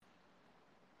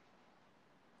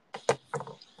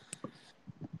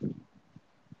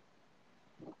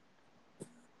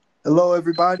Hello,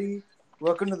 everybody.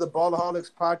 Welcome to the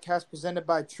Ballaholics podcast presented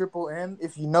by Triple M.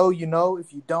 If you know, you know.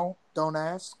 If you don't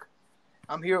ask.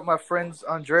 I'm here with my friends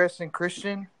Andres and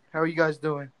Christian. How are you guys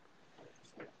doing?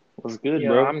 What's good, Yo,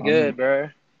 bro? I'm good,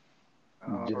 bro.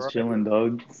 All Just right. chilling,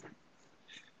 dog.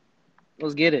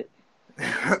 Let's get it.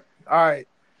 All right.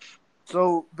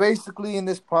 So basically, in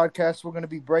this podcast, we're going to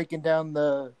be breaking down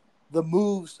the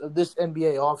moves of this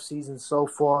NBA offseason so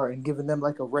far and giving them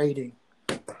like a rating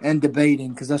and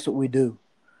debating because that's what we do.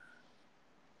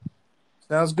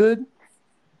 Sounds good?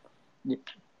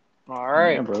 All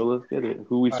right. Yeah, bro, let's get it.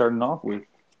 Who we starting off with?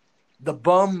 The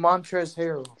bum Montrezl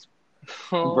Harrell.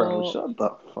 Bro, Oh, shut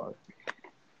the fuck.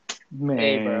 Man,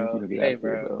 hey, bro. you know, get Hey, out of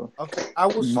here, bro. bro. Okay, I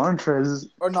will.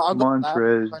 I'll go last.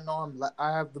 Montrez. I know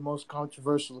I have the most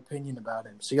controversial opinion about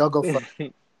him. So y'all go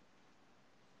first.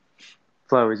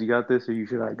 Flowers, you got this, or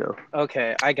should I go?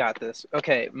 Okay, I got this.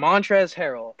 Okay, Montrezl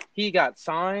Harrell. He got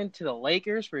signed to the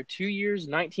Lakers for 2 years,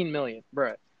 $19 million.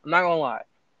 Bruh, I'm not gonna lie.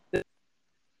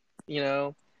 You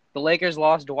know, the Lakers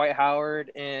lost Dwight Howard,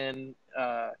 and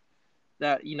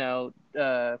that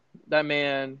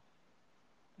man.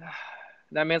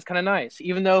 That man's kind of nice.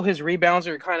 Even though his rebounds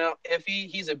are kind of iffy,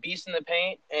 he's a beast in the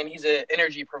paint, and he's an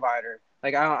energy provider.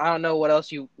 Like, I don't know what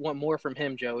else you want more from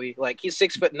him, Joey. Like, he's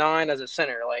 6'9" as a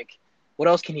center. Like, what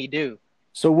else can he do?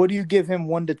 So what do you give him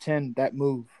 1 to 10 that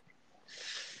move?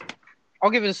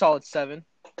 I'll give it a solid 7.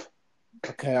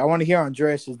 Okay, I want to hear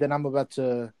Andreas's. Then I'm about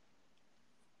to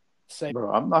say.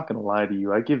 Bro, I'm not gonna lie to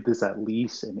you. I give this at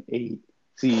least an 8.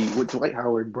 See, what Dwight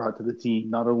Howard brought to the team,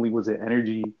 not only was it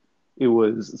energy, it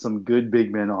was some good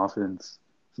big man offense,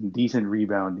 some decent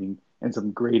rebounding, and some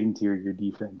great interior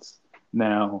defense.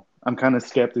 Now, I'm kind of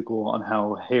skeptical on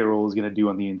how Harrell is going to do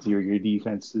on the interior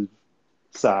defensive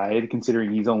side,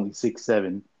 considering he's only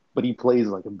 6'7", but he plays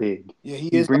like a big. Yeah, he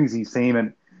He is. brings these same,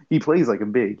 and he plays like a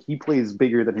big. He plays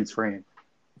bigger than his frame.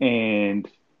 And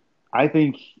I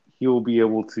think he'll be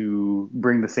able to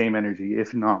bring the same energy,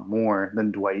 if not more,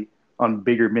 than Dwight on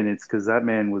bigger minutes because that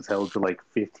man was held for like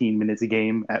 15 minutes a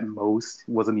game at most,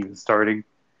 wasn't even starting.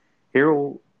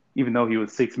 Harrell, even though he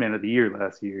was sixth man of the year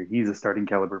last year, he's a starting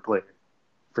caliber player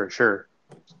for sure.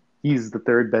 He's the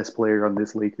third best player on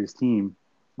this Lakers team.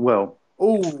 Well,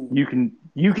 Ooh. you can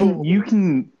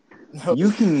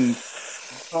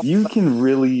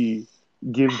really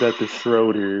give that to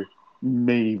Schroeder,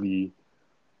 maybe,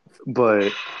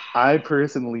 but I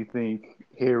personally think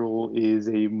Harrell is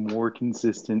a more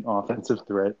consistent offensive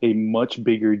threat, a much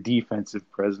bigger defensive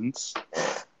presence,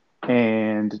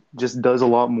 and just does a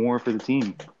lot more for the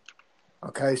team.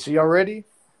 Okay, so y'all ready?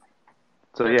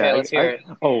 So Okay, yeah, let's hear it.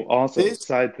 also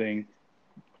side thing,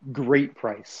 great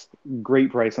price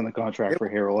on the contract for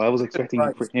Harrell. I was expecting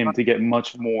for him to get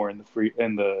much more in the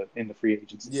free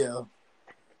agency. Yeah.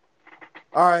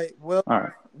 All right. Well, All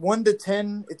right. 1 to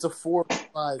 10, it's a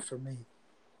 4.5 for me.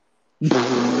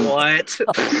 What?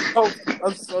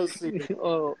 I'm so serious.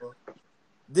 Oh.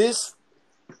 His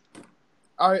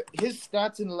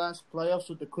stats in the last playoffs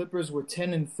with the Clippers were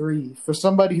 10-3. For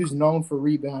somebody who's known for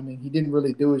rebounding, he didn't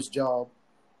really do his job.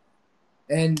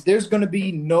 And there's going to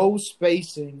be no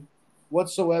spacing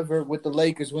whatsoever with the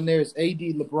Lakers when there's AD,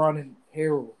 LeBron, and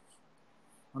Harrell.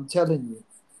 I'm telling you.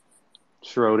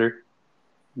 Schroeder.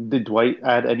 Did Dwight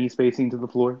add any spacing to the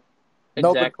floor?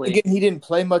 Exactly. No, but again, he didn't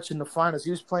play much in the finals.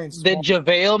 He was playing small. Did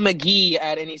JaVale McGee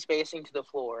add any spacing to the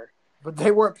floor? But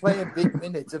they weren't playing big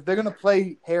minutes. If they're going to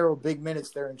play Harrell big minutes,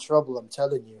 they're in trouble, I'm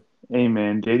telling you. Hey,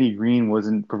 man, Danny Green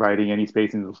wasn't providing any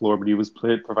spacing to the floor, but he was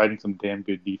providing some damn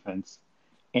good defense.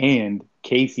 And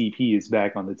KCP is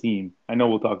back on the team. I know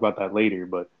we'll talk about that later,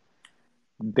 but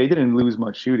they didn't lose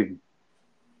much shooting.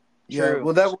 Yeah,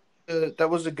 well, that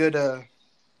was a good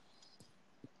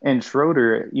And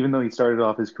Schroeder, even though he started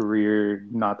off his career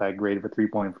not that great of a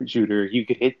three-point shooter, he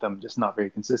could hit them, just not very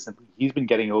consistently. He's been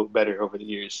getting better over the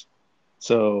years.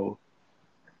 So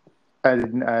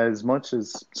as much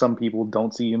as some people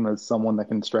don't see him as someone that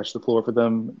can stretch the floor for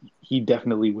them, he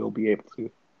definitely will be able to.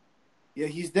 Yeah,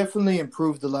 he's definitely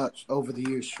improved a lot over the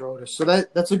years, Schroeder. So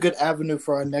that's a good avenue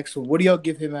for our next one. What do y'all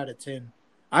give him out of 10?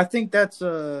 I think that's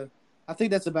about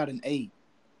an 8.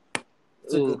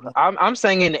 I'm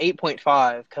saying an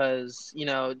 8.5 because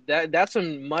that's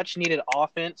some much needed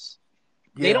offense.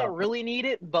 Yeah. They don't really need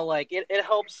it, but like it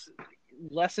helps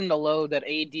lessen the load that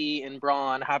AD and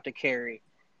Braun have to carry.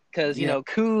 Because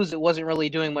Kuz wasn't really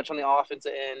doing much on the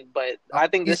offensive end, but I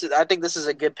think this is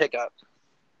a good pickup.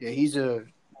 Yeah, he's a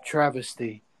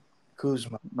travesty,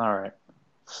 Kuzma. All right,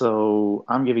 so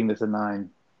I'm giving this a 9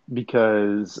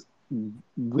 because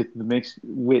with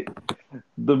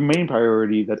the main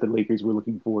priority that the Lakers were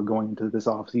looking for going into this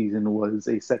offseason was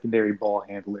a secondary ball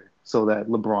handler so that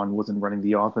LeBron wasn't running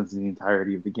the offense in the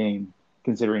entirety of the game,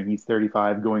 considering he's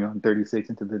 35 going on 36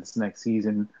 into this next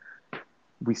season.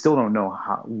 We still don't know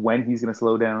when he's going to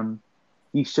slow down.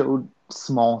 He showed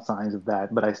small signs of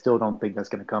that, but I still don't think that's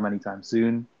going to come anytime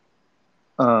soon.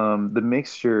 The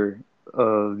mixture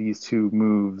of these two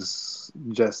moves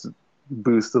just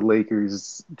boosts the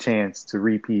Lakers' chance to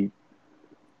repeat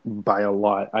by a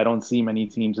lot. I don't see many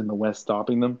teams in the West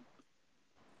stopping them.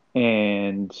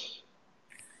 And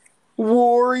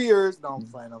Warriors. No, I'm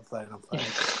playing.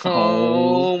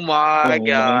 Oh my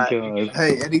God.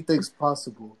 Hey, anything's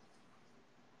possible.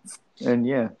 And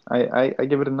yeah, I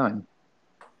give it a 9.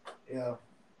 Yeah.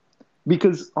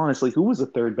 Because honestly, who was the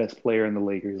third best player in the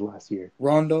Lakers last year?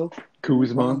 Rondo.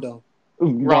 Kuzma. Rondo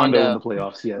in the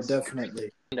playoffs, yes.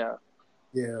 Definitely. No.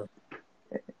 Yeah.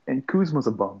 And Kuzma's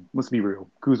a bum. Let's be real.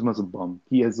 Kuzma's a bum.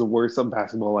 He has the worst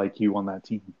basketball IQ on that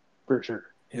team, for sure.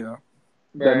 Yeah.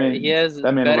 He has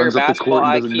that man better runs up the basketball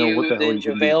court and doesn't know what the IQ hell than he's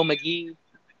gonna JaVale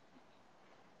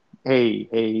McGee.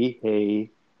 Hey.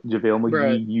 JaVale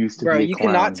McGee used to be a you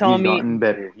clown. cannot tell He's me gotten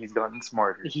better. He's gotten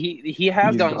smarter. He has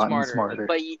He's gotten gotten smarter.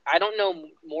 But I don't know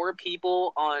more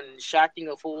people on shacking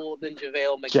a fool than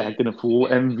JaVale McGee. Shacking a fool,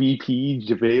 MVP,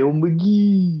 JaVale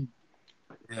McGee.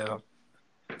 Yeah.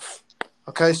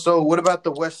 Okay, so what about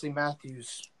the Wesley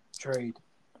Matthews trade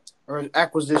or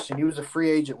acquisition? He was a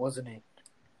free agent, wasn't he?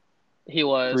 He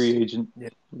was free agent. Yeah.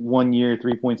 1 year,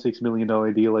 $3.6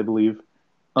 million deal, I believe.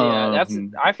 Yeah,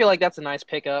 I feel like that's a nice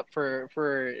pickup for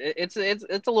it's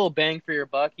a little bang for your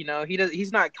buck. You know,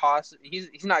 he's not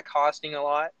costing a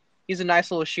lot. He's a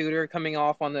nice little shooter coming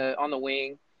off on the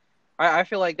wing. I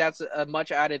feel like that's a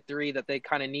much added 3 that they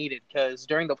kind of needed because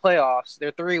during the playoffs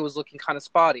their 3 was looking kind of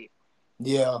spotty.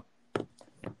 Yeah,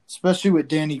 especially with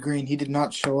Danny Green, he did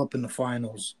not show up in the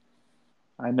finals.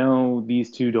 I know these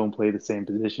two don't play the same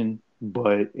position,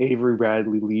 but Avery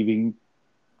Bradley leaving,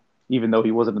 even though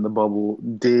he wasn't in the bubble,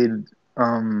 did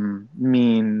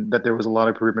mean that there was a lot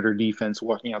of perimeter defense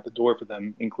walking out the door for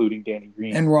them, including Danny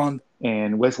Green and Rondo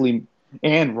and Wesley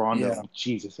and Rondo. Yeah.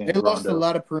 Jesus, and They Rondo. lost a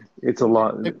lot of It's a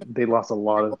lot. They lost a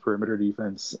lot of perimeter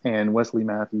defense, and Wesley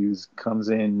Matthews comes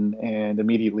in and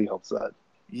immediately helps that.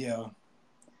 Yeah,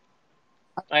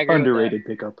 I agree Underrated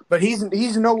pickup. but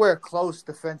he's nowhere close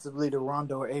defensively to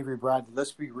Rondo or Avery Bradley.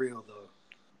 Let's be real though.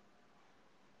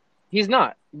 He's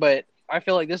not, but I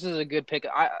feel like this is a good pick.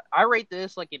 I rate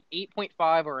this like an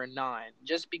 8.5 or a 9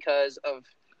 just because of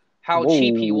how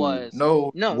cheap he was.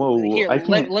 No. Whoa, Here, I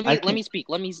let can't- me speak.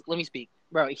 Let me speak.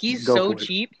 Bro, he's Go so for it.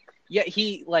 cheap. Yet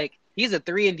he's a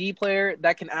 3-and-D player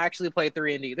that can actually play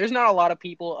 3-and-D. There's not a lot of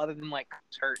people other than like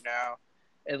hurt now.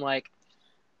 And like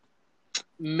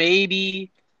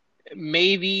maybe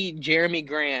Jeremy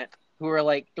Grant who are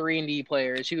like 3-and-D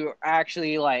players who are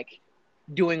actually like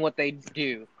doing what they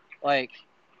do. Like,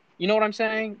 you know what I'm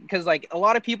saying? Because like a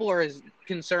lot of people are as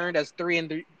concerned as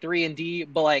 3-and-D,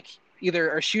 but like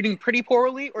either are shooting pretty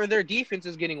poorly or their defense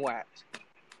is getting whacked.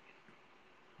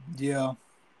 Yeah.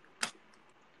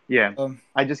 Yeah,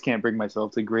 I just can't bring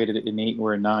myself to grade it an 8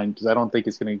 or a 9 because I don't think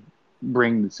it's going to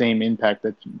bring the same impact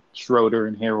that Schroeder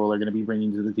and Harrell are going to be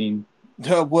bringing to the team.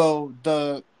 Well,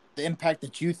 the impact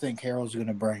that you think Harold's going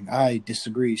to bring, I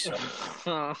disagree. So.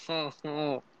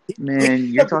 Man,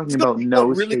 you're talking about no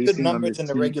really good spacing on numbers this in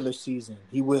the team. regular season.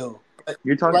 He will.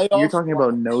 You're talking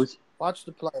about no. Watch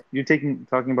the play. You're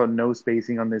talking about no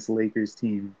spacing on this Lakers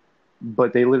team,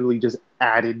 but they literally just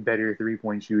added better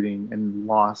 3-point shooting and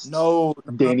lost.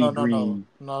 Danny Green.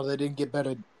 No, they didn't get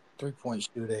better 3-point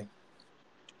shooting.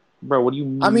 Bro, what do you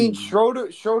mean? I mean,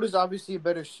 Schroeder's obviously a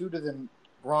better shooter than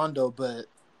Rondo, but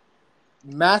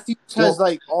Matthews has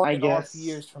off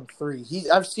years from 3.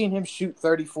 I've seen him shoot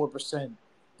 34%.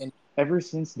 Ever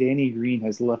since Danny Green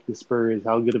has left the Spurs,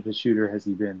 how good of a shooter has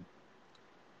he been?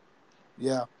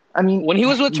 Yeah. I mean, when he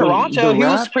was with Toronto, he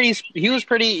was pretty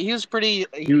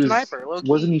sniper.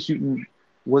 Low-key.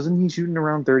 Wasn't he shooting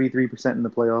around 33% in the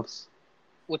playoffs?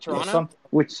 With Toronto?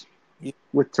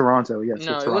 With Toronto, yes.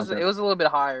 No, it was a little bit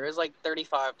higher. It was like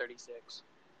 35, 36.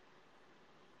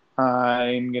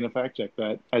 I'm going to fact check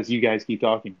that as you guys keep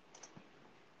talking.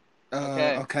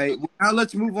 Okay. Now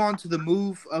let's move on to the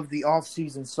move of the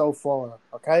offseason so far,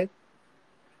 okay?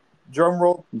 Drum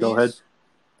roll, please. Go ahead.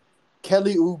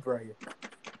 Kelly Oubre.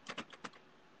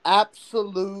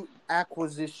 Absolute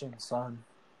acquisition, son.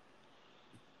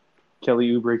 Kelly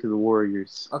Oubre to the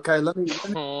Warriors. Okay, let me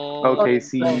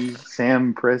OKC,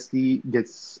 Sam Presti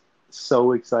gets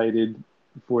so excited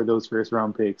for those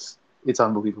first-round picks. It's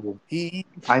unbelievable.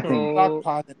 I think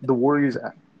the Warriors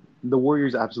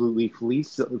absolutely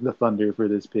fleeced the Thunder for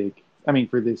this pick. I mean,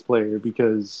 for this player,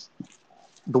 because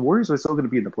the Warriors are still going to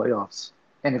be in the playoffs,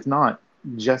 and if not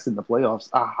just in the playoffs,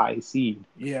 a high seed.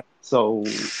 Yeah. So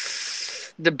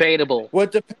Debatable.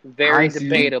 What the Very high seed,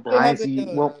 debatable. high seed.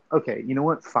 Well, okay, you know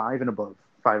what? 5 and above.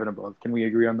 5 and above. Can we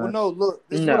agree on Well, that? no. Look,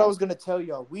 this is what I was gonna tell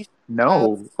y'all. We have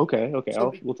No. Okay.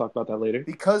 so We'll talk about that later.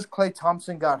 because Klay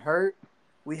Thompson got hurt.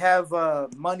 We have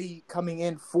money coming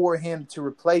in for him to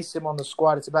replace him on the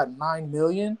squad. It's about $9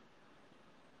 million,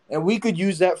 and we could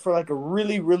use that for like a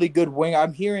really, really good wing.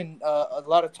 I'm hearing a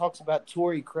lot of talks about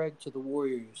Torrey Craig to the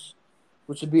Warriors,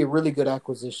 which would be a really good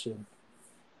acquisition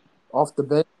off the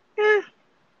bench.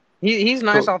 He's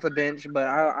nice So- off the bench, but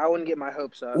I wouldn't get my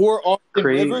hopes up. Or Austin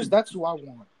Craig- Rivers. That's who I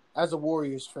want as a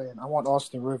Warriors fan. I want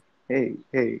Austin Rivers.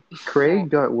 Hey, Craig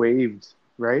got waived,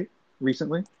 right?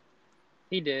 Recently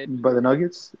He did. by the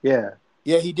Nuggets. Yeah.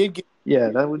 Yeah, he did get. Yeah,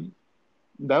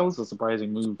 that was a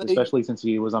surprising move, especially since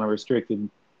he was on a restricted.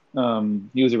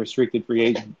 He was a restricted free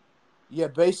agent. Yeah,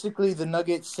 basically the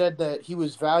Nuggets said that he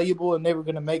was valuable and they were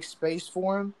going to make space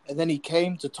for him, and then he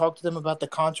came to talk to them about the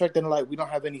contract, and like, we don't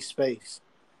have any space.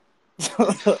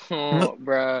 Oh,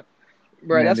 bruh.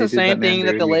 Man, That's they the did same that man thing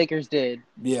that the dirty. Lakers did.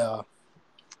 Yeah,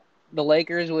 The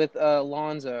Lakers with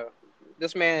Lonzo.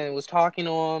 This man was talking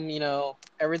to him,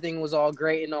 everything was all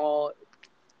great and all.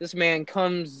 This man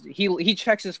comes, he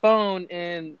checks his phone,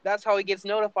 and that's how he gets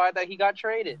notified that he got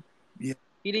traded. Yeah.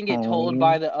 He didn't get told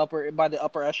by the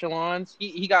upper echelons.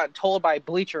 He got told by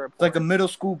Bleacher Report. it's like a middle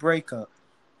school breakup.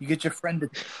 You get your friend to.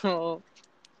 Oh,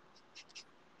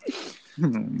 Oh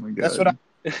my God. That's what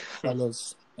I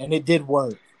fellas, and it did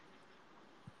work.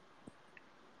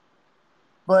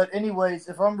 But anyways,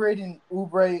 if I'm rating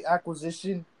Oubre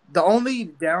acquisition, the only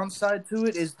downside to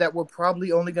it is that we're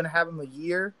probably only going to have him a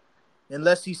year,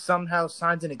 unless he somehow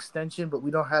signs an extension. But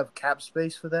we don't have cap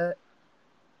space for that.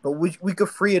 But we could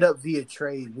free it up via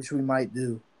trade, which we might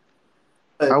do.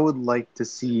 I would like to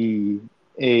see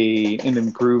an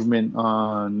improvement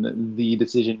on the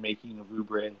decision making of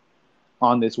Oubre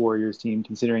on this Warriors team,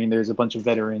 considering there's a bunch of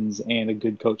veterans and a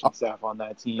good coaching staff on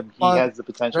that team. He has the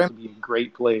potential to be a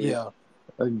great player, Yeah.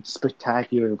 a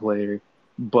spectacular player,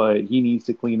 but he needs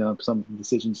to clean up some of the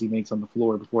decisions he makes on the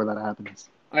floor before that happens.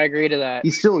 I agree to that.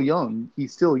 He's still young.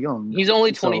 He's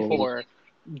only 24,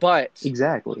 but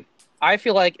Exactly. I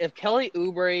feel like if Kelly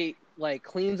Oubre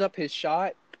cleans up his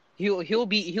shot, he'll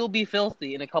be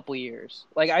filthy in a couple years.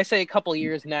 Like I say, a couple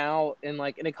years now, and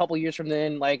in a couple years from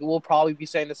then, we'll probably be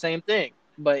saying the same thing.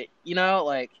 But Yeah.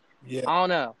 I don't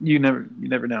know. You never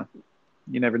know.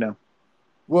 You never know.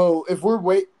 Well, if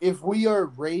we are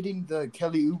rating the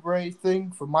Kelly Oubre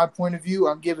thing, from my point of view,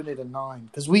 I'm giving it a 9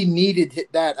 because we needed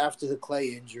that after the Clay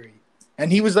injury,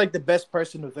 and he was like the best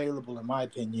person available in my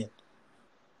opinion.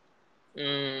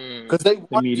 Because they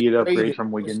wanted Immediate to upgrade trade him.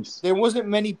 from Wiggins. There wasn't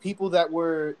many people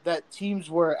that teams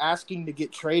were asking to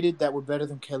get traded that were better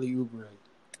than Kelly Oubre.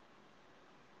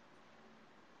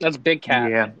 That's big cap.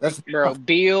 Yeah. That's Bro,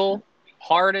 Beal,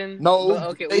 Harden. no. But,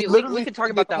 okay, they we literally can talk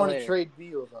said about they that wanted later. to trade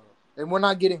Beal though, and we're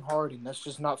not getting Harden. That's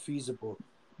just not feasible.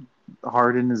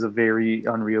 Harden is a very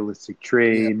unrealistic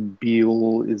trade.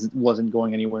 Beal wasn't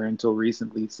going anywhere until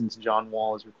recently, since John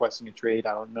Wall is requesting a trade.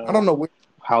 I don't know Where,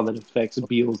 how that affects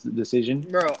Beal's decision.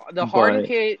 Bro, the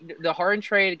Harden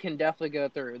trade can definitely go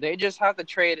through. They just have to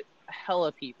trade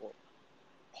hella people.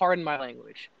 Pardon my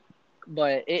language,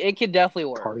 but it could definitely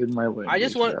work. Pardon my language. I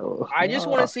just want though.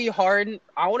 to see Harden.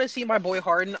 I want to see my boy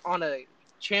Harden on a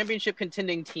championship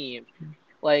contending team.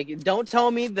 Don't tell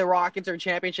me the Rockets are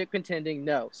championship contending.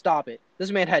 No, stop it.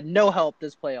 This man had no help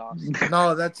this playoffs.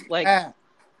 no, that's cap.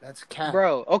 That's cap.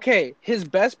 Bro, okay, his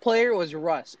best player was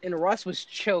Russ, and Russ was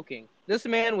choking. This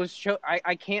man was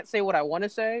I can't say what I want to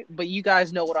say, but you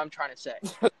guys know what I'm trying to say.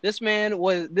 This man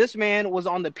was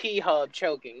on the P hub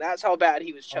choking. That's how bad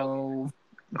he was choking.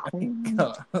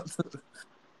 Oh.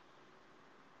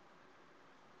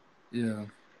 Yeah.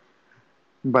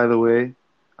 By the way,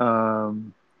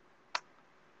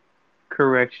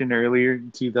 correction earlier,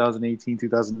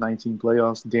 2018-2019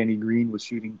 playoffs, Danny Green was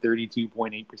shooting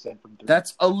 32.8% from three.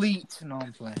 That's elite. No,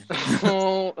 I'm playing.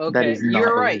 Oh, okay. That is not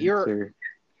You're right. elite, sir.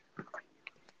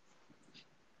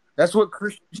 That's what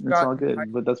Christian It's Scott. all good,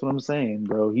 but that's what I'm saying,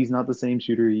 bro. He's not the same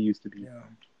shooter he used to be. Yeah.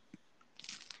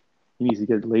 He needs to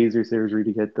get laser surgery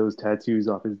to get those tattoos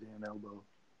off his damn elbow.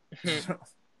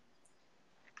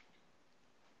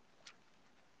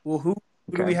 Well, who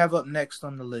do we have up next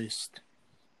on the list?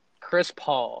 Chris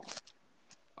Paul.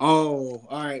 Oh,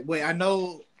 all right. Wait, I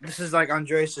know this is like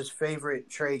Andres' favorite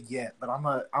trade yet, but I'm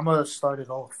gonna start it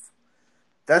off.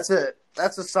 That's a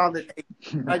solid 8.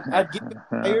 I'd give it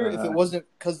higher if it wasn't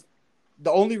because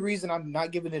the only reason I'm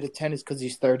not giving it a 10 is because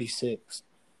he's 36.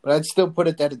 but I'd still put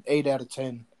it at an 8 out of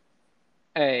 10.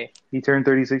 Hey, He turned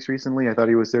 36 recently. I thought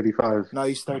he was 35. No,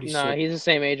 he's no, 36. he's the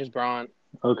same age as Braun.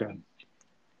 Okay.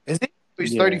 Is he?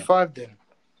 He's Yeah. 35 then.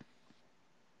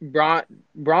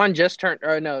 Braun just turned.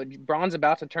 Or no, Braun's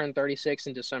about to turn 36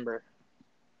 in December.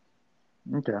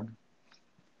 Okay.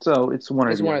 So it's one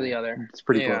or It's the one or other. the other. It's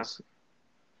pretty Yeah. close.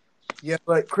 Yeah,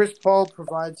 but Chris Paul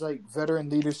provides like veteran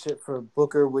leadership for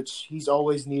Booker, which he's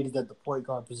always needed at the point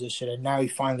guard position, and now he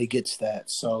finally gets that.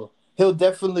 So he'll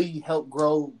definitely help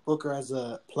grow Booker as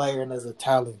a player and as a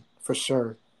talent for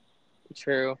sure.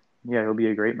 True. Yeah, he'll be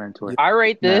a great mentor. I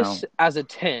rate this Now- as a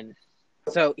 10.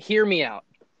 So hear me out.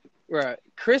 Right.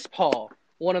 Chris Paul,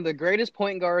 one of the greatest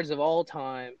point guards of all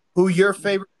time. Who your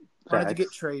favorite wanted to Facts.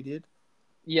 get traded?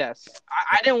 Yes,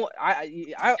 I didn't.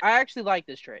 I actually like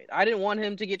this trade. I didn't want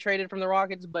him to get traded from the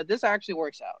Rockets, but this actually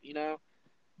works out. You know,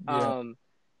 Yeah.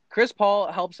 Chris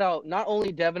Paul helps out not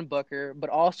only Devin Booker but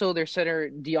also their center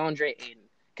DeAndre Ayton.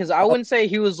 Because I wouldn't say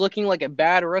he was looking like a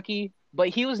bad rookie, but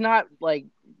he was not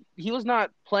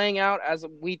playing out as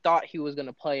we thought he was going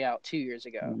to play out 2 years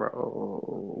ago. Bro,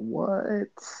 what?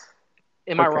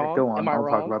 Am I Okay, wrong? Go on. Am I I'll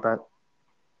wrong? talk about that.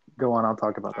 Go on. I'll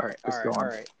talk about that. All Just go on.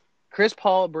 right. Chris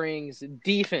Paul brings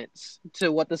defense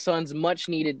to what the Suns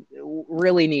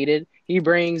really needed. He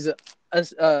brings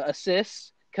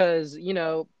assists because, you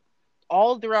know,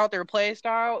 all throughout their play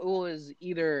style, it was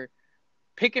either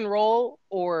pick and roll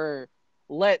or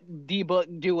let D-Book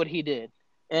do what he did.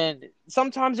 And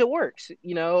sometimes it works,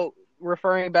 you know,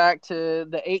 referring back to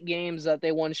the 8 games that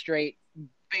they won straight,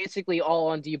 basically all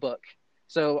on D-Book.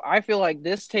 So I feel like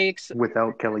this takes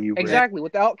Without Kelly Oubre. exactly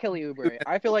without Kelly Oubre.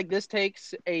 I feel like this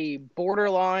takes a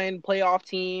borderline playoff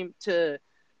team to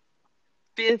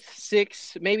 5th,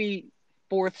 6th, maybe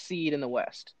 4th seed in the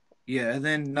West. Yeah, and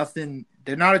then nothing.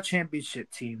 They're not a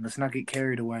championship team. Let's not get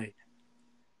carried away.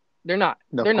 They're not.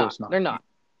 No, They're of not. course not. They're not.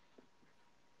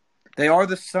 They are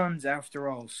the Suns after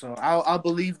all, so I'll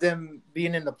believe them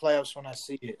being in the playoffs when I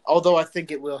see it. Although I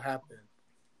think it will happen.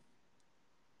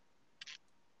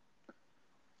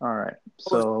 All right.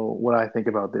 So what I think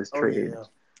about this Oh, trade. yeah.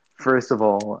 First of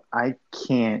all, I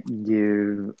can't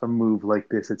give a move like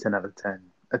this a 10 out of 10.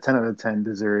 A 10 out of 10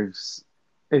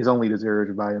 is only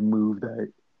deserved by a move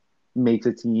that makes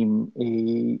a team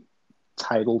a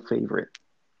title favorite,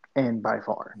 and by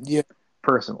far. Yeah.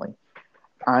 Personally,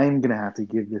 I'm going to have to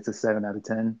give this a 7 out of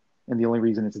 10, and the only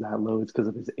reason it's that low is because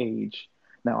of his age.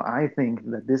 Now, I think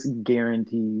that this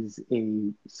guarantees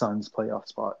a Suns playoff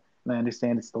spot. And I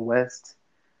understand it's the West.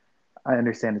 I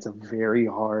understand it's a very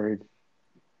hard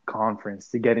conference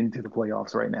to get into the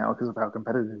playoffs right now because of how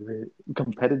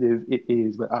competitive it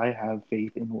is. But I have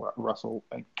faith in Russell.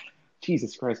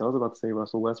 Jesus Christ, I was about to say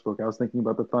Russell Westbrook. I was thinking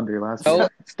about the Thunder last year. Oh, In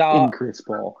stop. Chris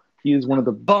Paul, he is one of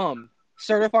the Bum.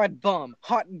 Certified bum.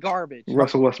 Hot garbage.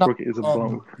 Russell Westbrook is a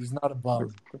bum. He's not a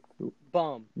bum.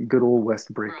 Bum. Good old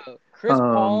Westbrook. Bro, Chris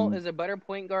Paul is a better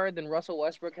point guard than Russell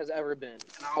Westbrook has ever been.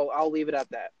 And I'll leave it at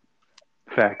that.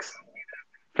 Facts.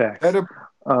 Better.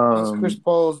 Where's Chris Um,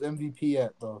 Paul's MVP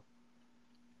at though?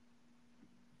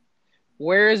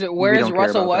 Where is don't Russell care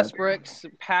about that. Westbrook's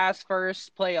past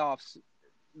first playoffs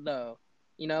though?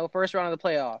 You know, first round of the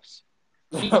playoffs.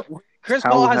 Chris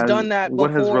Paul has done that what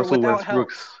has before Russell without help.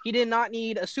 Westbrook's? He did not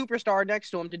need a superstar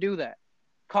next to him to do that.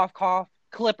 Cough, cough.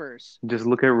 Clippers. Just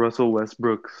look at Russell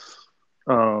Westbrook's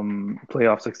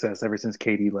playoff success ever since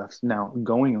KD left. Now,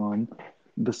 going on,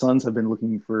 the Suns have been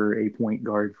looking for a point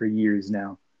guard for years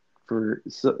now.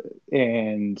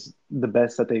 And the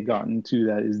best that they've gotten to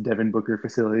that is Devin Booker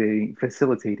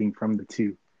facilitating from the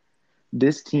 2.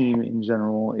 This team in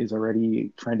general is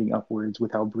already trending upwards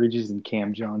with how Bridges and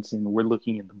Cam Johnson were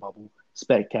looking in the bubble.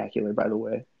 Spectacular, by the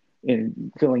way,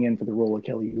 and filling in for the role of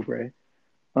Kelly Oubre.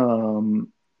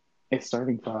 A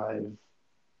starting 5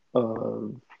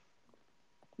 of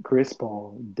Chris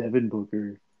Paul, Devin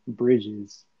Booker,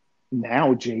 Bridges,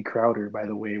 now Jay Crowder, by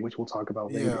the way, which we'll talk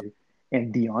about later,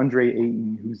 and DeAndre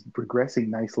Ayton, who's progressing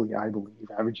nicely, I believe,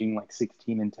 averaging like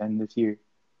 16 and 10 this year,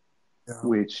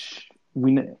 which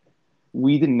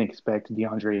we didn't expect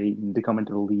DeAndre Ayton to come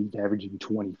into the league averaging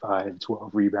 25, 12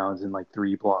 rebounds and like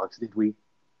 3 blocks, did we?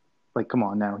 Like, come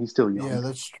on now, he's still young. Yeah,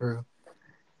 that's true.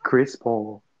 Chris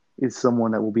Paul is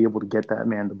someone that will be able to get that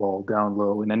man the ball down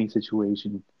low in any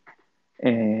situation.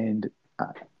 And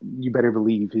you better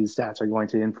believe his stats are going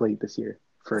to inflate this year.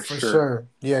 For sure.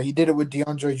 Yeah, he did it with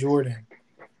DeAndre Jordan.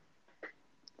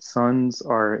 Suns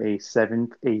are a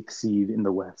 7th, 8th seed in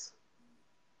the West.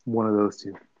 One of those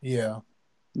 2. Yeah.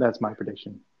 That's my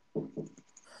prediction.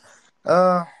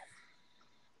 Well,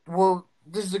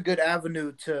 this is a good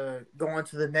avenue to go on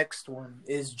to the next one.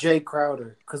 Is Jay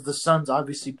Crowder, because the Suns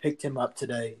obviously picked him up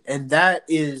today, and that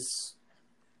is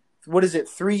what is it?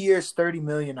 3 years, $30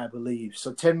 million, I believe.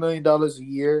 So $10 million a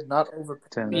year, not over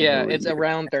 10 Yeah, mil a it's year.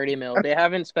 around 30 mil. They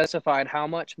haven't specified how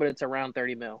much, but it's around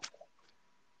 30 mil.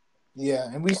 Yeah,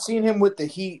 and we've seen him with the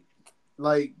Heat,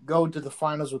 like go to the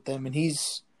finals with them, and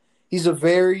he's a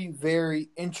very, very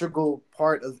integral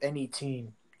part of any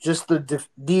team. Just the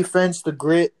defense, the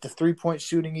grit, the 3-point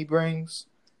shooting he brings.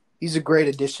 He's a great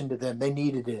addition to them. They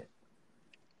needed it.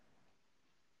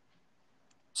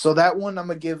 So that one I'm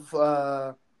gonna give.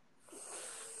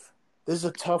 This is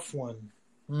a tough one.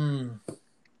 I'm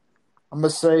gonna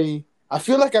say I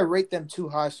feel like I rate them too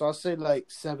high, so I'll say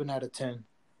like 7 out of 10.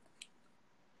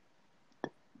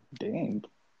 Dang.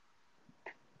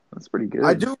 That's pretty good.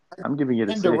 I do I'm giving it a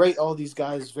tend 6. to rate all these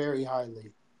guys very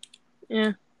highly.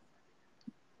 Yeah.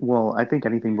 Well, I think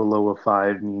anything below a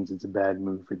 5 means it's a bad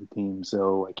move for the team,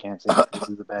 so I can't say this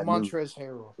is a bad move. Montrezl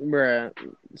Harrell. Bruh.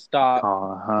 Stop.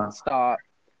 Uh-huh. Stop.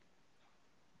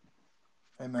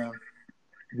 Hey man,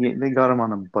 They got him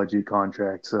on a budget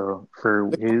contract, so for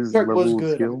the his contract was level of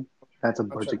good. skill, that's a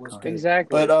Contract budget was contract. good.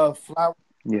 Exactly. But Flower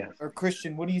Yes. or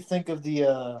Christian, what do you think of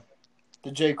the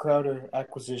Jay Crowder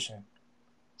acquisition?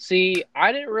 See,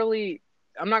 I'm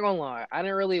not going to lie, I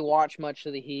didn't really watch much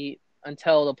of the Heat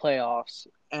until the playoffs.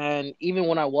 And even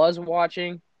when I was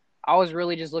watching, I was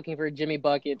really just looking for Jimmy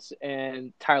Buckets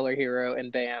and Tyler Hero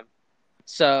and Bam.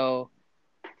 So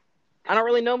I don't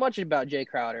really know much about Jay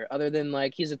Crowder other than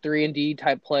like he's a 3-and-D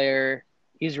type player.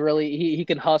 He's really he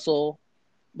can hustle.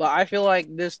 But I feel like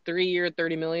this 3-year,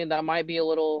 $30 million, that might be a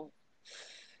little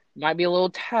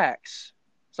tax.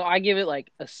 So I give it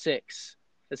like a 6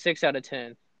 out of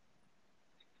 10.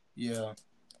 Yeah,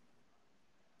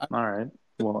 All right.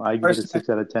 Well, I give it a 6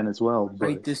 out of 10 as well.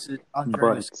 rate But, this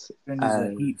Andreas and is a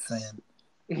as- Heat fan.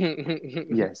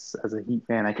 yes, as a Heat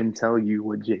fan, I can tell you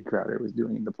what Jay Crowder was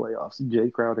doing in the playoffs. Jay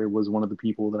Crowder was one of the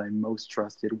people that I most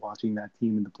trusted watching that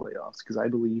team in the playoffs because I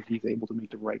believe he's able to make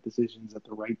the right decisions at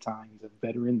the right time. He's a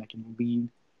veteran that can lead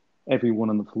everyone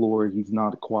on the floor. He's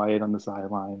not quiet on the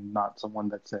sideline, not someone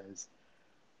that says,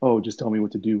 "Oh, just tell me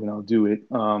what to do and I'll do it."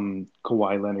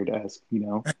 Kawhi Leonard-esque, you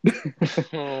know.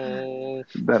 Oh.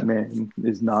 That man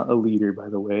is not a leader, by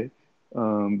the way.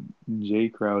 Jay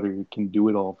Crowder can do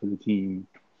it all for the team.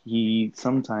 He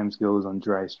sometimes goes on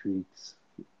dry streaks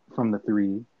from the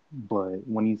 3, but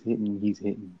when he's hitting, he's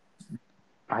hitting.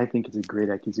 I think it's a great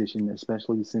acquisition,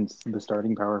 especially since the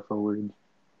starting power forward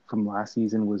from last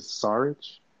season was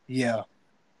Saric. Yeah,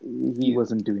 He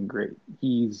wasn't doing great.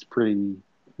 He's pretty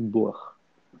blah.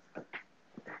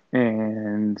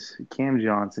 And Cam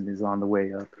Johnson is on the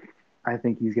way up. I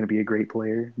think he's going to be a great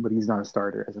player, but he's not a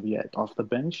starter as of yet. Off the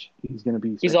bench, he's going to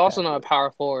be. He's also not a power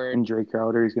forward. And Jay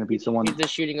Crowder is going to be someone. He's a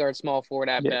shooting guard, small forward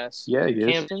at best. Yeah, he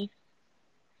is. Campton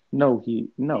No.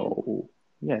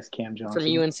 Yes, Cam Johnson.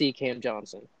 from UNC, Cam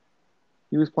Johnson.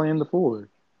 He was playing the 4.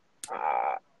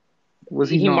 Uh,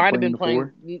 Was he? he not might have been the playing.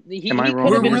 4? He Am I could wrong?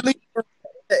 have we're been. really at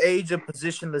the age of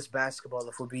positionless basketball,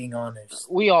 if we're being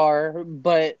honest. We are,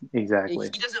 but Exactly.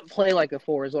 he doesn't play like a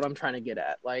 4. Is what I'm trying to get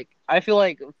at. Like I feel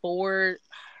like 4.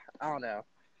 I don't know.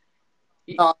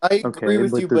 No, I agree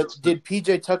with but you, this- but did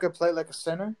PJ Tucker play like a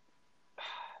center?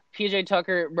 PJ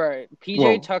Tucker, bro. PJ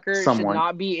Well, Tucker should somewhat.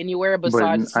 not be anywhere But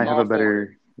besides I small have a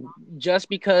better. forward, just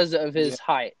because of his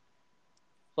height.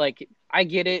 Like I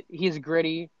get it, he's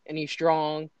gritty and he's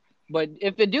strong, but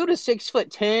if the dude is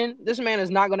 6'10", this man is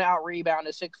not going to out rebound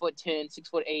a 6'10",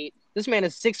 6'8". This man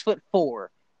is 6'4".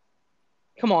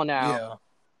 Come on now.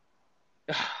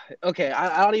 Yeah. Okay,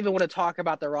 I don't even want to talk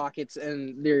about the Rockets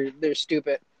and they're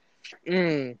stupid.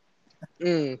 I'm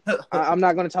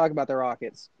not going to talk about the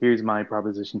Rockets. Here's my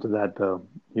proposition to that, though.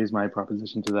 Here's my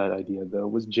proposition to that idea, though.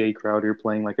 Was Jay Crowder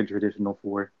playing like a traditional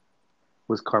 4?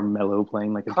 Was Carmelo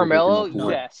playing like a Carmelo, traditional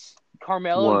 4? yes.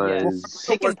 Carmelo, yes. Was-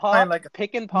 Pick and playing pop, like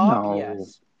pick and pop, No.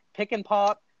 yes. Pick and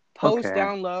pop, post Okay.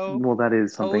 down low. Well, that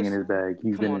is something in Post- his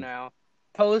bag. Come on now.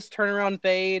 Post, turnaround,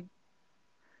 fade.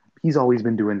 He's always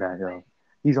been doing that, though.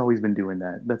 He's always been doing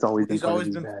that. That's always been He's part always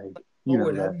of his been bag. You know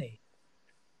Forward, that. hasn't he?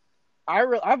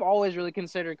 I've always really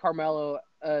considered Carmelo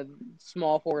a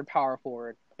small forward, power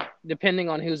forward, depending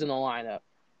on who's in the lineup.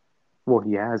 Well,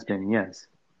 he has been, yes.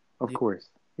 Of Yeah. course.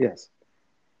 Yes.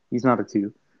 He's not a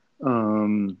 2.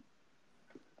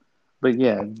 But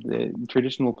yeah, the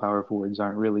traditional power forwards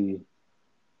aren't really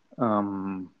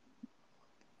a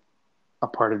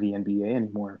part of the NBA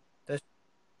anymore. That's-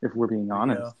 If we're being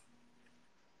honest. Yeah.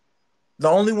 The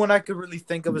only one I could really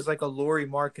think of is like a Lauri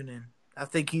Markkanen. I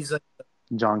think he's like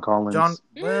John Collins. John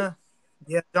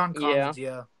Collins,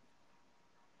 yeah.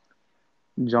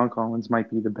 John Collins might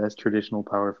be the best traditional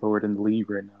power forward in the league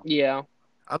right now. Yeah,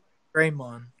 I like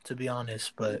Draymond, to be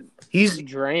honest, but he's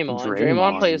Draymond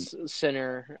Draymond. plays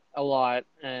center a lot,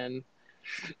 and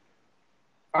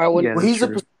I would. Yeah, well, that's he's a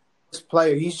true. positionless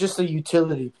player. He's just a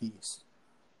utility piece.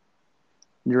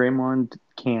 Draymond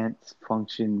can't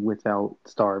function without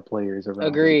star players around him.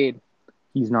 Agreed.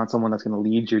 He's not someone that's going to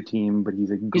lead your team, but he's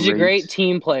a great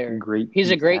team player. great He's a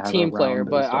piece to great have team player, around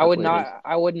those but I star would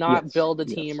players. not Yes, build a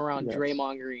yes, team around yes.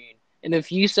 Draymond Green. And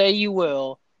if you say you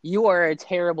will, you are a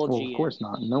terrible Well, GM. of course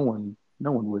not. No one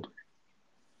would.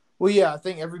 Well, yeah, I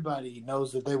think everybody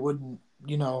knows that they wouldn't,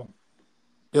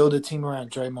 build a team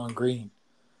around Draymond Green.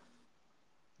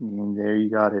 And there you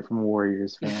got it from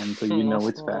Warriors fans, so you know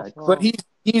it's fact. But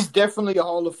he's definitely a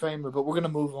Hall of Famer. But we're gonna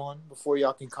move on before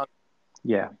y'all can cut.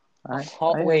 Yeah, I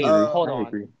Wait, agree. hold I on.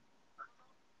 agree.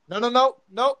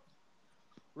 No.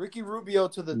 Ricky Rubio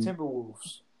to the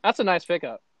Timberwolves. That's a nice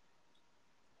pickup.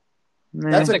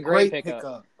 That's Nah, a great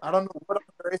pickup. I don't know what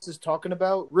Andres is talking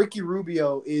about. Ricky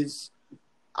Rubio is,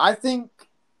 I think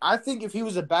if he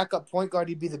was a backup point guard,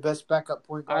 he'd be the best backup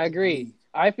point guard. I in the agree. league.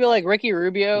 I feel like Ricky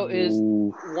Rubio is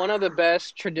ooh. one of the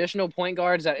best traditional point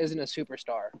guards that isn't a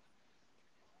superstar.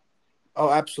 Oh,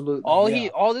 absolutely.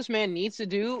 All this man needs to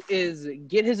do is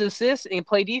get his assists and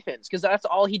play defense, because that's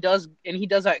all he does, and he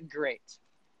does that great.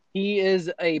 He is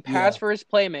a pass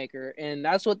first playmaker, and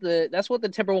that's what the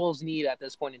Timberwolves need at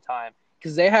this point in time,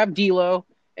 because they have D'Lo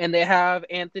and they have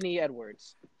Anthony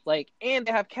Edwards, and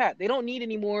they have Cat. They don't need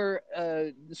any more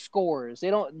scorers.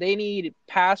 They need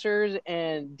passers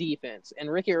and defense,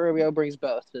 and Ricky Rubio brings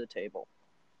both to the table.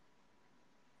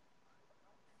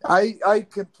 I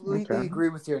completely agree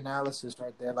with your analysis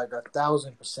right there, like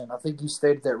 1,000%. I think you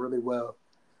stated that really well.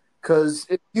 Because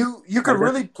if you could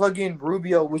really plug in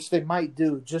Rubio, which they might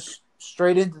do, just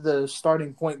straight into the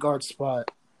starting point guard spot.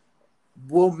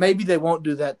 Well, maybe they won't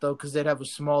do that, though, because they'd have a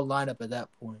small lineup at that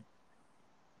point.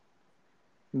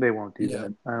 They won't do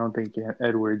that. I don't think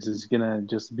Edwards is going to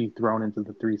just be thrown into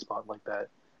the 3 spot like that.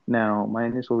 Now, my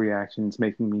initial reaction is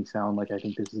making me sound like I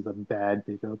think this is a bad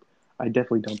pickup. I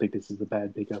definitely don't think this is a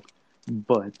bad pickup,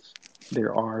 but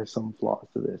there are some flaws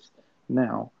to this.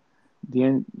 Now,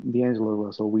 D'Angelo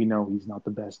Russell, we know he's not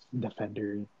the best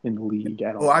defender in the league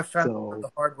at all. I found that the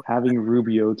hard way. Having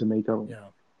Rubio to make up. Yeah.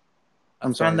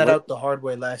 I found that out the hard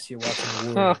way last year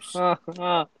watching the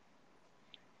Warriors.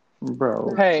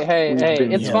 Bro. Hey,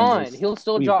 it's fine. This. He'll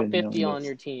still drop 50 on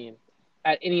your team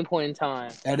at any point in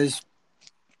time.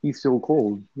 He's still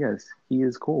cold. Yes, he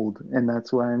is cold. And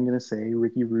that's why I'm going to say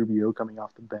Ricky Rubio coming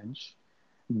off the bench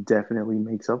definitely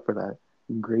makes up for that.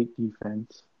 Great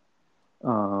defense.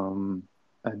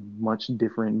 A much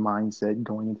different mindset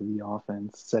going into the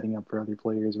offense, setting up for other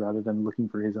players rather than looking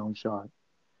for his own shot.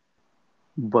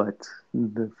 But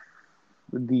the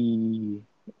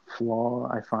flaw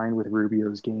I find with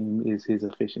Rubio's game is his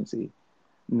efficiency.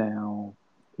 Now,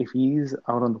 if he's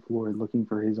out on the floor looking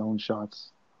for his own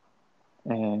shots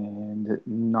and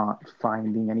not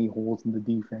finding any holes in the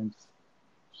defense,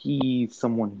 he's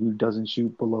someone who doesn't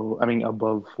shoot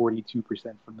above 42%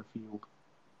 from the field.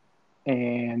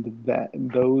 And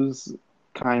those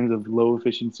kinds of low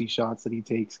efficiency shots that he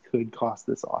takes could cost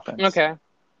this offense. Okay.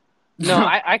 No,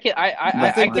 I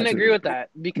can agree with that,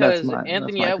 because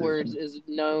Anthony Edwards is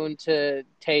known to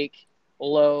take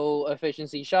low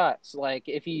efficiency shots. Like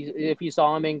if you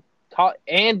saw him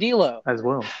and D'Lo as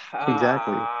well.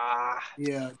 Exactly.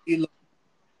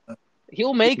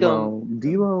 He'll make them.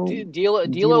 D'Lo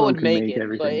would make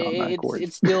it, but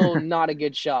it's still not a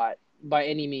good shot by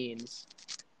any means.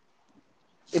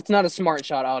 It's not a smart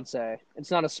shot, I would say. It's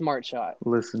not a smart shot.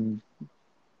 Listen,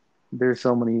 there's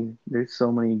so many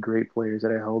great players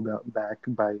that are held back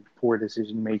by poor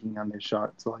decision making on their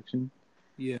shot selection.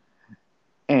 Yeah.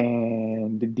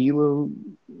 And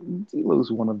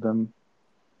D'Lo's one of them.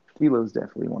 D'Lo's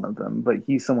definitely one of them, but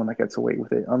he's someone that gets away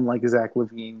with it. Unlike Zach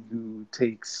LaVine, who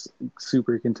takes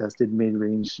super contested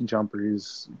mid-range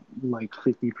jumpers like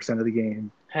 50% of the game,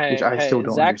 which I still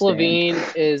don't Zach understand.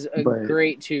 LaVine is a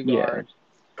great 2-guard. Yeah.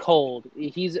 Cold.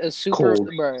 He's a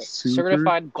certified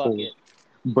bucket. Cold.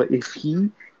 But if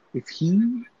he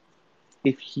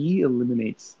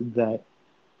eliminates that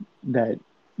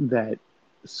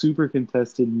super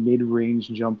contested mid-range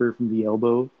jumper from the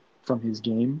elbow from his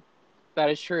game, that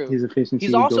is true. His efficiency.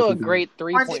 He's also a great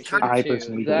 3-point shooter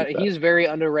too. He's very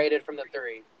underrated from the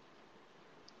 3.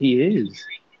 He is.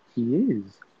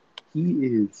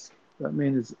 That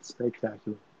man is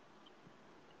spectacular.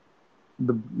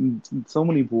 So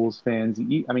many Bulls fans,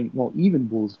 even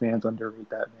Bulls fans underrate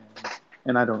that man,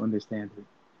 and I don't understand it.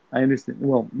 I understand.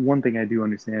 Well, one thing I do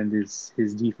understand is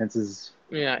his defense is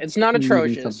Yeah, it's not needing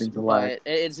atrocious, something to lack,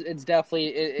 but it's definitely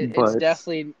it's but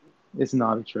definitely it's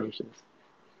not atrocious.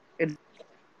 it's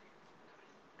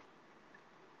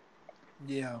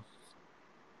Yeah.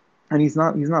 And he's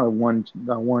not a one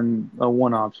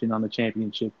option on the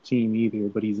championship team either,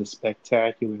 but he's a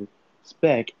spectacular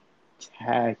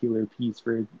piece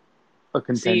for a see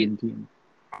contending team.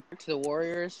 to the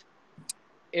Warriors.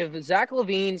 If Zach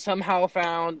LaVine somehow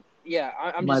found, yeah,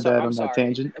 My bad I'm on that sorry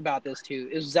tangent. about this too.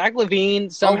 If Zach LaVine Oh, we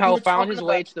somehow were found talking his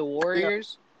way about to the yeah,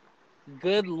 Warriors,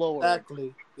 good lord,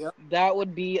 exactly. Yep. that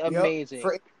would be Yep. amazing.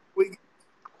 For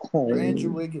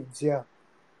Andrew Oh, Wiggins, yeah.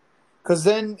 Because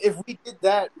then if we did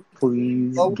that, we could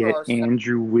please lower get our salary.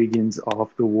 Andrew Wiggins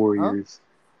off the Huh? Warriors.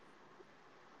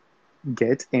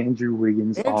 Get Andrew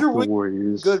Wiggins Andrew off the Wiggins is a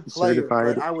Warriors. good player, but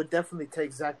Certified. I would definitely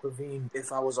take Zach LaVine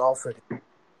if I was offered it.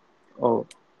 Oh,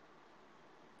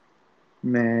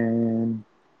 man.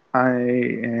 I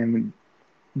am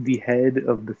the head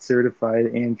of the certified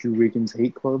Andrew Wiggins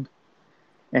hate club.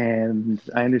 And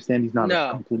I understand he's not a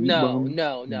No, complete no, bum,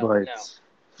 no, no, but no.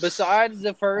 Besides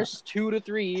the first 2 to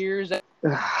 3 years of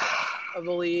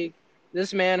the league,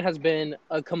 this man has been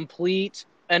a complete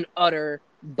and utter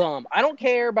bum. I don't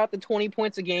care about the 20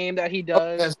 points a game that he Oh,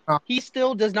 does. that's not He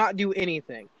still does not do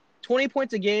anything. 20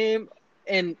 points a game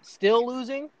and still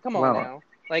losing? Come on wow. now.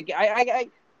 Like I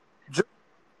just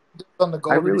on the I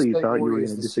Golden really State thought you were Warriors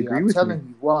going to this year. disagree I'm with me. telling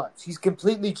you, watch. He's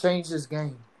completely changed his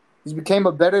game. He's became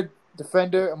a better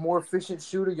defender, a more efficient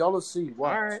shooter. Y'all will see.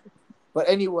 Watch. all right. But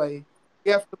anyway,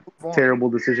 we have to move on. Terrible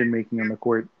decision making on the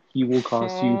court. He will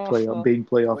cost you big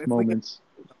playoff If moments.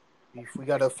 we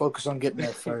got to focus on getting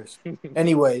there first.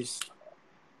 Anyways,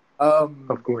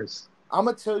 Of course. I'm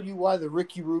gonna tell you why the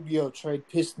Ricky Rubio trade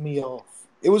pissed me off.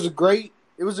 It was a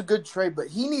good trade, but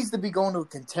he needs to be going to a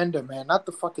contender, man, not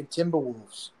the fucking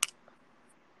Timberwolves.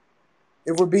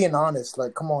 If we're being honest,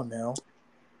 like, come on now.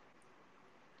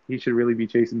 He should really be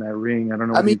chasing that ring. I don't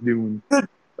know I what mean, he's doing.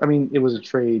 I mean, it was a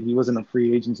trade. He wasn't a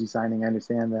free agency signing. I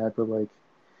understand that, but like,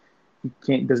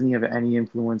 doesn't he have any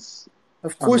influence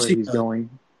of on course where he he's does. going?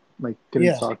 Like, couldn't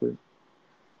Yeah. talk with.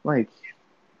 Like,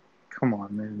 come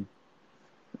on, man.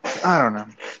 I don't know.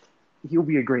 He'll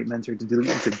be a great mentor to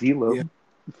D'Lo Yeah.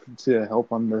 to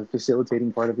help on the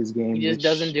facilitating part of his game. He just which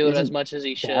doesn't do it as isn't much as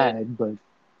he should. bad, but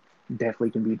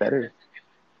definitely can be better.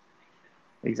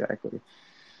 Exactly.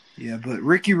 Yeah, but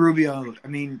Ricky Rubio, I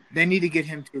mean, they need to get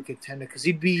him to a contender because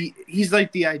he's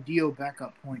like the ideal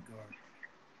backup point guard.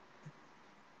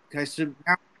 Okay, so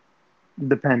now,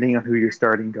 Depending on who your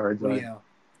starting guards are. yeah.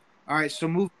 All right, so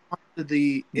move on to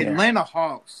the Yeah. Atlanta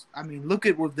Hawks. I mean, look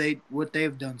at what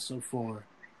they've done so far.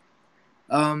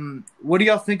 What do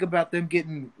y'all think about them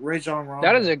getting Rajon Rondo?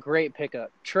 That is a great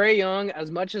pickup. Trae Young,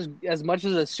 as much as a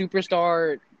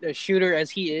superstar a shooter as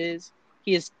he is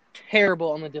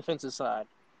terrible on the defensive side.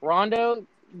 Rondo,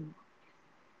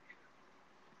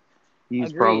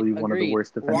 He's probably one of the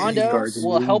worst defensive Rondo guards in the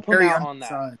will league. help him Very out on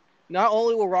that. undersized. Not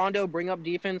only will Rondo bring up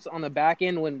defense on the back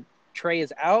end when Trae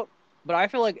is out, but I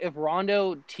feel like if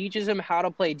Rondo teaches him how to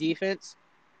play defense,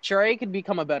 Trae could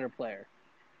become a better player.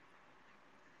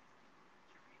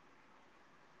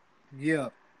 Yeah.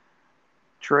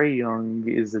 Trae Young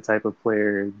is the type of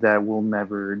player that will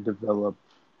never develop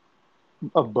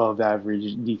above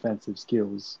average defensive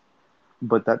skills.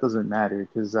 But that doesn't matter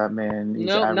because that man is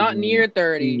not near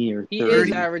 30. Near 30. He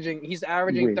is averaging. He's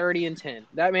averaging 30 and 10.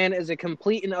 That man is a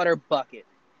complete and utter bucket.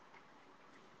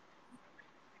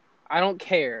 I don't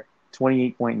care.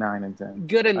 28.9 and 10.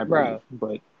 Good and bro,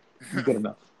 but good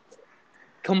enough.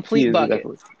 Complete bucket.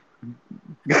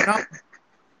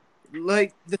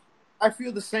 I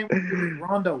feel the same with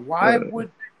Rondo. Why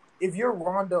would, if you're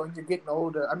Rondo and you're getting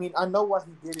older? I mean, I know why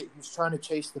he did it. He was trying to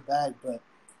chase the bag, but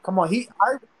come on, he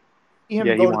go to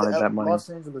the Los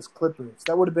Angeles Clippers.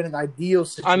 That would have been an ideal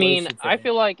situation. I mean, I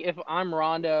feel like if I'm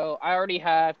Rondo, I already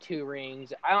have 2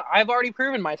 rings. I've already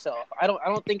proven myself. I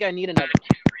don't think I need another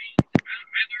one.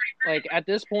 Like at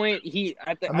this point,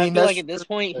 I feel like at this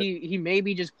point he may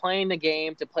be just playing the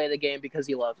game to play the game because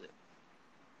he loves it.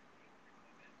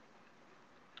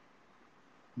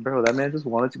 Bro, that man just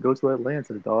wanted to go to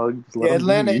Atlanta, dog. Just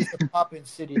Atlanta is a poppin'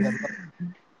 city.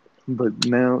 But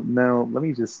now, let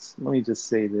me just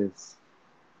say this.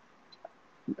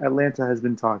 Atlanta has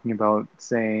been talking about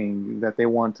saying that they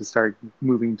want to start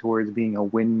moving towards being a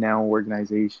win now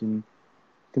organization,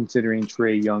 considering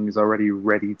Trae Young is already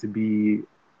ready to be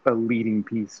a leading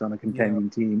piece on a contending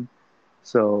team.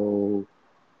 So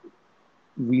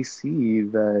we see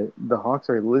that the Hawks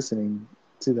are listening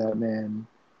to that man,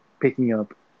 picking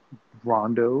up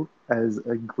Rondo as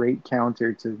a great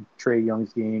counter to Trae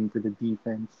Young's game for the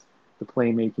defense, the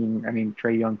playmaking. I mean,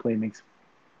 Trae Young playmaking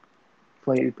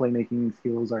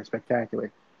skills are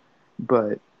spectacular,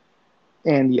 but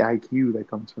and the IQ that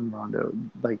comes from Rondo,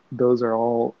 like those are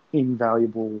all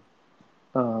invaluable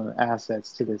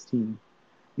assets to this team.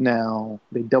 Now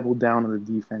they doubled down on the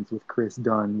defense with Chris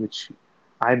Dunn, which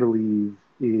I believe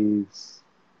is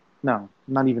no,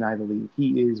 not even I believe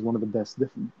he is one of the best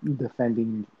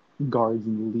defending guards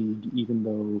in the league, even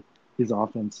though his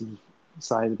offensive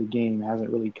side of the game hasn't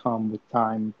really come with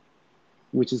time,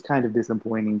 which is kind of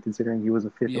disappointing considering he was a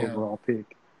fifth overall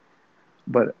pick.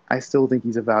 But I still think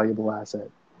he's a valuable asset.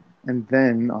 And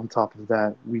then on top of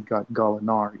that, we've got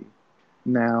Gallinari.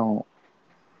 Now,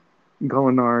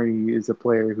 Gallinari is a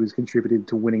player who's contributed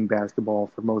to winning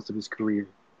basketball for most of his career.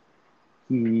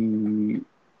 He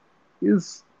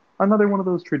is another one of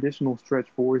those traditional stretch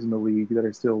fours in the league that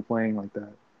are still playing like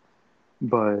that.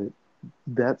 But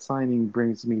that signing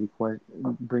brings me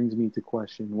to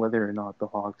question whether or not the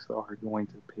Hawks are going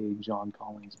to pay John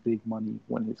Collins big money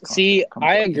when his contract comes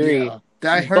I up. agree. Yeah.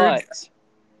 I heard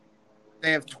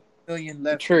they have $20 million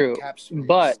left. True, cap space.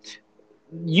 but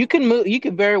you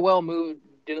could very well move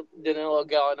Danilo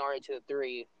Gallinari to the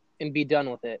 3 and be done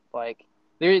with it. Like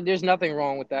there's nothing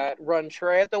wrong with that. Run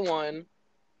Trae at the 1.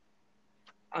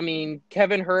 I mean,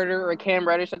 Kevin Huerter or Cam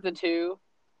Reddish at the 2,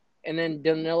 and then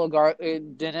Danilo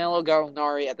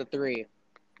Gallinari at the 3,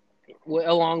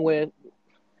 along with.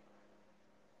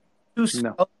 Too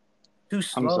slow. No. Too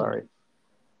slow. I'm sorry.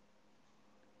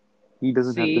 He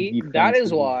doesn't have the defense. That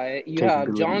is why you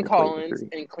have John Collins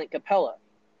and Clint Capella.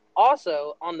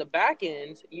 Also, on the back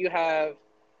end, you have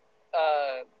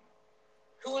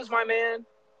who is my man?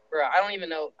 Bro, I don't even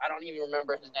know. I don't even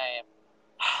remember his name.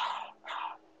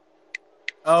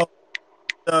 Oh,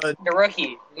 the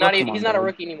rookie. He's not a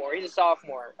rookie anymore. He's a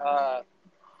sophomore.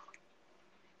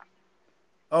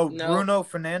 Bruno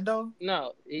Fernando?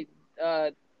 No,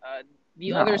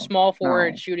 other small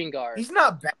forward shooting guard. He's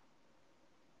not bad.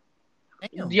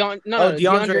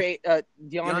 DeAndre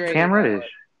Cam Reddish.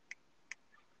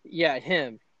 Yeah,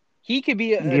 him. He could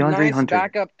be a DeAndre nice Hunter.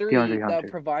 backup 3 that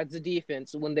provides the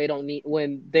defense when they don't need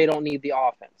the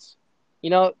offense. You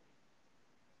know,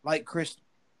 like Chris.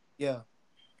 Yeah.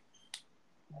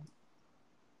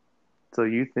 So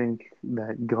you think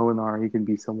that Gallinari can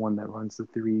be someone that runs the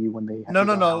 3 when they have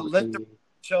No. Let them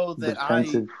show that I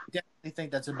definitely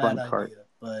think that's a bad idea.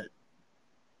 But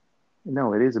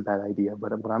no, it is a bad idea.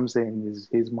 But what I'm saying is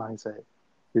his mindset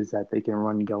is that they can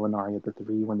run Gallinari at the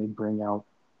 3 when they bring out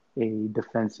a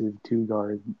defensive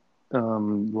 2-guard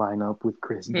lineup with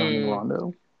Chris Dunn and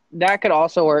Rondo. That could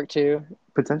also work too.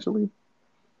 Potentially.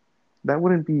 That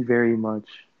wouldn't be very much.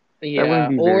 Yeah,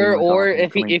 or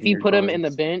if you put him in the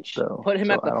bench, put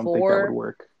him at the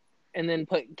 4, and then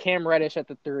put Cam Reddish at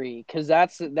the 3, because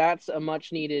that's a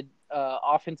much needed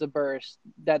offensive burst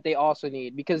that they also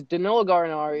need, because Danilo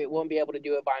Gallinari won't be able to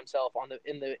do it by himself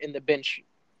in the bench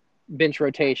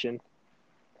rotation.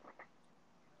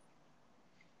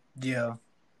 Yeah.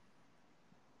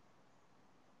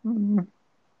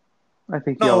 I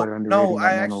think y'all are underrating No,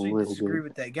 I him actually a little disagree bit.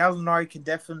 with that. Gallinari can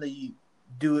definitely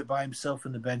do it by himself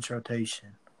in the bench rotation.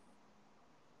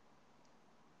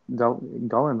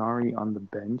 Gallinari on the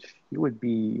bench, he would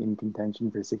be in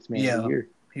contention for 6-man of the year.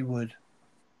 He would.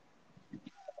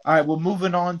 All right, well,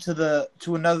 moving on to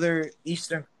another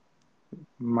Eastern.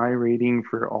 My rating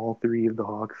for all 3 of the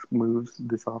Hawks moves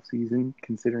this offseason,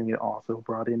 considering it also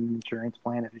brought in an insurance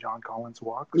plan if John Collins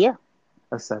walks. Yeah.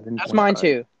 A 7. That's mine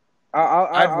too.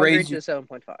 I'd rate it to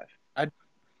 7.5.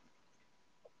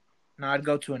 I'd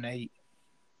go to an 8.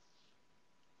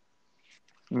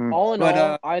 All in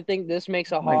all, I think this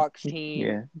makes a Hawks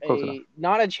team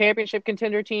not a championship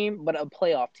contender team, but a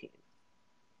playoff team.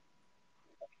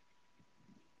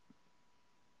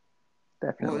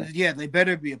 Definitely. Well, they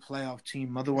better be a playoff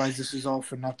team. Otherwise, this is all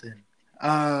for nothing.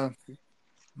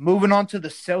 Moving on to the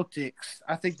Celtics,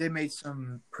 I think they made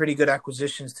some pretty good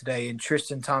acquisitions today in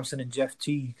Tristan Thompson and Jeff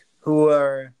Teague,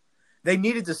 they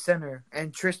needed the center,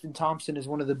 and Tristan Thompson is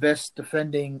one of the best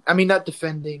rebounding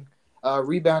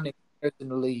players in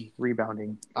the league.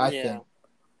 Rebounding. I think.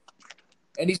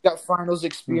 And he's got finals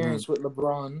experience with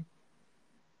LeBron.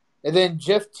 And then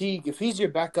Jeff Teague, if he's your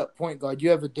backup point guard, you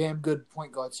have a damn good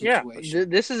point guard situation. Yeah,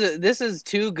 this is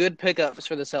 2 good pickups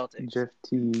for the Celtics. Jeff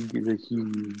Teague is a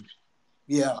huge.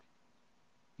 Yeah.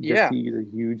 Jeff Teague is a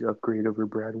huge upgrade over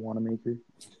Brad Wanamaker.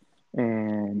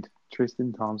 And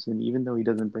Tristan Thompson, even though he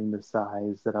doesn't bring the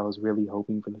size that I was really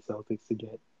hoping for the Celtics to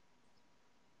get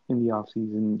in the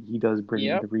offseason, he does bring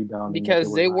the rebounding.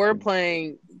 Because they were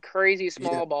playing crazy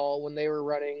small ball when they were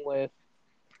running with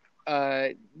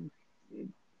Yeah,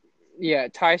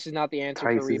 Tice is not the answer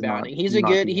for Tice is rebounding. not the He's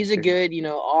a answer. good,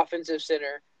 offensive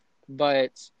center,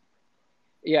 but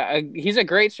yeah, he's a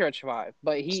great stretch five,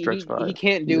 but Stretch he five.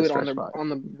 can't He's do a it on stretch five.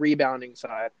 the rebounding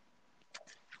side.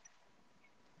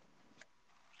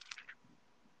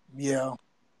 Yeah.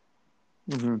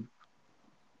 Mm-hmm.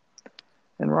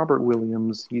 And Robert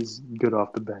Williams, he's good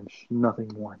off the bench. Nothing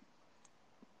more.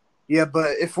 Yeah,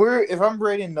 but if I'm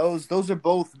rating those are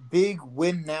both big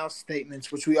win now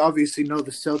statements, which we obviously know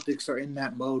the Celtics are in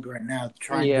that mode right now to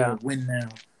try and do Yeah. a win now.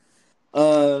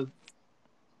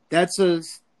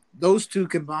 Those two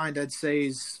combined, I'd say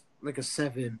is like a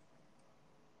 7.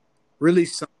 Really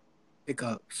solid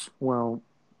pickups. Well,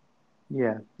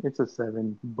 yeah, it's a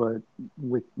 7, but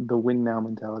with the win now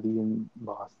mentality in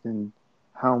Boston,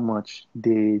 how much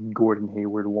did Gordon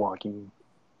Hayward walking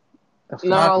affect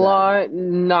Not a that? lot.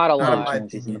 Not a Not in lot. my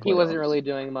Chances in the opinion. He wasn't playoffs? really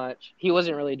doing much. He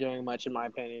wasn't really doing much, in my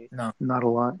opinion. No. Not a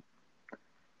lot.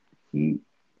 He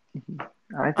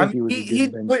I I think mean, he was a he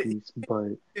good bench put piece, but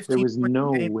there 15 was points a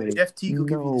no game, but way, Jeff Teague will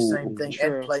give you the no same thing and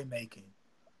True. playmaking.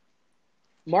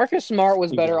 Marcus Smart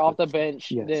was better exactly. off the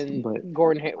bench Yes, than but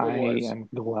Gordon Hayward I was. am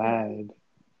glad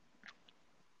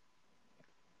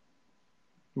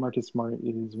Marcus Smart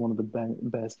is one of the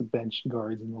best bench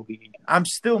guards in the league. I'm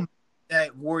still mad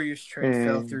that Warriors trade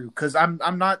fell And through because I'm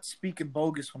not speaking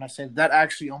bogus when I say that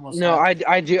actually almost No, happened.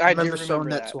 I do remember remember showing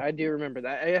that. that to I do remember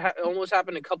that. It almost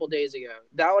happened a couple days ago.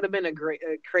 That would have been a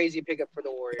crazy pickup for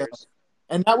the Warriors.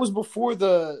 And that was before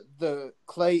the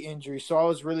Clay injury, so I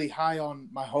was really high on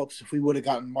my hopes if we would have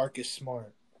gotten Marcus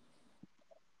Smart.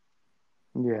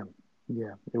 yeah,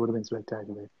 it would have been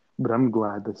spectacular. But I'm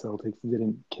glad the Celtics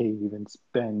didn't cave and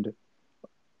spend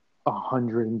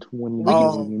 $120 million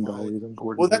on Gordon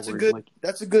Well, that's Hayward like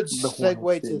a good the Hornets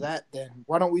segue to did. that. Then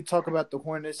why don't we talk about the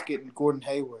Hornets getting Gordon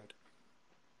Hayward?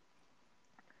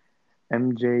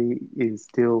 MJ is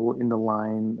still in the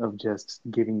line of just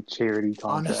giving charity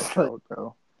contracts Honestly. out,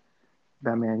 bro.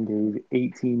 That man gave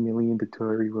 $18 million to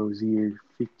Terry Rozier,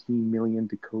 $15 million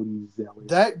to Cody Zeller.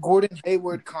 That Gordon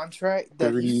Hayward contract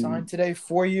that 30 he signed today,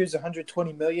 4 years,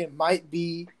 $120 million, might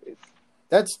be.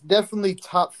 That's definitely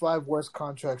top 5 worst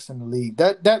contracts in the league.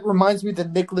 That reminds me of the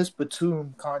Nicholas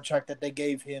Batum contract that they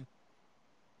gave him.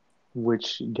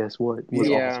 Which, guess what, was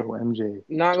Yeah. also MJ.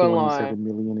 Not gonna lie, $27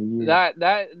 million a year.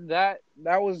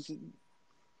 that was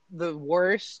the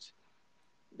worst.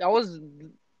 That was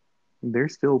They're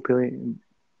still paying.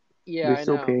 yeah. They're I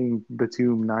still know. paying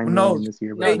Batum $9 No, million this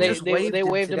year. No, by the they way. just waived they him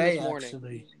waived him today, this morning.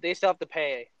 actually. They still have to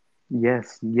pay.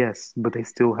 Yes, but they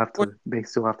still have to. They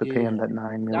still have to pay him Yeah. that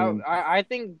 $9 million. I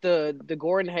think the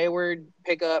Gordon Hayward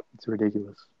pickup, It's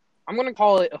ridiculous. I'm gonna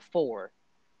call it a 4.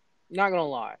 Not gonna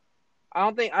lie.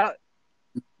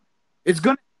 It's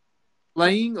gonna be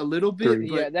playing a little bit. 3.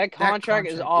 But Yeah, that contract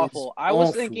is awful. I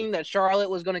was thinking that Charlotte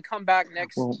was going to come back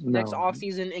next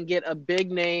offseason and get a big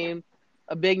name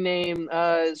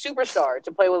superstar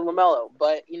to play with LaMelo,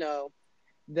 but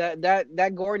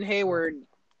that Gordon Hayward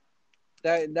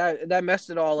that messed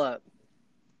it all up.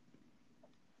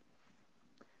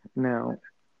 Now,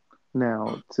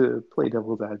 to play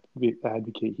devil's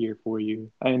advocate here for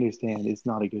you, I understand it's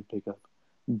not a good pickup,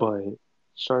 but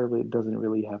Charlotte doesn't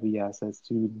really have the assets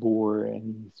to lure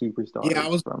any superstars. Yeah, I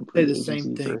was from say the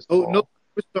same thing. No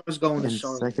superstars going to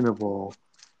Charlotte. Second of all,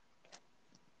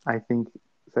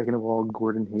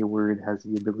 Gordon Hayward has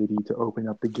the ability to open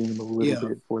up the game a little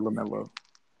bit for LaMelo.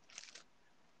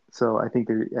 So I think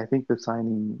the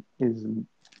signing is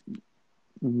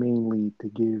mainly to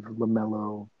give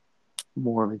LaMelo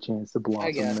more of a chance to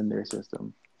blossom in their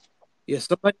system. Yeah,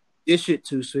 somebody dish it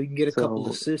to so he can get a couple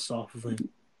assists off of him.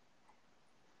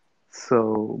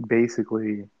 So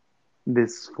basically,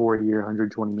 this 4-year,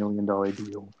 $120 million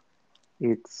deal,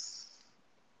 it's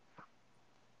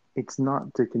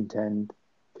not to contend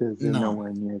because they're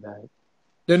nowhere near that.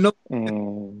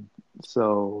 And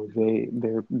so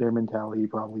their mentality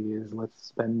probably is, let's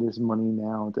spend this money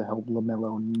now to help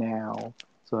LaMelo now,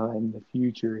 so in the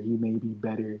future he may be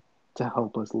better to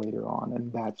help us later on,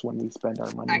 and that's when we spend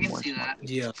our money. I can see that.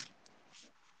 Yeah.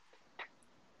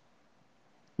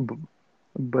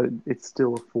 But it's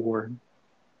still a 4.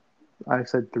 I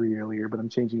said 3 earlier, but I'm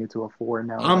changing it to a 4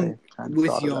 now. I'm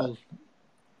with y'all.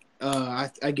 I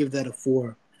give that a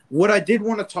 4. What I did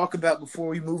want to talk about before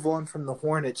we move on from the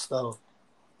Hornets, though,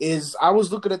 is I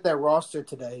was looking at that roster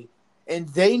today, and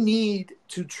they need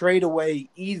to trade away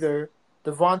either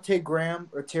Devontae Graham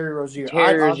or Terry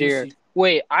Rozier.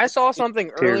 Wait, I saw something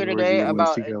earlier today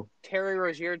about Terry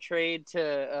Rozier trade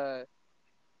to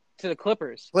the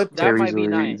Clippers. That might be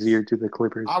nice. Rozier to the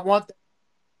Clippers. I want that.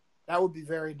 That would be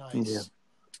very nice. Yeah.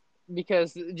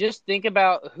 Because just think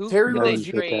about who Terry could they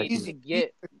Rozier, trade he's to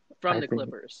get from I the think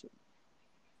Clippers.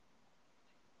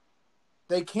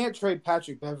 they can't trade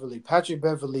Patrick Beverly. Patrick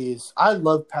Beverly is I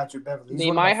love Patrick Beverly. He's They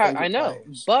one of my might have, I favorite know,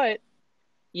 players. but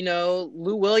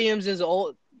Lou Williams is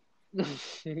old.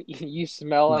 You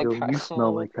smell like Joe, you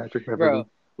smell like Patrick bro. Beverly.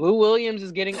 Lou Williams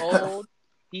is getting old.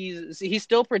 He's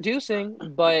still producing,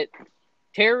 but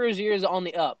Terry Rozier is on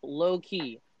the up, low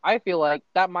key. I feel like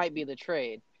that might be the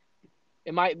trade.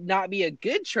 It might not be a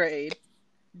good trade,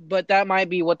 but that might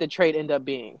be what the trade end up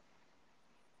being.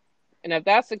 And if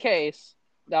that's the case,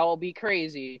 that will be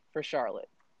crazy for Charlotte.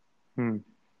 They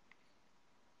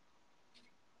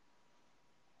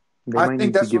I might think need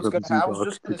to that's give what's up going to happen. I was Zubac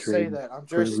just to going to say trade that. for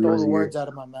Andre stole the Rozier. words out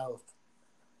of my mouth.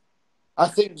 I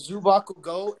think Zubac will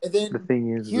go, and then The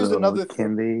thing is, here's though, another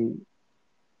thing.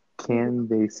 can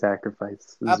they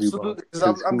sacrifice Zubac? Absolutely, because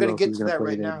I'm Who going to else get is to going to that play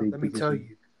right that now. big Let me tell position?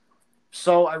 you.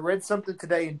 So I read something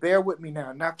today, and bear with me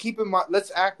now. Now keep in mind,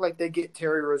 let's act like they get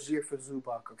Terry Rozier for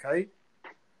Zubac, okay?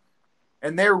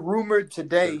 And they're rumored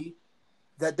today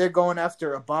that they're going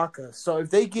after Ibaka. So if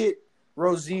they get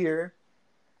Rozier,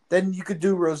 then you could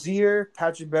do Rozier,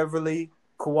 Patrick Beverly,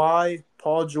 Kawhi,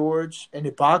 Paul George, and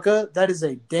Ibaka. That is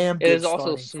a damn It good is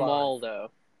also starting small five.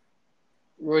 though.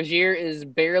 Rozier is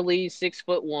barely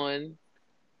 6'1".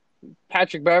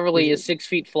 Patrick Beverly is 6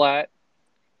 feet flat.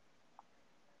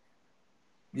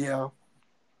 Yeah.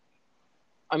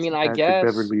 I mean, Patrick I guess,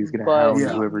 Beverly is going to but hound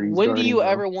Yeah. whoever he's when do guarding, you though.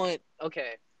 ever want?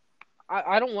 Okay,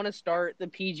 I don't want to start the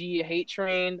PG hate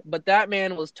train, but that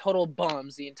man was total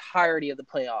bums the entirety of the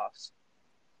playoffs.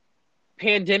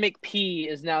 Pandemic P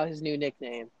is now his new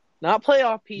nickname. Not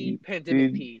playoff P,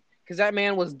 Pandemic P. Because that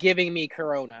man was giving me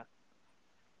Corona.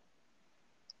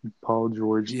 Paul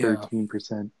George, Yeah.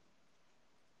 13%.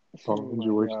 Paul my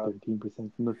George, God.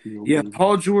 13% from the field. Yeah, baby.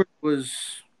 Paul George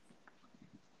was.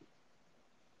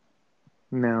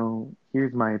 Now,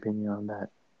 here's my opinion on that.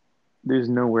 There's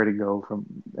nowhere to go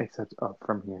except up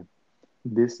from here.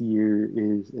 This year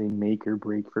is a make or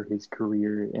break for his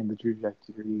career and the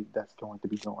trajectory that's going to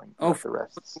be going throughout the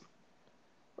rest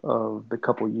of the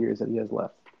couple years that he has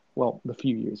left. Well, the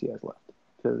few years he has left,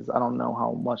 because I don't know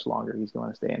how much longer he's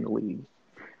going to stay in the league.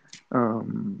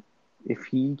 If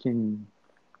he can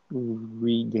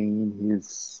regain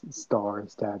his star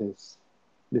status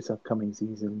this upcoming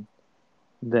season,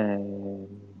 then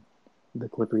the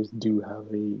Clippers do have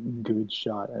a good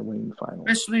shot at winning the finals.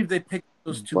 Especially if they pick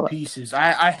those two pieces.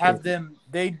 I have them.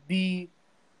 They'd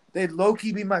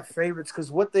low-key be my favorites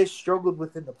because what they struggled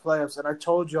with in the playoffs, and I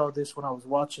told y'all this when I was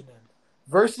watching them,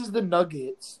 versus the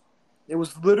Nuggets, it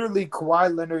was literally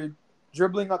Kawhi Leonard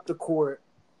dribbling up the court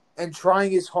and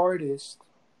trying his hardest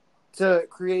to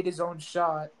create his own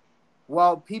shot,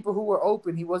 while people who were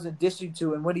open he wasn't dishing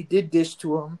to, and when he did dish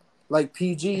to them, like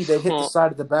PG, they hit the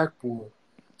side of the backboard.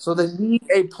 So they need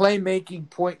a playmaking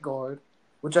point guard,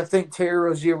 which I think Terry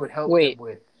Rozier would help them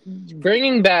with.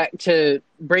 Bringing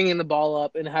the ball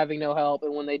up and having no help,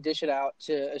 and when they dish it out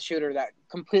to a shooter that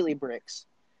completely bricks.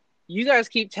 You guys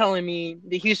keep telling me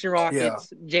the Houston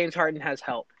Rockets, James Harden has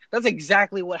help. That's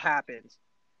exactly what happens.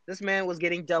 This man was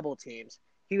getting double teams.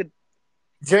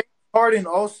 James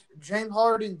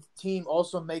Harden's team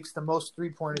also makes the most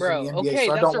 3-pointers in the NBA. Okay,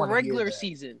 so I that's don't a regular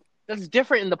season. That's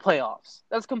different in the playoffs.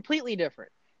 That's completely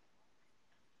different.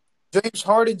 James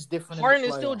Harden's different. Harden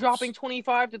is still dropping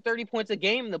 25 to 30 points a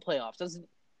game in the playoffs. That's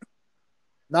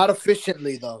not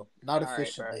efficiently, though. Not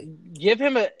efficiently. Right, give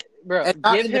him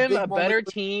a better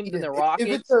team than the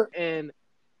Rockets, and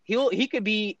he could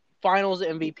be Finals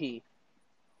MVP.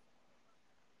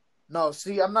 No,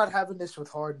 see, I'm not having this with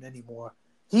Harden anymore.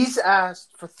 He's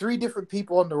asked for 3 different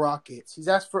people on the Rockets. He's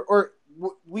asked for, or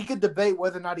we could debate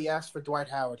whether or not he asked for Dwight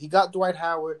Howard. He got Dwight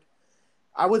Howard,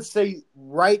 I would say,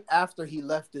 right after he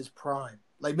left his prime,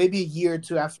 like maybe a year or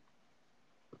two after.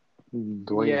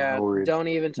 Dwight Howard. Don't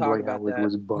even talk Dwight about Howard that.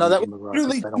 Was no, that was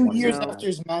literally 2 years after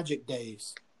his Magic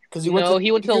days. Because he went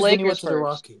to the Lakers first. The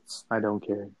Rockets. I don't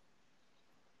care.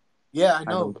 Yeah, I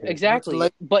know. Exactly.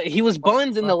 But he was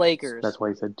buns in the Lakers. That's why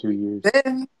he said 2 years.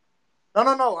 Then,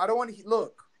 no. I don't want to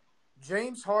look.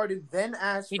 James Harden then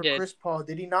asked for Chris Paul,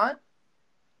 did he not?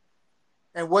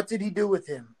 And what did he do with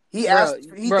him?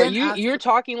 You're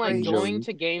talking like going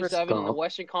to Game 7 in the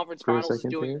Western Conference Finals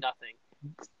doing nothing.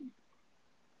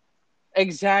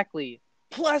 Exactly.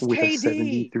 Plus with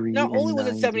KD. Not only was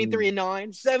it 73-9,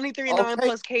 73-9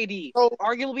 plus KD. So,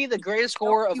 arguably the greatest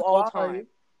scorer of all time.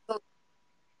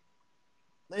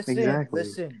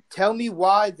 Listen. Tell me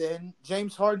why then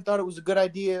James Harden thought it was a good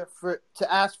idea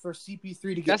to ask for CP3 to get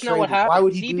traded. That's not what happened. Why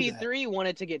would he do that? CP3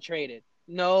 wanted to get traded.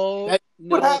 No, That's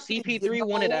what happened. CP3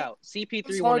 won it out. CP3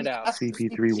 James won it Harden out. asked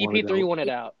CP3 won it CP3 out. won it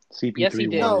out. CP3 Yes, he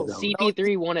did. won No. it out.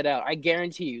 CP3 won it out. I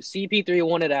guarantee you. CP3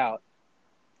 won it out.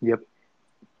 Yep.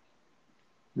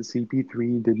 The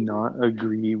CP3 did not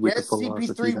agree with the Yes, philosophy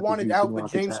CP3 that the wanted Houston out, but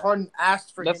Rockets James had. Harden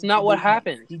asked for That's him not to what leave.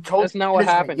 happened. He told That's not what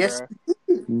management, happened, yes,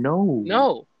 bro. No.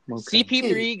 No. Okay.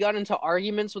 CP3 got into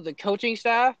arguments with the coaching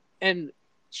staff, and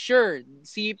sure,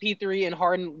 CP3 and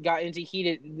Harden got into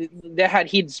they had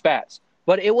heated spats.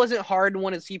 But it wasn't Harden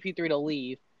wanted CP3 to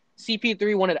leave.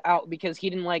 CP3 wanted out because he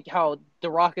didn't like how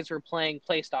the Rockets were playing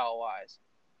play style wise.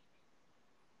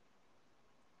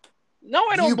 No,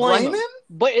 I Do don't you blame him?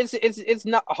 But it's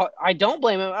not. I don't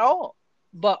blame him at all.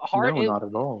 But Harden, No, not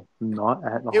at all. Not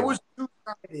at all. It was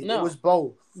two-sided. No. It was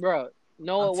both. bro.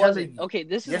 No, I'm it telling wasn't. you. Okay,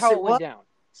 this is Yes, how it it went was. down.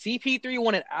 CP3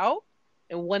 wanted out,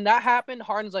 and when that happened,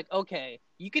 Harden's like, okay,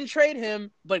 you can trade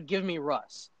him, but give me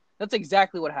Russ. That's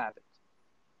exactly what happened.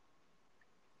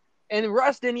 And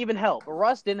Russ didn't even help.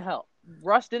 Russ didn't help.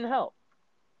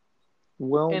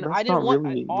 Well, And that's I didn't not want.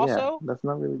 really. Also, yeah, that's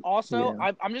not really. also,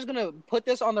 yeah. I'm just gonna put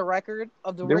this on the record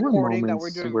of the There were recording that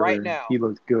moments we're doing where right now. he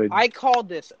looked good. I called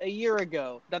this a year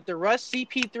ago that the Russ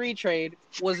CP3 trade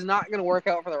was not going to work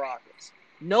out for the Rockets.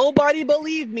 Nobody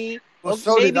believed me. Well,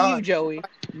 so maybe did I. you, Joey.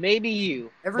 Maybe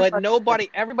you. Everybody- But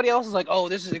everybody else is like, oh,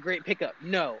 this is a great pickup.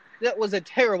 No, that was a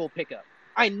terrible pickup.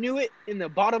 I knew it in the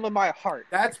bottom of my heart.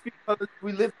 That's because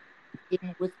we live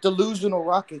with delusional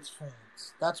Rockets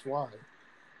fans. That's why.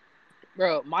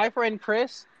 Bro, my friend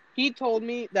Chris, he told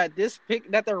me that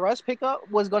that the Russ pickup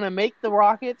was going to make the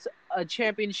Rockets a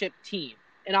championship team.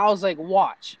 And I was like,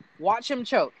 watch him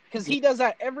choke. Because he does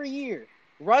that every year.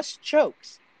 Russ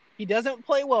chokes. He doesn't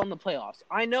play well in the playoffs.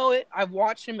 I know it. I've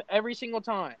watched him every single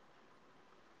time.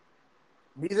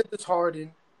 Neither does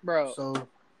Harden. Bro. So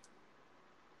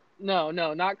No,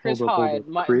 not Chris Hold up. Hyde.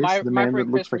 Chris, the my man friend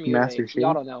that Chris looks from like UVA. Master Chief?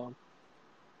 Y'all don't know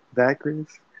That Chris?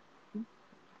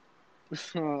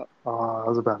 him. I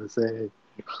was about to say.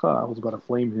 I was about to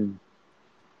flame him.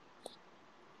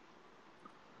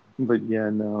 But yeah,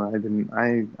 no, I didn't.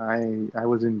 I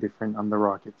was indifferent on the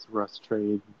Rockets Russ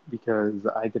trade because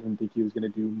I didn't think he was going to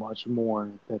do much more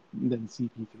than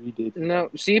CP3 did. No,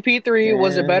 CP3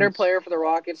 was a better And player for the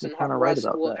Rockets than you're kinda right Russ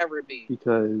about will that. ever be.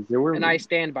 Because there were And I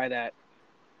stand by that.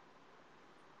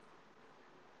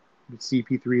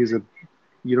 CP3 is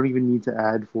you don't even need to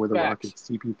add for the Facts. Rockets.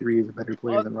 CP3 is a better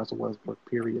player than Russell Westbrook.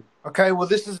 Period. okay, well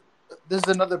this is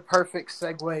another perfect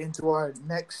segue into our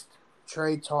next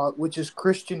trade talk, which is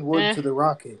Christian Wood to the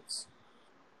Rockets.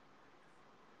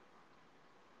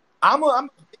 I'm a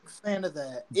big fan of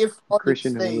that. If Harden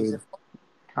Christian stays, Wood.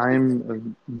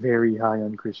 I'm very high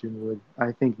on Christian Wood.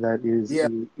 I think that is a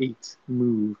 8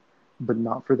 move, but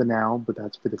not for the now, but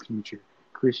that's for the future.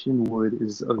 Christian Wood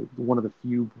is one of the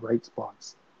few bright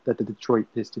spots that the Detroit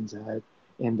Pistons had,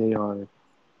 and they are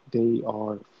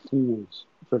fools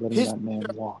for letting that man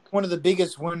walk. One of the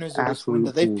biggest winners of this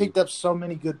window. They've picked up so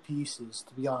many good pieces,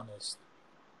 to be honest.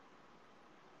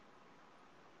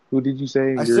 Who did you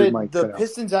say? I said the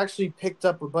Pistons actually picked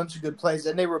up a bunch of good plays,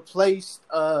 and they replaced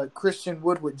Christian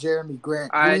Wood with Jeremy Grant.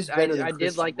 I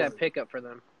did like that pickup for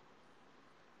them.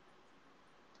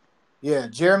 Yeah,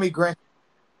 Jeremy Grant.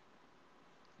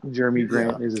 Jeremy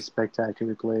Grant is a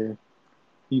spectacular player.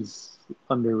 He's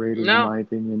underrated in my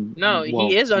opinion. No,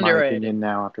 he is underrated. My opinion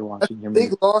now after watching him.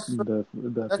 Big loss for the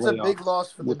that's a big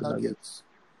loss for the Nuggets.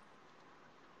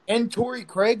 And Torrey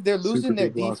Craig, they're losing their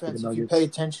defense if you pay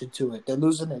attention to it. They're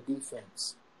losing their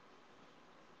defense.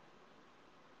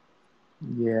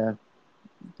 Yeah.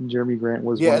 Jeremy Grant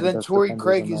was and then Torrey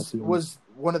Craig was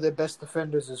one of their best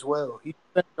defenders as well. He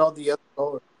defended all the other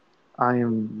guards.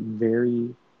 I'm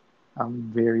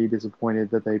very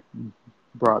disappointed that they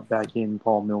brought back in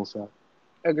Paul Millsap.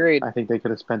 Agreed. I think they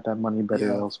could have spent that money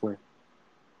better elsewhere.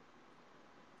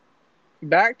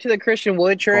 Back to the Christian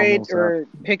Wood trade or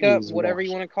pickup, whatever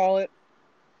you want to call it.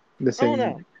 The same. I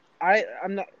don't know.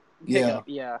 I'm not pickup.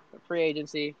 Yeah, free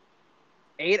agency.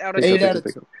 8 out of 10.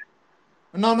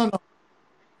 No.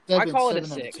 I call it a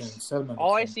 6.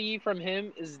 All I see from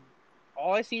him is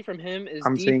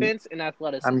defense and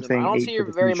athleticism. I don't see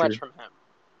very much from him.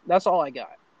 That's all I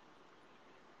got.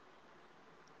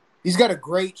 He's got a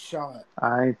great shot.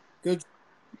 I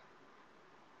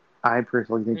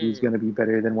personally think he's going to be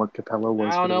better than what Capella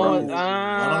was. I don't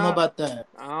know about that.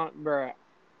 Bruh.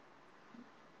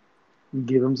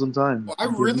 Give him some time. Well,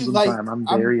 I'm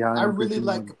very high. I really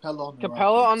like Capella.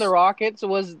 Capella on the Rockets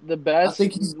was the best.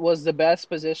 Was the best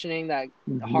positioning that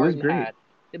Harden had,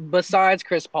 besides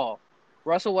Chris Paul.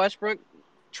 Russell Westbrook,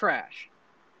 trash.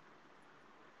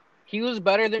 He was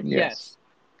better than yes.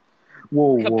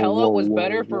 Capella was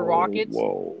better for Rockets?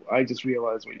 Whoa! I just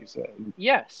realized what you said.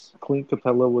 Yes. Clint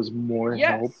Capella was more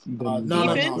help Yes. than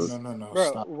No, Defense? no.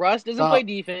 Bro, Stop. Russ doesn't Stop. play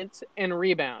defense and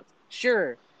rebounds.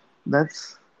 Sure.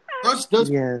 That's Russ does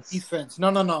yes. defense. No.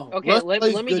 Okay, Russ let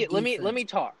plays me good let me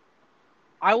defense. talk.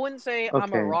 I wouldn't say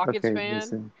I'm a Rockets Okay, fan.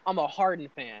 listen. I'm a Harden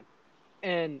fan.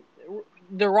 And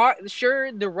the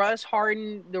Russ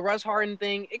Harden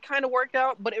thing, it kind of worked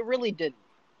out, but it really didn't.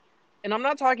 And I'm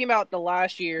not talking about the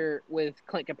last year with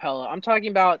Clint Capella. I'm talking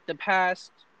about the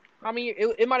past. I mean,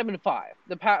 it might have been 5.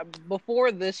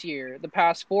 Before this year, the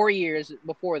past 4 years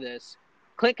before this,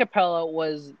 Clint Capella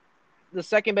was the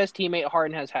second best teammate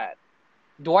Harden has had.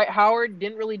 Dwight Howard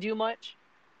didn't really do much.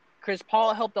 Chris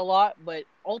Paul helped a lot, but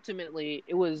ultimately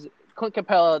it was Clint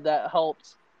Capella that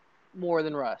helped more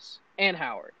than Russ and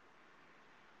Howard.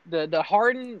 The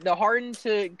Harden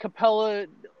to Capella,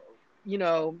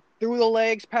 through the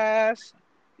legs pass,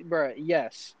 bruh,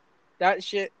 yes. That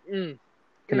shit,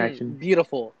 Connection.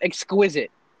 beautiful, exquisite.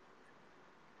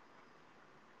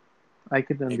 I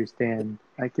could understand.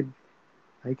 I could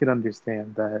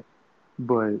understand that,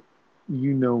 but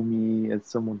you know me as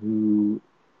someone who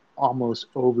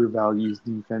almost overvalues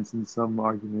defense in some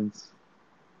arguments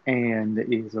and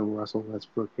is a Russell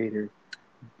Westbrook hater.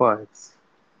 But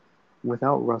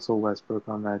without Russell Westbrook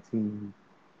on that team,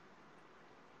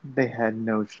 they had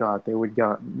no shot. They would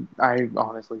got. I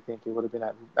honestly think it would have been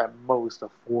at most a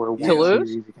 4-1 To lose?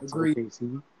 series against Agreed.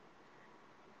 OKC.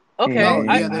 Okay,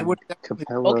 And they would.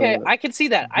 Capella. okay, I can see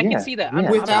that. I can see that.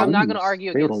 I'm not going to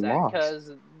argue They against would've that lost.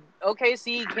 because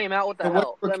OKC came out with the And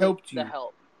help. Westbrook helped you. The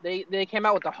help. They came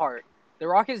out with the heart. The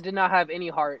Rockets did not have any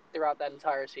heart throughout that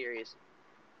entire series.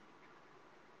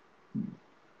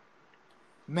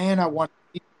 Man, I want.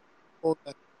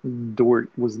 Dort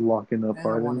was locking up Man, I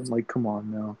Harden. wanted to- Like, come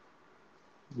on now.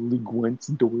 League Wentz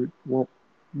Dort. Well,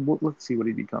 let's see what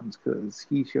he becomes because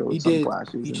he showed He some did.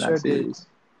 flashes He in sure that series.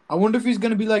 I wonder if he's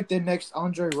going to be like the next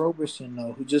Andre Roberson,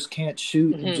 though, who just can't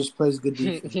shoot and just plays good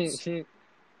defense.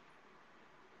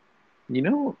 You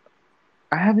know,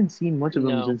 I haven't seen much of him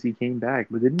No. since he came back,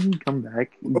 but didn't he come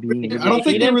back being? I don't think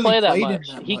he they didn't really play that played him much.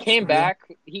 that He much, came man. back.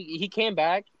 He came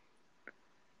back.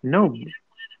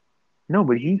 No,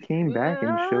 but he came back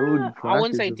and showed. I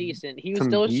wouldn't say flashes of decent. He was some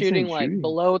still decent shooting like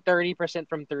below 30%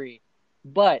 from 3,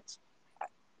 but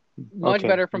much Okay,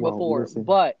 better from well, before. listen,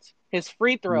 But his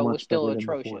free throw much was still better than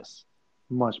before. atrocious.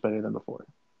 Much better than before.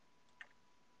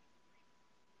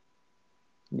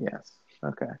 Yes.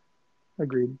 Okay.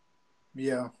 Agreed.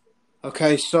 Yeah.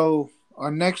 Okay, so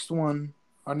our next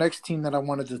team that I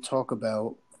wanted to talk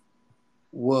about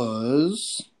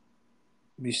was,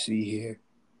 let me see here.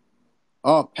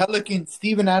 Oh, Pelicans.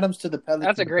 Steven Adams to the Pelicans.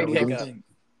 That's a great Pelicans. pickup.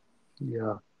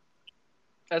 Yeah.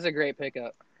 That's a great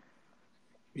pickup.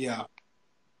 Yeah.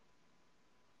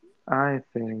 I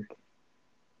think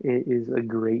it is a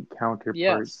great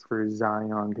counterpart for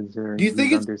Zion, considering Do you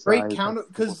think he's it's a undersized. great counter?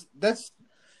 Because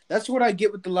that's what I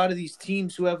get with a lot of these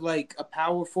teams who have like a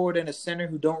power forward and a center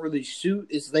who don't really shoot.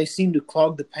 Is they seem to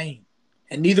clog the paint,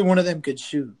 and neither one of them could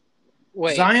shoot.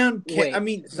 Zion can't. I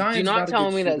mean, Zion's do not tell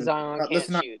me that Zion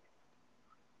can't shoot.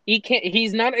 He can't.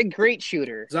 He's not a great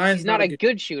shooter. He's not a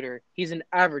good shooter. He's an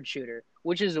average shooter,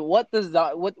 which is what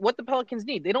the Pelicans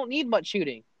need. They don't need much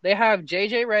shooting. They have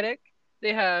JJ Redick.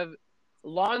 They have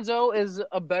Lonzo is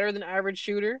a better than average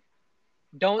shooter.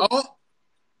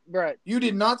 Bruh. You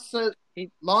did not say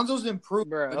Lonzo's improved.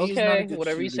 Bruh, okay,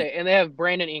 whatever you say. And they have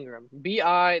Brandon Ingram.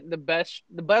 BI, the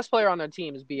best player on their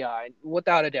team is BI,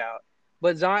 without a doubt.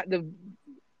 But Zion,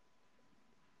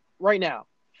 right now,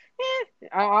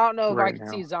 I don't know if I can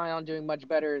see Zion doing much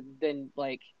better than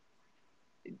but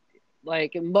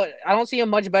I don't see him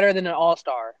much better than an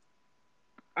all-star.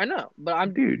 I know,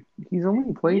 but dude, he's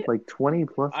only played like 20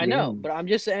 plus games. I know, but I'm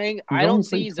just saying I don't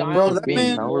see Zion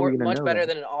being much better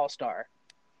than an all-star.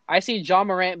 I see John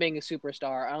Morant being a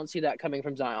superstar. I don't see that coming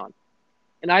from Zion.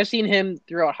 And I've seen him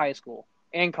throughout high school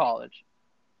and college.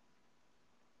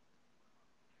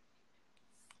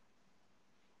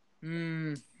 I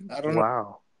don't know.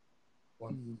 Wow.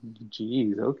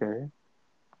 Jeez, okay.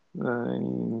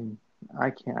 I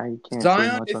can't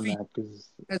Zion, say much on that because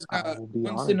I will be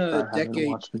honest, I haven't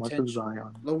watched much of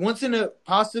Zion. Once in a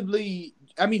possibly,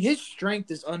 I mean, his strength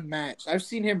is unmatched. I've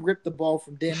seen him rip the ball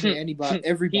from damn near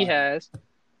everybody. He has.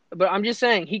 But I'm just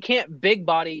saying, he can't big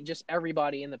body just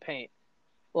everybody in the paint.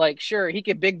 Like, sure, he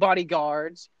could big body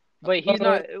guards, but he's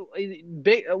not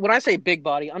big. When I say big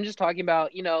body, I'm just talking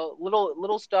about,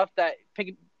 little stuff that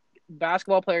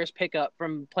basketball players pick up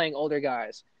from playing older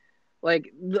guys.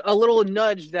 Like a little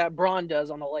nudge that Braun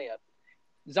does on the layup.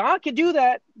 Zion can do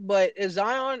that, but if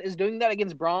Zion is doing that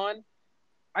against Braun,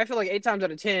 I feel like 8 times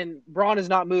out of 10, Braun is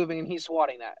not moving and he's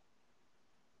swatting that.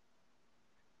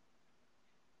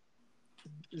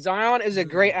 Zion is a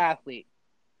great athlete.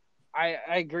 I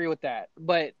agree with that.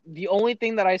 But the only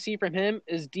thing that I see from him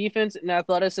is defense and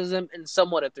athleticism and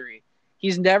somewhat a three.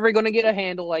 He's never going to get a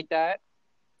handle like that.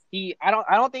 I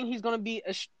don't think he's going to be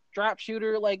a strap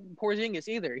shooter like Porzingis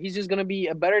either. He's just going to be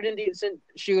a better than decent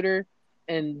shooter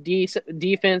and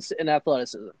defense and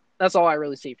athleticism. That's all I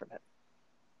really see from him.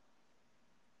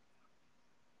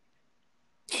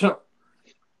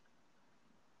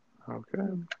 Okay.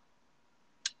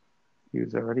 He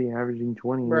was already averaging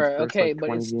 20. Bruh, okay, like, but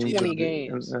 20 it's games 20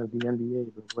 games. Of the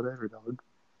NBA, but whatever, dog.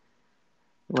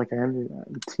 Like,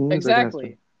 teams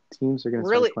exactly. Teams are going to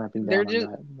really, start clamping down on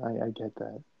that. I get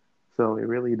that. So it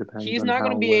really depends. He's on not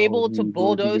going to be able to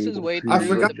bulldoze his way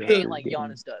through the paint like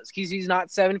Giannis does. He's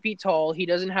not 7 feet tall. He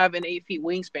doesn't have an 8 feet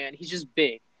wingspan. He's just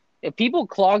big. If people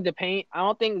clog the paint, I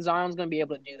don't think Zion's going to be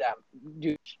able to do that.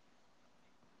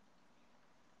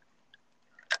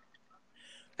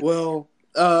 Well,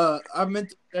 I meant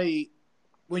to say,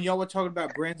 when y'all were talking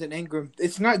about Brandon Ingram,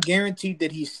 it's not guaranteed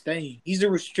that he's staying. He's a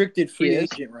restricted free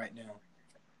agent right now.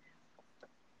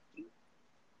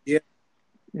 Yeah.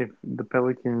 If the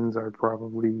Pelicans are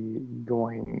probably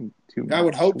going to I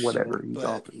would hope whatever so, he's but...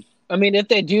 offered. I mean, if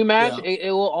they do match,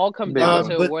 it will all come down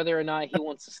to whether or not he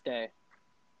wants to stay.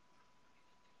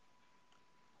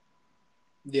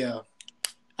 Yeah.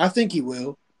 I think he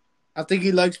will. I think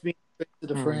he likes being to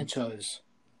the franchise.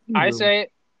 I say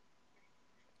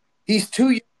he's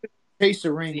too young to chase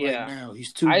a ring right now.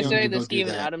 He's too young. I say the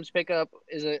Steven Adams pickup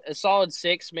is a solid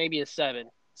 6, maybe a 7.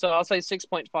 So I'll say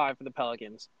 6.5 for the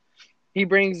Pelicans. He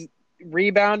brings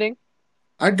rebounding.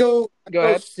 I'd go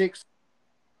ahead. 6.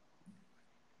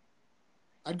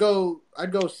 I'd go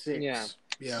 6. Yeah.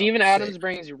 Steven Adams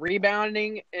brings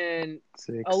rebounding and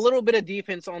 6. a little bit of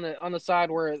defense on the side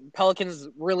where Pelicans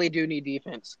really do need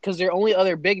defense because their only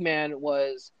other big man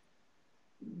was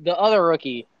the other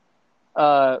rookie,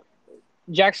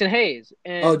 Jackson Hayes.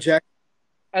 And Jack.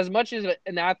 As much as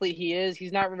an athlete he is,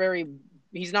 he's not very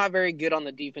good on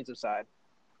the defensive side.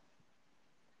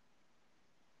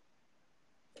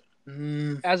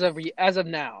 As of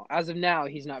now,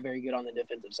 he's not very good on the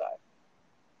defensive side.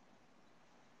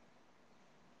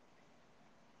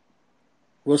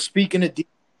 Well, speaking of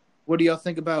what do y'all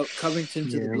think about Covington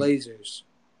to the Blazers?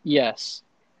 Yes.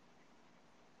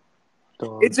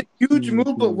 It's a huge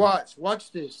move, but watch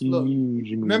this. Look,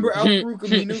 remember Al-Farouq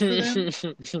Aminu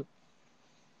for them?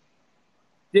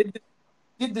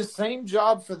 Did the same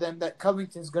job for them that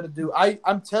Covington's going to do.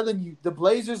 I'm telling you, the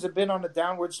Blazers have been on a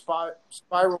downward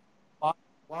spiral.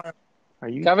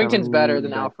 Covington's better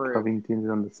than Al-Farouq. Covington's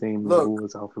on the same level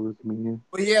as Al-Farouq Aminu.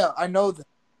 Well, yeah, I know that.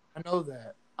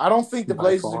 I don't think the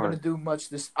Blazers are going to do much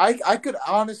this. I could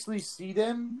honestly see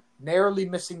them narrowly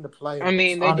missing the playoffs. I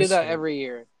mean, they do that every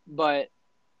year, but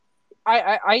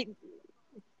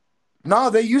No,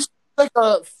 they used to be like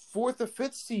a 4th or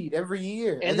 5th seed every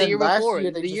year. And the year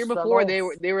before, they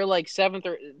were like 7th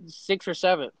or 6th or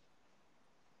 7th.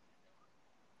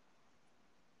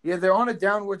 Yeah, they're on a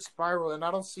downward spiral, and I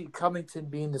don't see Covington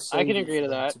being the same. I can agree to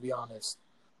that, to be honest.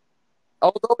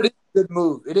 Although it is a good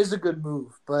move. It is a good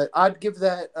move. But I'd give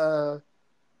that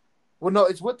well, no,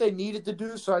 it's what they needed to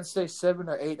do, so I'd say 7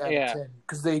 or 8 out of 10.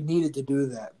 Because they needed to do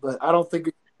that. But I don't think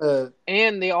it's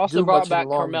and they also brought back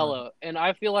Carmelo. And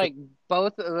I feel like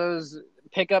both of those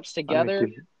pickups together,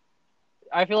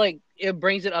 I feel like it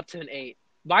brings it up to an 8.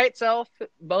 By itself,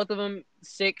 both of them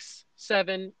 6,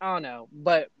 7, I don't know.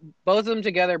 But both of them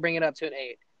together bring it up to an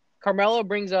 8. Carmelo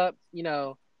brings up, you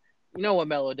know what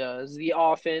Melo does, the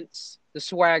offense, the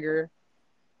swagger,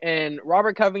 and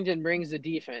Robert Covington brings the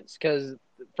defense because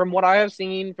from what I have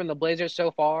seen from the Blazers so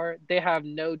far, they have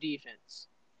no defense.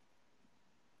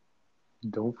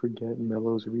 Don't forget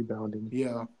Melo's rebounding.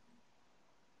 Yeah.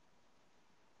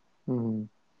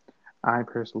 I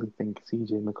personally think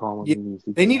C.J. McCollum needs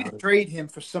to. They need to trade him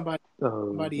for somebody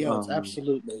else.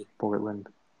 Absolutely. Portland.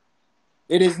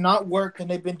 It has not worked, and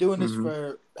they've been doing this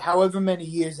for however many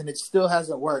years, and it still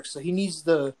hasn't worked. So he needs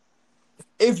the.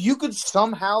 If you could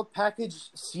somehow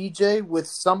package CJ with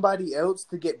somebody else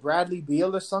to get Bradley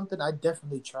Beal or something, I'd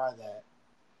definitely try that.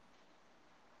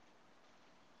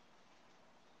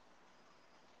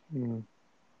 I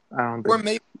don't think, or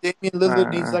maybe Damian Lillard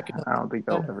needs like I don't think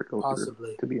that'll ever go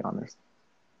through, to be honest.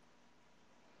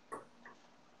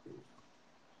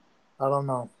 I don't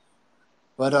know.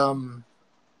 But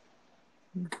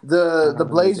the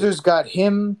Blazers got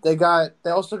him. They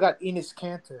also got Enes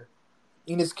Kanter.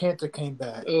 Enes Kanter came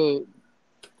back.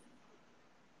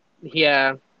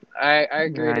 Yeah. I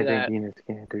agree I to think that. Enes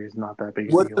Kanter is not that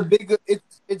big a What's deal. the big?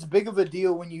 It's big of a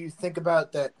deal when you think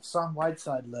about that Hassan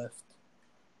Whiteside left.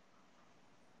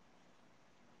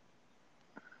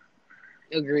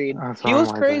 Agreed. He Hassan was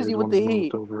Whiteside crazy is with one of the the most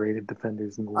Heat. overrated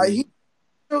defenders in the league. He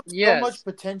showed so much Yes.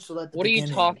 potential at the What are you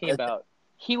beginning. talking about?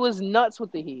 He was nuts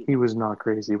with the Heat. He was not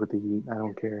crazy with the Heat. I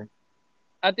don't care.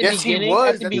 At the Yes, he beginning,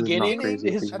 was. at the At the He was not beginning, crazy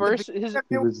with his the Heat. first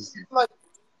He was like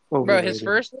bro, his overrated.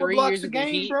 first 4 3 blocks years a of the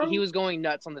game, Heat, bro. he was going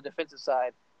nuts on the defensive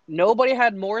side. Nobody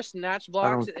had more snatch I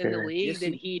blocks don't in the care. league Yes,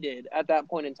 than he did at that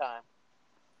point in time.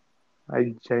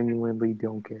 I genuinely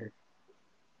don't care.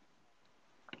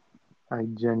 I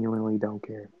genuinely don't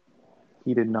care.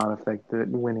 He did not affect the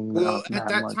winning Well, that at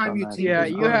that much time, on your that team Yeah,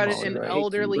 team. was you I had bummy, an so I apologize. hate to break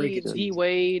elderly it to D you.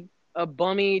 Wade, a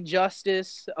bummy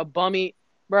Justice, a bummy,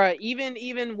 bruh.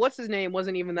 Even what's his name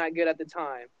wasn't even that good at the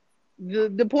time.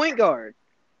 The point guard,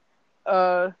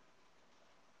 Dragic.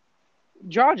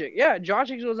 Yeah,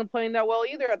 Dragic wasn't playing that well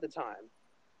either at the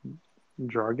time.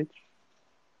 Dragic?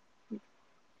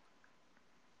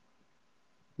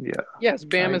 Yeah. Yes,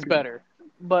 Bam I is agree. better,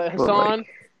 but But like,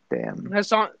 damn.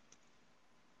 Hassan.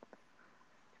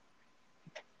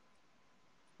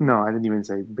 No, I didn't even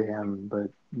say Bam, but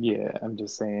yeah, I'm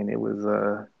just saying it was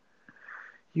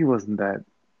he wasn't that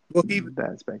Well, that he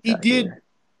did spectacular.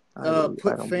 I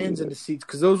put don't fans believe in it. the seats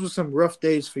because those were some rough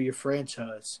days for your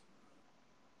franchise.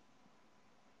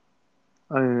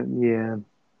 Yeah,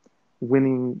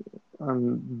 winning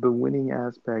the winning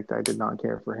aspect, I did not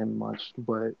care for him much,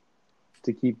 but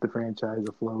to keep the franchise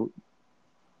afloat,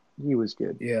 he was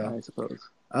good. Yeah. I suppose.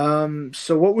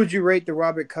 So what would you rate the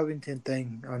Robert Covington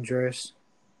thing, Andres?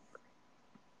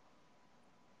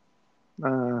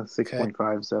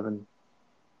 6.57.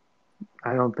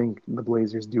 I don't think the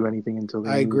Blazers do anything until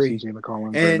I they move agree. CJ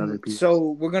McCollum for another And piece. so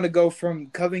we're going to go from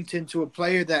Covington to a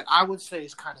player that I would say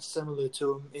is kind of similar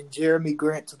to him, in Jeremy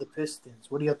Grant to the Pistons.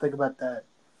 What do you think about that?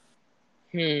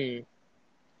 It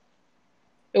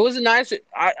was a nice.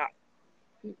 I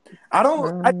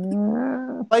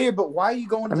don't player, but why are you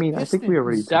going to the Pistons? I think we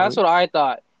already. That's what I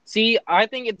thought. See, I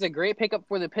think it's a great pickup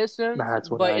for the Pistons,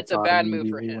 That's what but I it's a thought bad move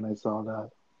for immediately him. when I saw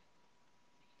that.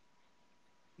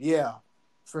 Yeah,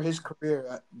 for his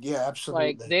career, yeah, absolutely.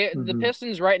 Like the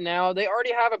Pistons right now, they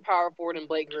already have a power forward in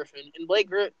Blake Griffin, and Blake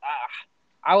Griffin.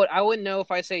 I wouldn't know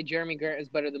if I say Jeremy Grant is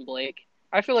better than Blake.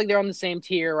 I feel like they're on the same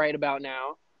tier right about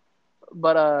now,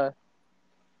 but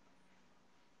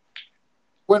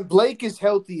when Blake is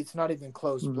healthy, it's not even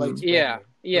close. Blake's better.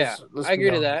 Yeah, let's I be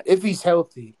agree to honest. that. If he's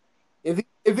healthy, if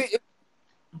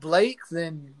Blake,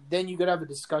 then you could have a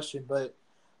discussion. But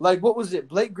like, what was it?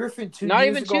 Blake Griffin 2 not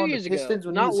years even ago 2 on the years Pistons ago,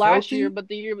 when not he was last healthy? year, but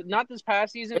the year, not this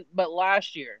past season, but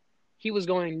last year, he was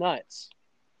going nuts.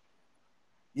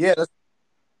 Yeah,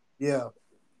 yeah.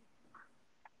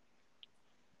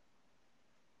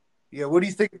 What do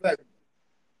you think about?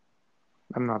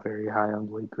 I'm not very high on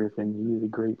Blake Griffin. He's a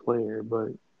great player, but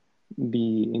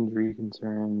the injury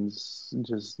concerns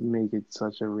just make it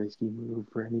such a risky move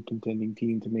for any contending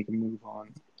team to make a move on.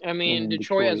 I mean,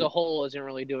 Detroit as a whole isn't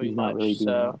really doing much. Not really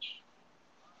doing much.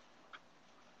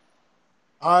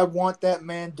 I want that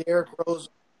man, Derrick Rose,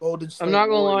 Golden State. I'm not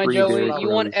gonna lie, Joey. You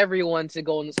want Rose. everyone to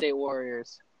Golden State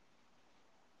Warriors.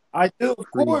 I do, of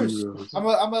Free course. heroes.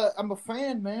 I'm a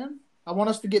fan, man. I want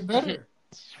us to get better.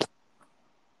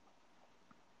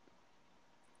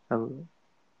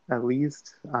 At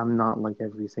least I'm not like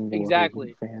every single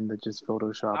fan that just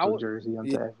photoshops a jersey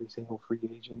onto every single free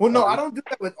agent. Well, no, I don't do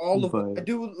that with all of them. I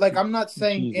do, like, I'm not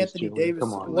saying Jesus, Anthony Joey, Davis.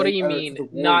 come on. What do you mean,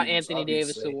 Warriors, not Anthony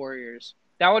Davis obviously. to Warriors?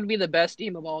 That would be the best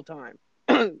team of all time.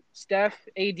 Steph,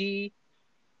 AD. Yes,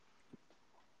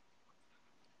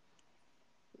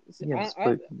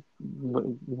 but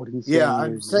what he's saying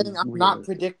I'm saying I'm not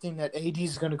predicting that AD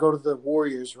is going to go to the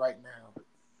Warriors right now.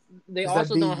 They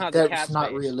also don't have the cap That's not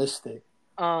space. realistic.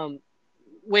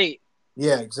 Wait.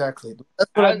 Yeah, exactly.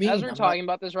 That's what I mean. As we're talking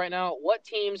about this right now, what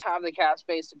teams have the cap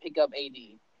space to pick up AD?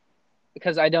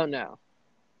 Because I don't know.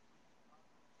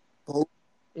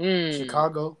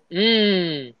 Chicago.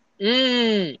 He's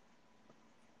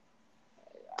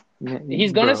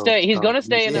gonna stay. He's gonna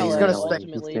stay in LA. He's gonna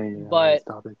ultimately, but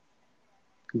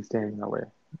he's staying in LA.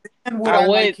 I would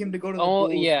like him to go to the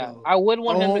Bulls, yeah, though. I would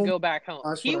want him to go back home.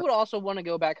 He would I... also want to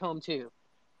go back home too.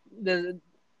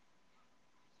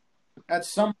 At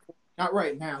some point, not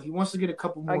right now. He wants to get a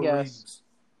couple more rings.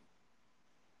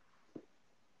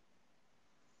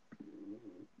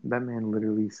 That man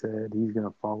literally said he's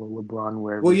gonna follow LeBron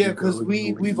wherever. Well, yeah, because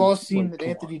we've all seen that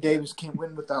Anthony Davis can't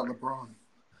win without LeBron.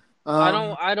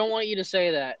 I don't want you to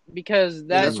say that because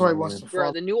that's why he wants to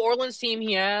follow. The New Orleans team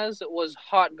he has was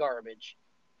hot garbage.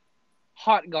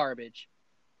 Hot garbage.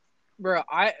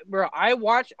 I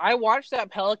watched that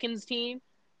Pelicans team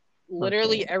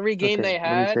literally every game they Let me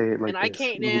had, say it like and I this.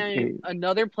 can't name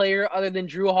another player other than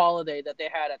Drew Holiday that they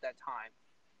had at that time.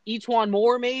 Etuan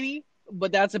Moore, maybe,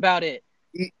 but that's about it.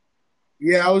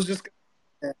 Yeah, I was just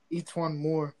each one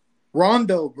more.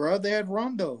 Rondo, bro. They had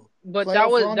Rondo. But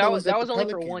Playoff Rondo that at was the only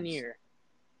for Pelicans. 1 year.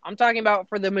 I'm talking about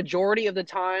for the majority of the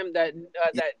time that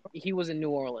he was in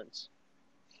New Orleans.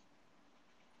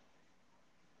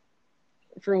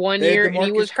 For 1 They had year, and he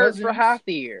DeMarcus was hurt for Cousins. half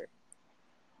the year.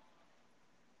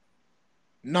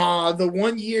 Nah, the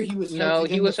 1 year he was hurt. No,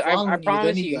 he was. I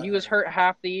promise you, he he was hurt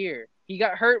half the year. He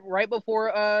got hurt right before.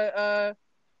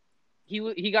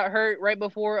 He got hurt right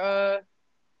before. I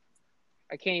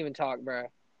can't even talk, bro.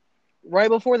 Right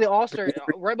before the All-Star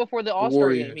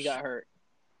game, he got hurt.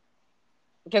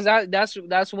 Because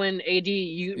that's when AD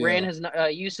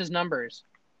used his numbers.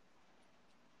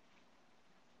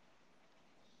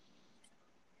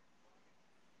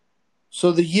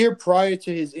 So the year prior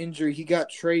to his injury, he got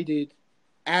traded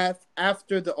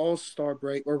after the All-Star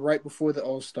break or right before the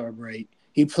All-Star break.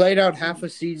 He played out half a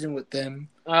season with them.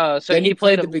 So then he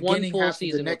played the one beginning full half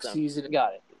season of the next with them. season.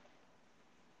 Got it.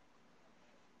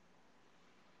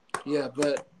 Yeah,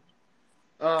 but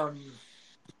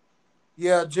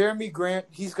yeah, Jeremy Grant,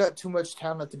 he's got too much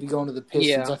talent to be going to the Pistons.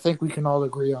 Yeah. I think we can all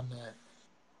agree on that.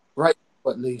 Right,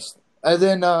 at least. And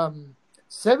then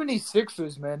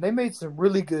 76ers, man, they made some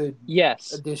really good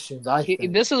additions, I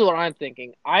think. This is what I'm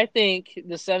thinking. I think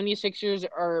the 76ers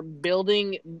are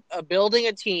building a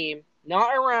team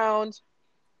not around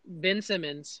Ben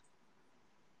Simmons,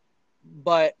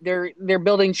 but they're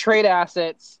building trade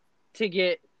assets to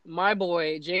get my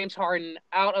boy James Harden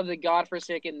out of the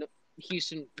godforsaken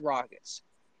Houston Rockets.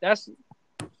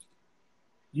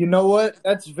 You know what?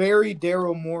 That's very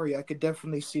Daryl Morey. I could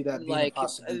definitely see that being a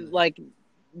possibility.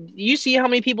 You see how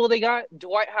many people they got?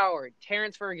 Dwight Howard,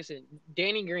 Terrence Ferguson,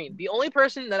 Danny Green. The only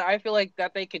person that I feel like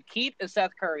that they could keep is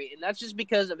Seth Curry, and that's just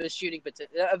because of his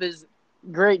of his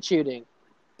great shooting.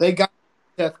 They got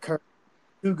Seth Curry.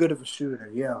 Too good of a shooter,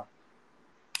 yeah.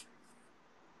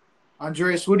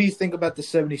 Andreas, what do you think about the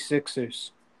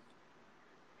 76ers?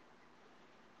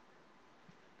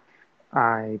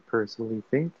 I personally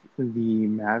think the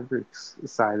Mavericks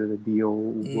side of the deal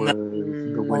was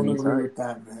the winning side. With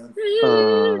that, man.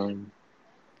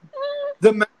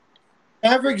 The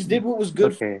Mavericks did what was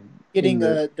good for getting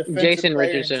a defensive Jason player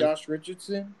Richardson. and Josh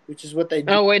Richardson, which is what they did.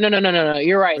 Oh wait, no.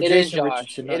 You're right. It is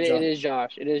Josh. It is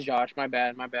Josh. It is Josh. My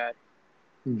bad.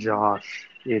 Josh.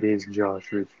 It is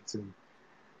Josh Richardson.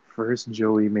 First,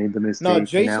 Joey made the mistake. No,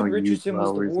 Jason Richardson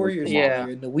was the Warriors player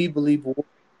in the We Believe Warriors.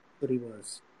 What he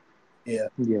was. Yeah.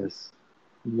 Yes,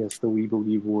 the We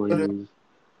Believe Warriors.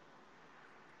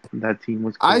 That team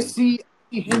was cool. I see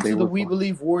hints of the We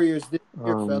Believe Warriors this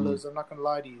year, fellas. I'm not going to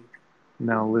lie to you.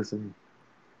 Now, listen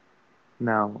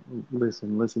here.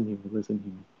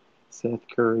 Seth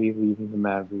Curry leaving the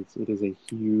Mavericks, it is a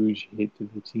huge hit to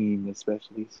the team,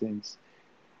 especially since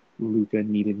Luka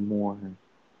needed more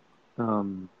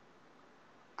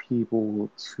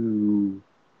people to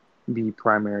be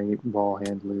primary ball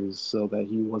handlers so that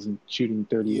he wasn't shooting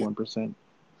 31%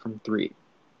 from three.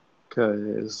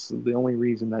 Because the only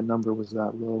reason that number was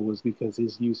that low was because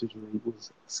his usage rate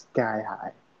was sky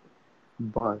high.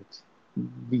 But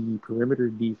the perimeter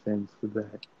defense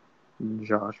that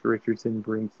Josh Richardson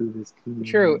brings to this team.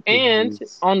 True, and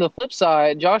on the flip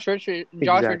side, Josh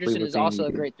Richardson is also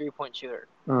a great 3-point shooter.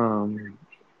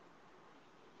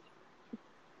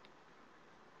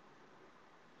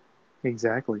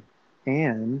 Exactly.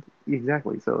 So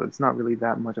it's not really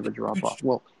that much of a drop off.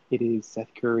 Well, it is. Seth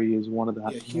Curry is one of the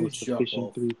most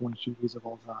efficient 3-point shooters of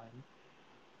all time.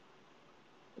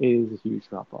 It is a huge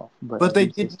drop off, but they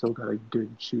still got a good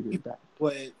shooter back,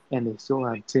 and they still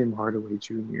have Tim Hardaway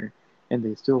Jr. and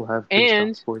they still have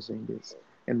Kristaps Porzingis,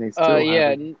 and they still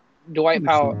have Dwight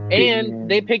Powell, and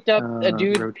they picked up a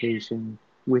dude rotation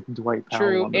with Dwight Powell.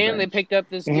 True, on the and bench. they picked up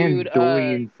this and dude,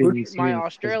 Dorian Finney-Smith my has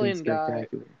Australian been guy.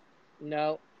 spectacular.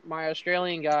 No, my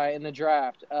Australian guy in the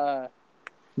draft.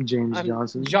 James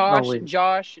Johnson.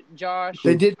 Josh.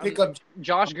 They did pick up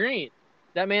Josh Green.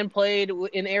 That man played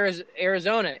in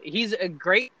Arizona. He's a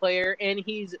great player, and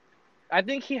I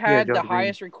think he had the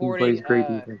highest recording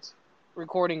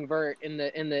vert in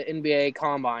the NBA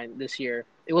Combine this year.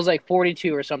 It was like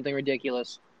 42 or something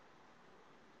ridiculous.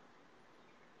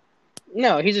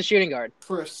 No, he's a shooting guard.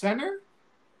 For a center?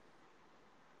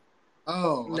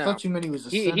 Oh, No. I thought you meant he was a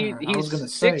center. He's I was going to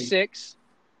say 6'6".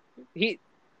 He's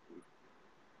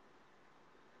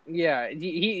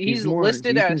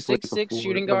listed as 6'6"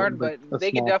 shooting guard, but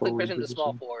they could definitely push him to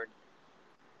small forward.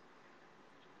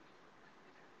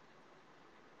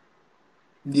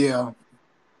 Yeah.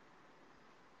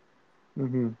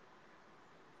 Hmm.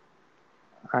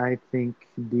 I think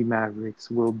the Mavericks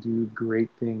will do great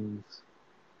things,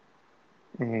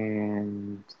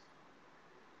 and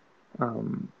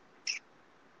um,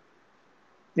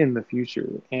 in the future.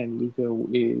 And Luka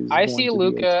is I going see to be a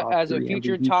Luca top as a three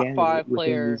future MVP top candidate 5 within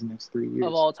player these next 3 of years.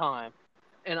 all time.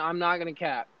 And I'm not going to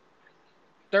cap.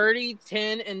 30,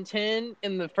 10, and 10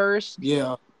 in the first.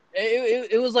 Yeah.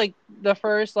 It was like the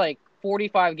first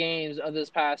 45 games of this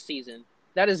past season.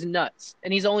 That is nuts.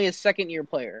 And he's only a second-year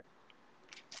player.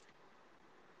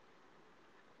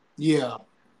 Yeah.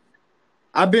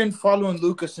 I've been following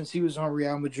Luka since he was on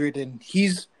Real Madrid, and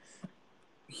he's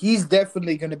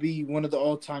definitely going to be one of the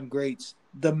all-time greats.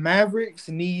 The Mavericks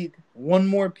need one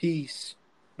more piece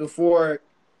before,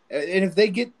 and if they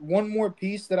get one more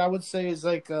piece, that I would say is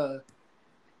I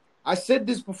said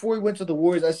this before he went to the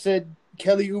Warriors. I said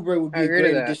Kelly Oubre would I be a agree to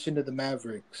great that. addition to the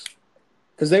Mavericks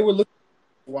because they were looking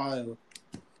for a while.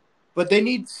 But they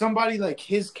need somebody like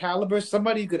his caliber,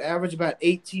 somebody who could average about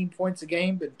 18 points a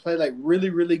game and play really,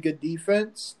 really good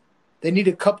defense. They need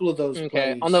a couple of those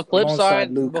Okay. On the plays flip alongside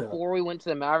side, Luka. before we went to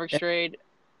the Mavericks trade,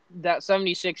 that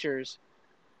 76ers,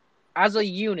 as a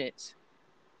unit,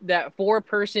 that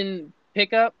 4-person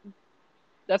pickup,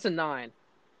 that's a 9.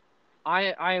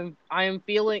 I am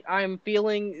feeling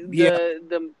Yeah,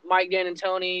 the Mike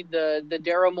D'Antoni, the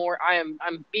Daryl Moore.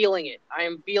 I'm feeling it. I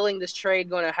am feeling this trade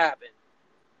going to happen.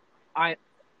 I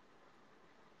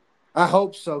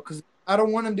hope so because I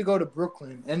don't want him to go to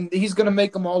Brooklyn, and he's gonna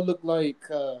make them all look like.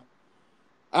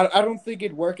 I don't think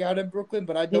it'd work out in Brooklyn,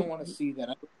 but I don't want to see that.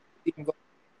 I don't see him go to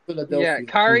Yeah, Philadelphia.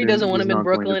 Kyrie doesn't want He's him in not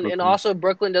going to Brooklyn, and Brooklyn. also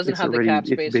Brooklyn doesn't have the cap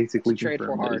It's space to basically trade for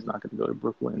confirmed that he's Harden. not going to go to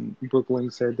Brooklyn.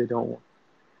 Brooklyn said they don't want.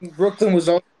 Brooklyn was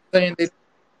also saying they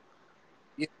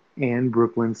And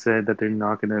Brooklyn said that they're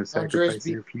not going to Andres sacrifice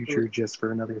B. their future just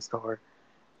for another star.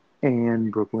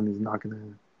 And Brooklyn is not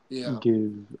going Yeah, to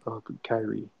give up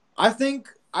Kyrie. I think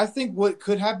what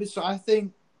could happen. So I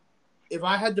think if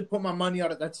I had to put my money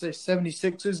on it, I'd say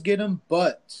 76ers get him.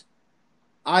 But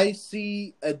I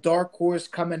see a dark horse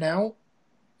coming out.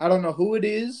 I don't know who it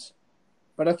is,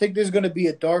 but I think there's going to be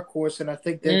a dark horse, and I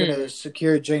think they're going to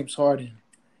secure James Harden.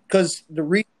 Because the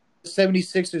reason the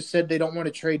 76ers said they don't want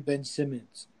to trade Ben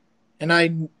Simmons. And I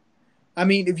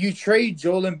mean, if you trade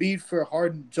Joel Embiid for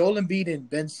Harden, Joel Embiid and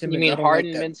Ben Simmons, You mean I don't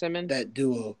Harden, like Ben Simmons? that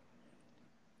duo.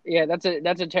 Yeah, that's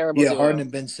a terrible Yeah, duo. Harden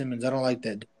and Ben Simmons. I don't like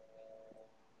that.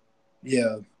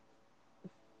 Yeah.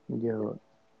 Yo,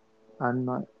 I'm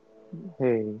not.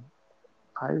 Hey,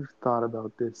 I've thought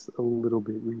about this a little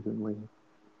bit recently,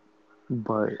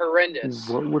 but Horrendous.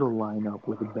 what would a lineup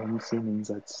with Ben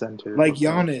Simmons at center Like look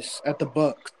like? Giannis at the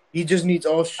Bucks. He just needs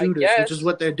all I shooters, which is guess,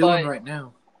 what they're doing but right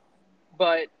now.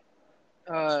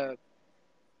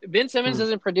 Ben Simmons Hmm.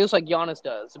 doesn't produce like Giannis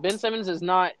does. Ben Simmons is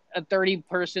not a 30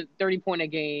 point a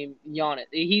game Giannis.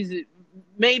 He's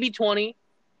maybe 20.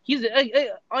 He's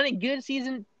on a good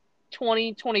season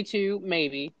 20, 22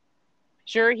 maybe.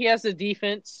 Sure, he has the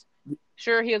defense.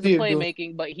 Sure, he has the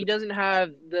playmaking, but he doesn't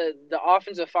have the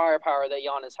offensive firepower that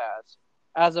Giannis has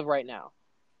as of right now.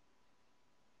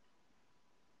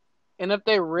 And if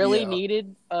they really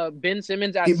needed Ben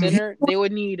Simmons at center, they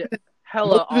would need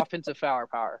hella offensive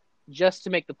firepower just to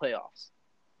make the playoffs.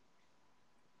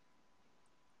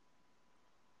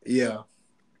 Yeah.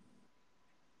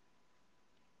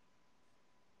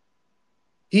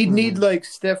 He'd need like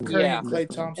Steph Curry and Klay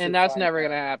Thompson. And that's never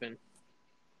going to happen.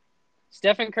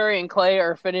 Stephen Curry and Klay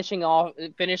are finishing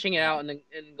it out in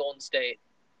Golden State.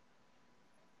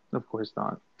 Of course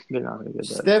not. They're not going to get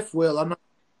that. Steph will. I'm not.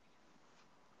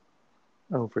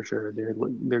 Oh, for sure.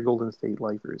 They're Golden State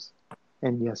lifers.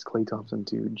 And yes, Klay Thompson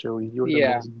too. Joey, you're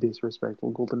the most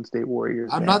disrespectful Golden State Warriors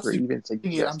I'm fan not for even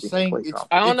suggesting it. I'm saying Klay Thompson.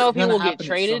 I don't know if he will get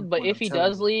traded, but if he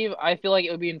does leave, I feel like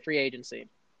it would be in free agency.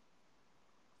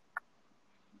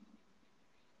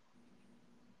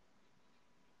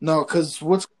 No, because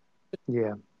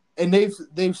Yeah. And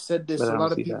they've said this. A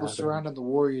lot of people surrounding the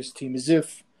Warriors team is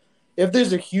if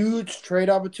there's a huge trade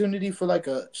opportunity for like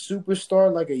a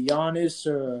superstar like a Giannis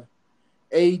or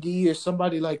AD or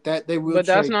somebody like that, they will. But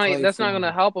that's not going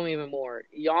to help him even more.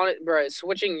 Giannis, bro,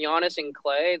 switching Giannis and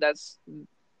Klay, that's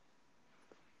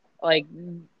like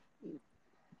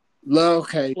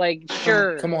okay. Like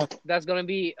sure, come on, that's going to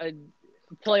be a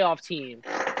playoff team,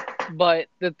 but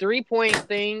the 3-point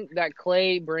thing that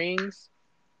Klay brings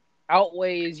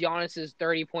outweighs Giannis's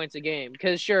 30 points a game.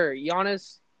 Because sure,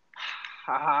 Giannis,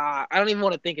 I don't even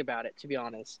want to think about it, to be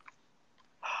honest.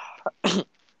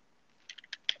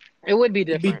 It would be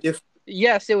different.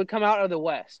 Yes, it would come out of the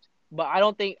West, but I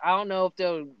don't know if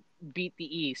they'll beat the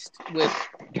East with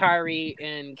Kyrie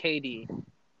and KD.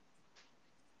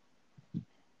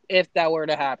 if that were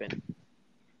to happen.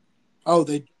 Oh,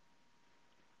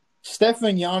 Steph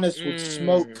and Giannis would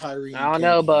smoke Kyrie. I don't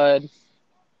know, bud.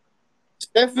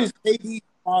 Steph is KD's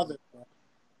father, bro.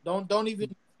 Don't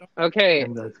even. Okay.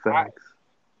 And that's facts.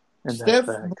 And Steph,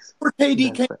 that's facts. before KD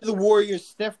That's came facts. to the Warriors,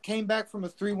 Steph came back from a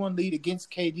 3-1 lead against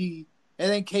KD,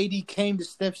 and then KD came to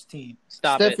Steph's team.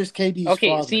 Stop Steph it. is KD's Okay,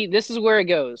 father. see, this is where it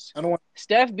goes. I don't want.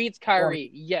 Steph beats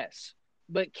Kyrie, yes.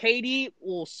 But KD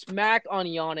will smack on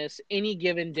Giannis any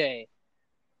given day.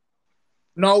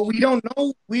 No, we don't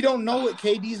know. We don't know what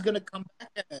KD's gonna come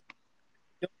back at.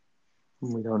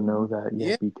 We don't know that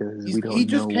yet because we don't know. He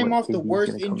just came what off the KD's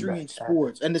worst gonna come injury in back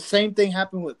sports, and the same thing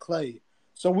happened with Clay.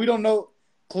 So we don't know.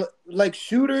 Like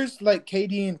shooters like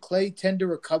KD and Clay tend to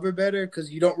recover better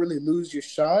because you don't really lose your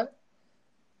shot.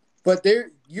 But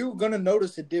you're gonna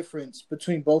notice a difference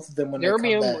between both of them when they come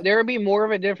back. There will be more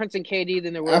of a difference in KD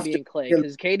than there will be in Clay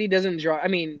because KD doesn't drive. I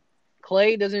mean,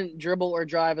 Clay doesn't dribble or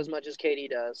drive as much as KD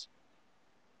does.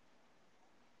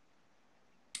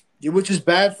 Yeah, which is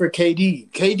bad for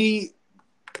KD. KD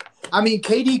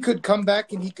could come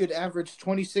back and he could average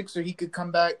 26, or he could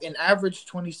come back and average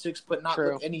 26, but not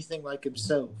look anything like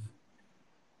himself.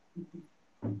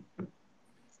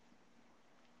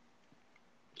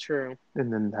 True.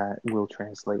 And then that will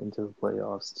translate into the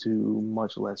playoffs to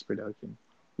much less production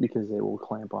because they will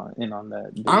clamp on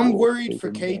that. I'm worried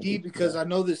for KD because I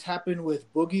know this happened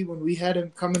with Boogie when we had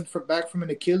him coming back from an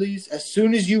Achilles. As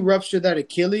soon as you rupture that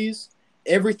Achilles,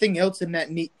 everything else in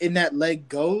that leg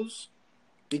goes,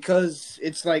 because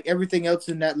it's like everything else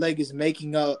in that leg is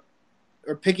making up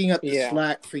or picking up the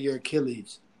slack for your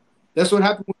Achilles. That's what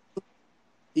happened.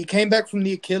 He came back from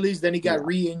the Achilles, then he got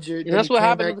re-injured. And that's what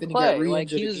happened with Clay. Like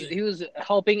he was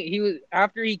helping. He was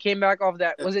after he came back off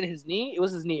that. Was it his knee? It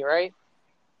was his knee, right?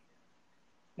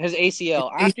 His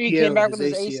ACL. After he came back with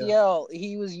his ACL,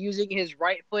 he was using his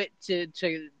right foot to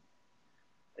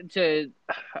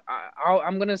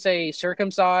I'm gonna say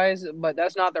circumcise, but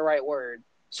that's not the right word.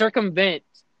 Circumvent.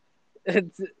 Bro,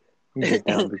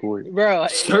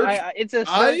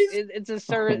 it's a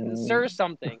sir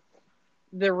something.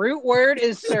 The root word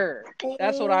is sir.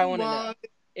 That's what I want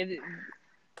to know.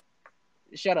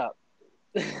 Shut up.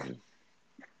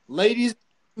 Ladies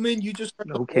and gentlemen, you just heard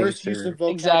the worst use of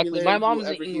vocabulary. Exactly. My mom's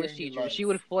an English teacher. She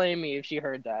would flame me if she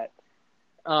heard that.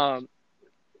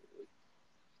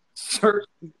 Sir,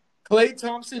 Klay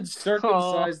Thompson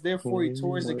circumcised, therefore he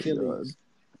tore his Achilles.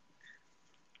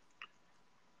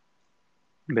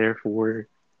 Therefore,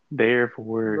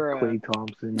 Klay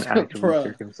Thompson actually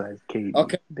circumcised KD.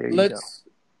 Okay,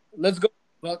 let's go.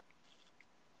 But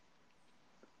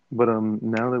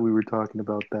now that we were talking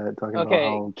about that, about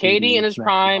how KD in his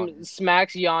prime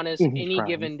smacks Giannis any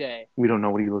given day. We don't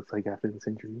know what he looks like after this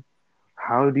injury.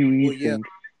 How do we think?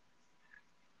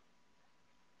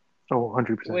 Oh,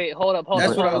 100%. Wait, hold up.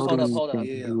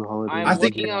 Yeah. I'm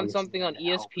looking on something on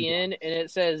ESPN, and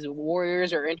it says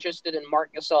Warriors are interested in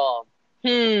Marc Gasol.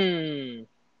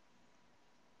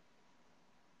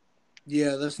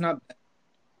 Yeah, that's not bad.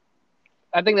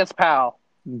 I think that's Powell.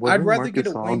 I'd rather get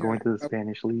a winger. Going to the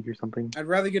Spanish league or something. I'd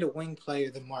rather get a wing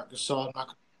player than Marc Gasol.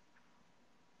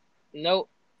 Nope.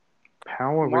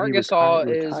 Powell Marc Gasol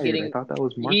is getting. I thought that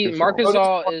was Marc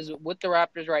Gasol is with the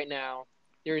Raptors right now.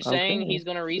 They're saying he's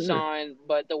going to re-sign,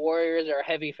 but the Warriors are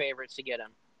heavy favorites to get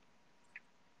him.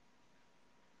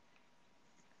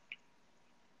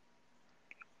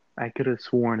 I could have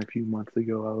sworn a few months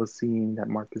ago I was seeing that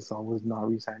Marc Gasol was not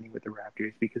re-signing with the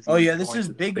Raptors because. This is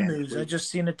big news. I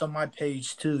just seen it on my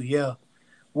page too. Yeah,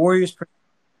 Warriors.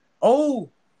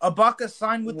 Ibaka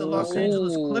signed with the Los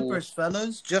Angeles Clippers,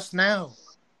 fellas, just now.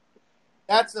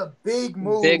 That's a big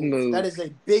move. Big move. That is a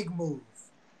big move.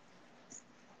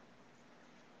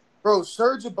 Bro,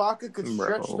 Serge Ibaka could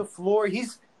stretch the floor.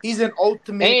 He's an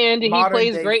ultimate. And he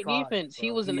plays great five, defense. Bro.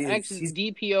 He was an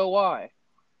ex-DPOY.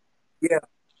 Yeah.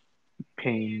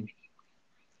 Pain.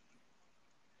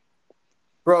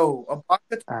 Bro,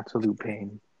 Ibaka. Absolute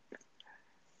pain.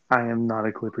 I am not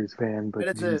a Clippers fan,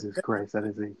 but Jesus Christ, that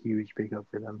is a huge pickup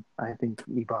for them. I think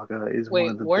Ibaka is one of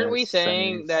the best. Weren't we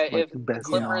saying that if the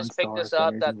Clippers picked this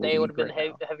up, that they would have been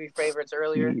heavy favorites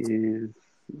earlier? He is.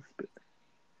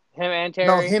 Him and Terry?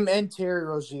 No, him and Terry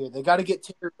Rozier. They got to get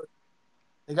Terry.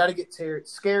 They got to get Terry.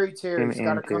 Scary Terry's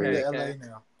got to come to LA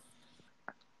now.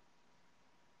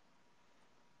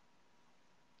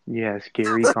 Yeah,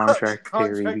 scary contract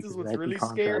Terry. Is what's really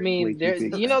scary. I mean,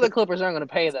 the Clippers aren't going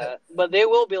to pay that, but they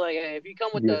will be like, "Hey, if you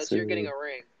come with us, you're getting a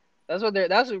ring."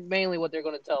 That's mainly what they're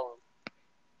going to tell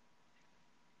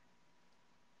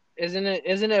him.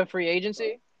 Isn't it a free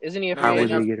agency? Isn't he a free agent?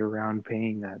 How would they get around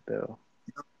paying that though?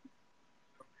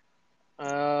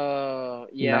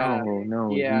 Yeah.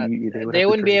 No. Yeah. They would have They to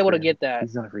wouldn't be trade able for to him. get that.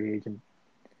 He's not a free agent.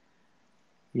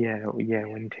 Yeah.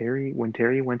 When Terry went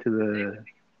to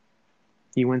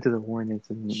the Hornets,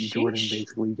 and Jordan Sheesh.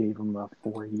 basically gave him a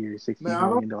 4-year, $60 Man, I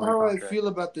don't million know how I contract. feel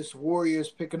about this Warriors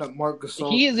picking up Marc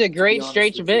Gasol. He is a To be great honest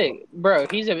stretch with big. you, Bro,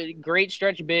 he's a great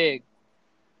stretch big.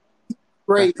 That's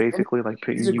great. And basically like he's a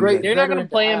picking you great They're guys. not gonna veteran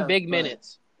to play him have, big but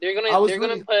minutes. They're I was gonna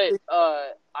really put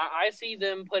I see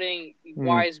them putting Mm.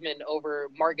 Wiseman over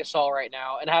Marc Gasol right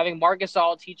now and having Marc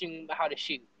Gasol teaching how to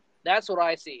shoot. That's what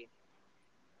I see.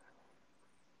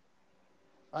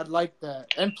 I'd like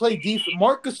that and play defense.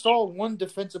 Marc Gasol won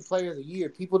Defensive Player of the Year.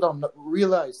 People don't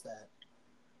realize that.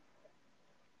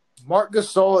 Marc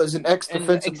Gasol is an And ex-Defensive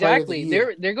Player of the exactly,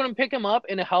 Year. they're gonna pick him up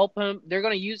and help him. They're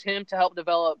gonna use him to help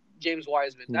develop James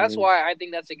Wiseman. That's Yeah. why I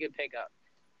think that's a good pickup.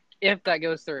 If that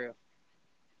goes through.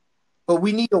 But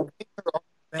we need a winger on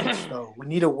the bench, though. We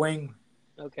need a wing.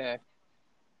 Okay.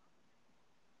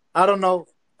 I don't know.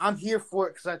 I'm here for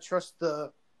it because I trust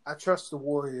the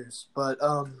Warriors. But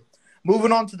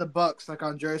moving on to the Bucks, like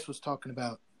Andreas was talking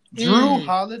about, Drew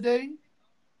Holiday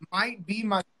might be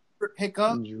my favorite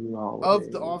pickup of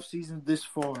the offseason this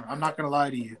far. I'm not gonna lie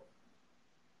to you.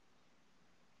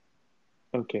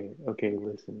 Okay,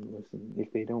 listen.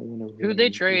 If they don't win a Who'd they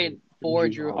ring trade with for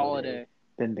Drew Holiday?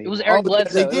 then they It was lost. Eric Oh,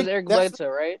 Bledsoe. they It was did. Eric That's Bledsoe,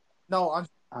 right? No,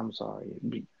 I'm sorry.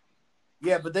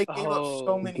 yeah, but they gave up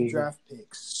so many Gave- draft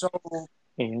picks. So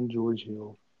And George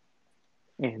Hill.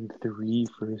 And 3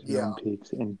 first-round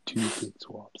picks and 2 pick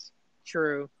swaps.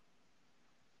 True.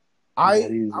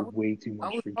 That is way too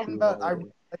much for talking Drew about-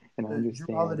 Holiday. And I Drew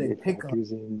understand Holiday it pickup.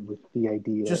 factors in with the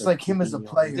idea just of like him as a keeping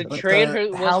him player. The but trade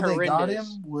was how they got horrendous.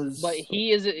 him was. But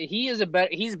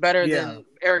he's better Yeah. than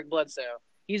Eric Bledsoe.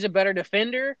 He's a better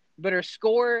defender, better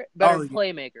scorer, better Oh, yeah.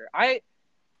 playmaker. I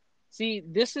see.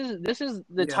 This is the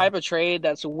Yeah. type of trade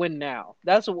that's win now.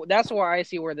 That's why I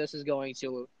see where this is going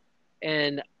to,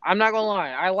 and I'm not gonna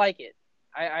lie, I like it.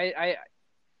 I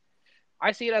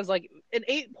see it as like an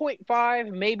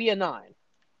 8.5, maybe a 9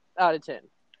 out of 10.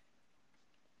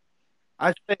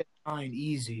 I'd say 9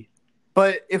 easy.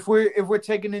 But if we're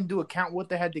taking into account what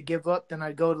they had to give up, then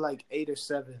I'd go to like 8 or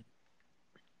 7.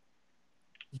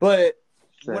 But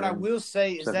what I will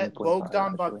say is that 7.5,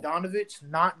 Bogdan actually. Bogdanovic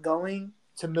not going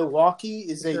to Milwaukee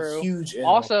is a True. huge L.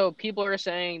 Also, people are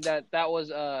saying that was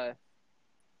the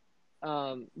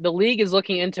league is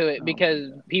looking into it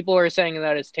because people are saying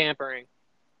that it's tampering.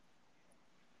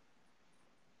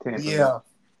 Yeah.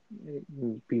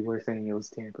 People are saying it was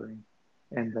tampering,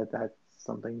 and that's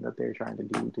something that they're trying to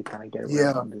do to kind of get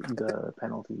Yeah. around the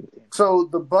penalty of tampering. So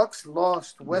the Bucks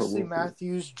lost But Wesley we'll see.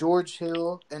 Matthews, George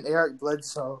Hill, and Eric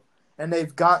Bledsoe, and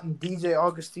they've gotten DJ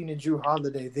Augustine and Drew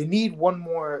Holiday. They need one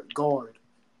more guard.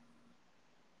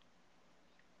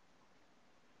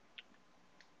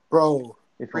 Bro,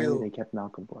 If real. only they kept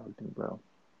Malcolm Brogdon, bro.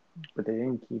 But they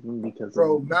didn't keep him because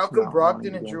Bro, of Malcolm not Brogdon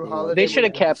wanting and to Drew go Holiday They should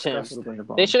have would've been kept him.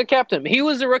 disgusting. They should have kept him. He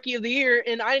was the rookie of the year,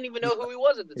 and I didn't even know who he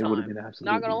was at the It would have time. been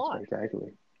absolutely Not gonna lie.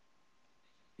 spectacular.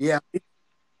 Yeah.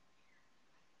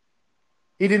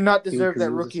 He did not deserve Because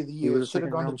that he was- Rookie of the he Year. was It a should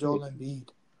have gone to second-round Joel Embiid.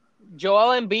 Joel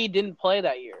Embiid didn't play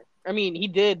that year. I mean, he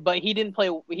did, but he didn't play.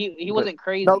 He wasn't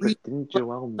crazy. No, But didn't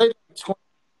Joel? Played like 20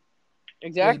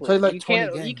 Exactly. played like you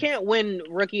 20 can't games. win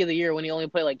rookie of the year when you only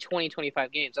play like 20,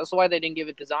 25 games. That's why they didn't give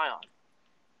it to Zion.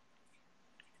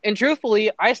 And truthfully,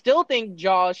 I still think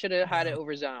Jaw should have had it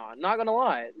over Zion. Not gonna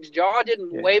lie, Jaw did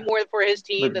way more for his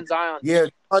team But- than Zion. Yeah,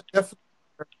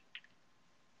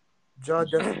 Jaw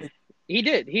definitely. He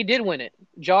did win it.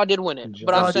 Jaw did win it.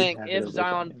 But Jaw I'm did saying have it if over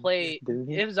Zion Zion. played, Didn't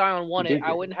he? if Zion won He it, did I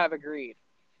get it. wouldn't have agreed.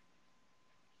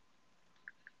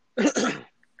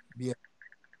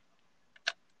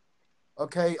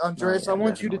 Okay, Andreas, Oh, yeah, I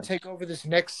want you to definitely. take over this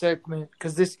next segment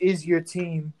because this is your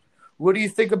team. What do you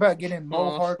think about getting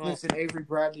Mo Harkless and Avery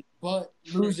Bradley, but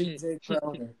losing Jay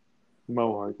Crowder?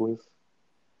 Mo Harkless.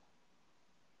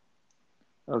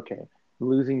 Okay.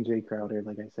 Losing Jay Crowder,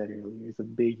 like I said earlier, is a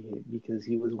big hit because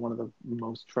he was one of the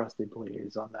most trusted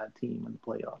players on that team in the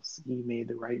playoffs. He made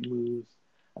the right moves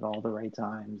at all the right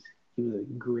times. He was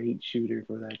a great shooter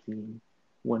for that team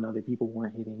when other people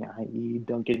weren't hitting, i.e.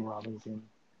 Duncan Robinson,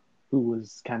 who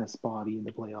was kind of spotty in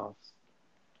the playoffs.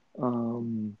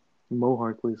 Mo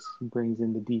Harkless brings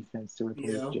in the defense to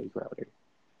replace Jay Crowder.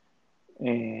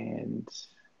 And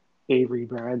Avery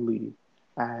Bradley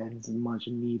adds much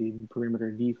needed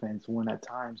perimeter defense when at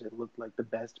times it looked like the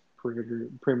best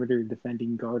perimeter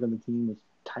defending guard on the team was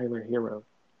Tyler Hero.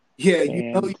 Yeah, And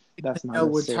you know that's not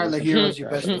when necessarily Tyler for Hero's Jay your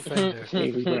best Crowder. defender.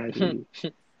 Avery Bradley.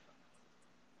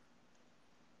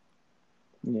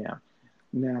 Yeah.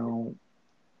 Now,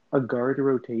 a guard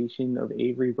rotation of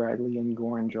Avery Bradley and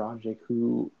Goran Dragic,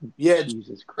 who, Yeah,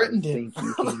 Jesus Christ, Crittenden. thank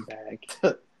you, came back.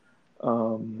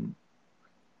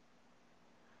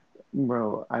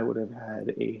 Bro, I would have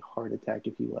had a heart attack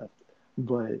if he left.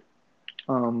 But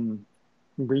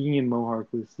bringing in Mo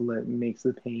Harkless makes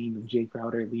the pain of Jay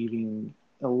Crowder leaving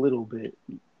a little bit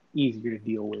easier to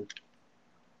deal with.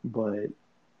 But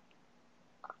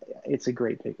it's a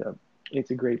great pickup. It's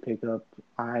a great pickup.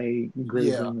 I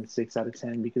grade him a 6 out of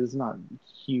 10 because it's not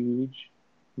huge,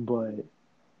 but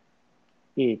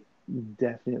it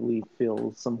definitely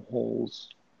fills some holes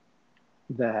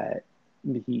that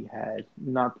he had.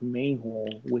 Not the main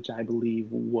hole, which I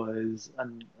believe was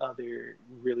another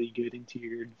really good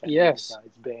interior defender besides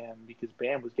Bam, because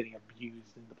Bam was getting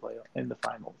abused in the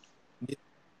finals. Yeah.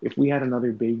 If we had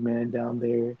another big man down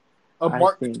there, I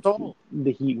think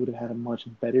the Heat would have had a much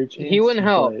better chance. He wouldn't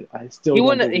help. But I still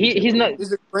don't believe he's not.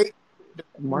 He's a great.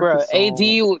 Bro, AD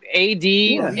would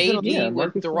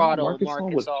throttle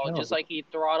Marcus Gasol just like he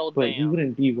throttled but Bam. He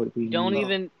wouldn't be what we don't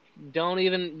even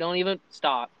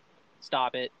stop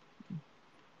it.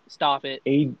 Stop it.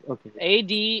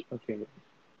 Okay.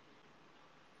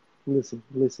 Listen.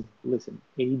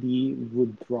 AD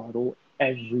would throttle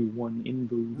everyone in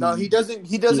the league. No, he doesn't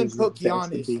cook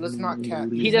Giannis. Let's not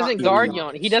cap. He doesn't guard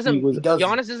Giannis.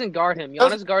 Giannis doesn't guard him.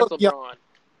 Giannis guards LeBron.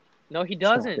 No, he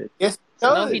doesn't. Yes,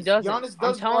 no, he doesn't.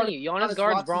 I'm telling you, Giannis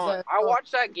guards Braun. I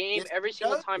watch that game every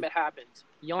single time it happens.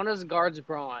 Giannis guards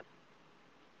Braun.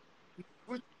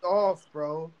 Switch off,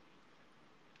 bro.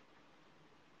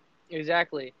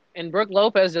 Exactly. And Brook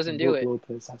Lopez doesn't do it. Brook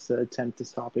Lopez has to attempt to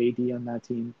stop AD on that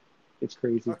team. It's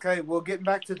crazy. Okay, well, getting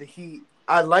back to the Heat.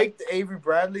 I like the Avery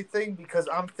Bradley thing because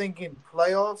I'm thinking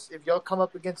playoffs, if y'all come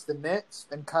up against the Nets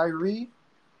and Kyrie,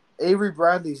 Avery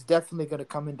Bradley is definitely going to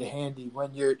come into handy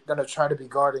when you're going to try to be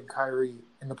guarding Kyrie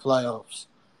in the playoffs.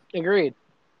 Agreed.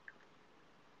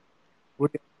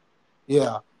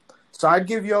 Yeah. So I'd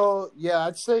give y'all,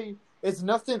 I'd say it's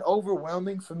nothing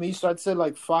overwhelming for me. So I'd say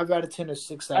like 5 out of 10 or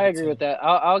 6 out of 10. I agree with that.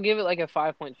 I'll give it like a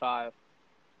 5.5.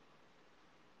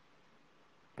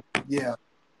 Yeah.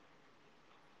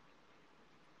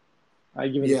 I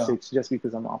give it a 6 just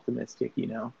because I'm optimistic,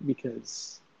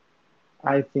 because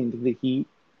I think the Heat,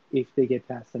 if they get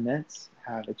past the Nets,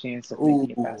 have a chance of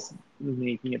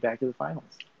making it back to the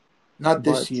finals. Not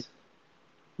this year.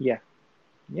 Yeah.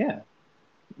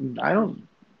 I don't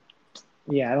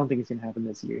think it's gonna happen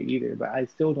this year either. But I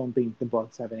still don't think the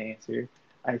Bucks have an answer.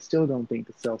 I still don't think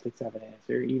the Celtics have an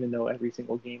answer, even though every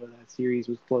single game of that series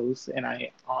was close. And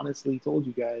I honestly told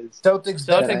you guys Celtics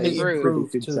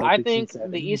improved too. I think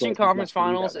the Eastern Conference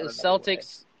Finals is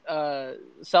Celtics,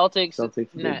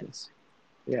 Nets.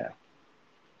 Yeah.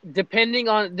 Depending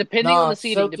on the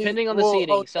seeding,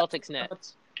 Celtics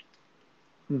Nets.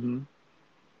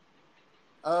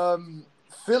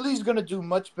 Philly's gonna do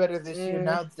much better this year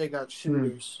now that they got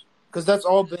shooters, because that's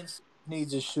all Ben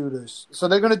needs is shooters. So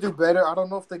they're gonna do better. I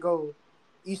don't know if they go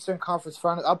Eastern Conference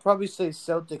Finals. I'll probably say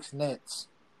Celtics Nets,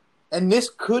 and this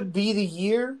could be the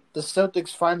year the Celtics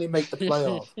finally make the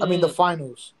playoff. I mean the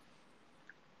finals.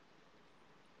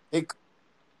 Bro,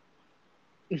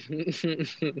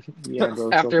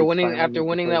 after winning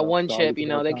that one chip,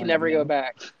 they can never go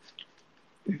back.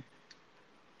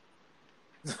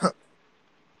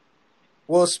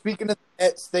 Well, speaking of the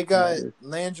Nets, they got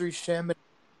Landry Shamet.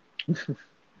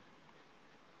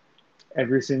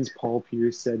 Ever since Paul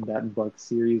Pierce said that Bucks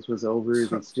series was over,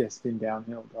 it's just been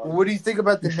downhill. Dog. What do you think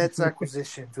about the Nets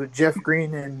acquisitions with Jeff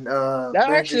Green and that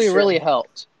Landry actually Shamet? really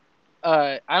helped.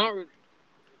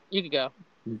 You could go.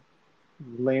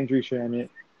 Landry Shamet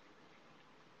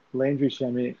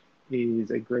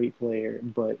is a great player,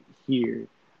 but here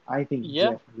I think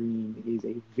Jeff Green is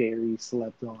a very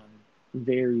slept on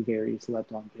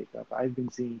pickup. I've been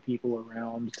seeing people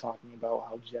around talking about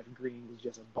how Jeff Green was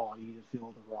just a body to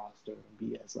fill the roster and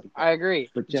BS like that. I agree.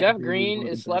 But Jeff Green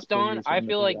is slept on. I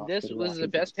feel like this was the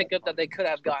best pickup that they could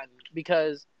have gotten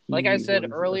because, like I said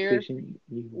earlier,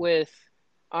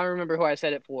 I don't remember who I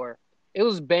said it for. It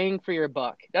was bang for your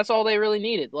buck. That's all they really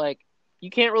needed. Like, you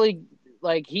can't really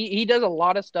he does a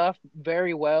lot of stuff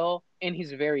very well, and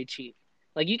he's very cheap.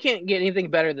 Like, you can't get anything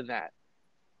better than that.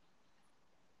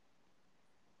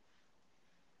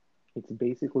 It's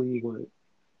basically what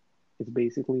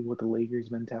the Lakers'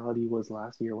 mentality was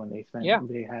last year when they spent.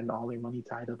 They had all their money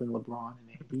tied up in LeBron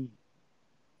and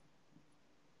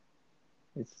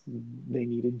AD. They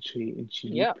needed cheap,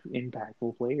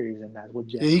 impactful players, and that's what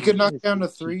Jeff. He could knock down a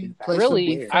three.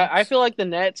 Really, I feel like the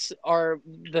Nets are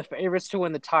the favorites to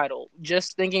win the title.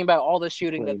 Just thinking about all the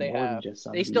shooting that they have,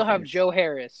 they still have Joe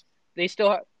Harris. They still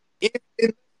have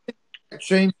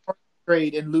James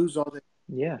trade and lose all that.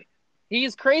 Yeah.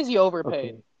 He's crazy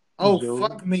overpaid. Okay. Oh, Joe-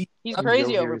 fuck me. He's Joe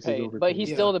crazy Harris is overpaid, but he's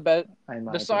overpaid. still the best. in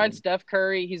my Besides opinion. Steph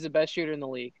Curry, he's the best shooter in the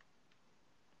league.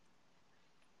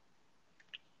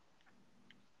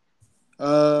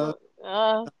 Uh,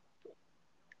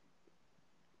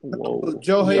 Whoa.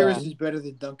 Joe Yeah. Harris is better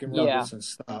than Duncan Yeah. Robinson.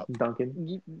 Stop.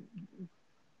 Duncan,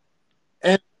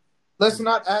 Let's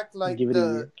not act like give it a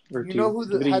year or you two. know who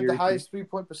Give it a had year the or two. highest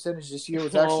 3-point percentage this year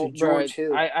was Well, actually bro, George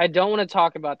Hill. I don't want to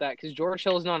talk about that because George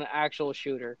Hill is not an actual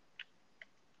shooter.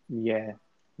 Yeah.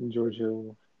 George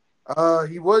Hill.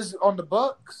 He was on the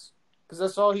Bucks because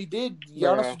that's all he did.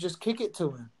 Giannis Bruh. would just kick it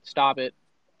to him. Stop it.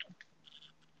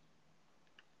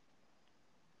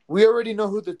 We already know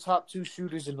who the top 2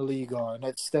 shooters in the league are, and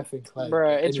that's Steph and Clay.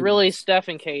 Bruh, it's Anyways. really Steph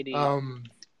and KD.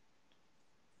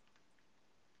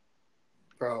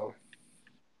 Bro.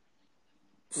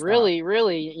 Really,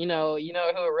 you know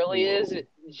who it really is?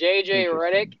 JJ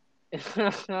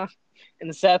Redick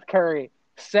and Seth Curry.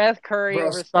 Seth Curry Bro,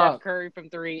 over stop. Steph Curry from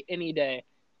 3 any day.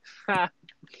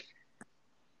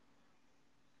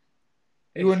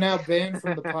 You are now banned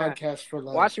from the podcast for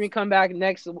life. Watch me come back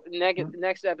next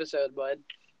episode, bud.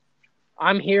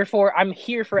 I'm here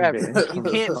forever. You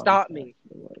can't stop me.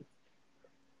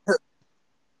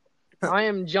 I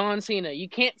am John Cena. You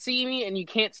can't see me and you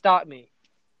can't stop me.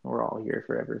 We're all here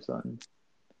forever, son.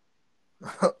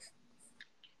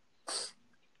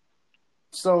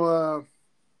 So,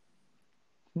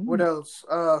 what else?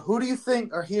 Who do you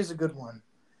think? Or here's a good one.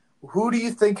 Who do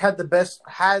you think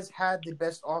has had the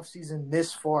best offseason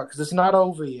this far? Because it's not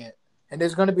over yet, and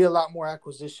there's going to be a lot more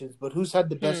acquisitions. But who's had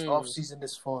the best offseason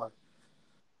this far?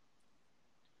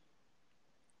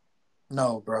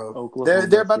 No, bro. Oklahoma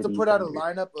They're about to City put out a Thunder.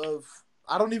 lineup of.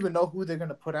 I don't even know who they're going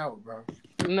to put out, bro.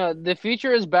 No, the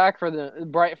future is bright for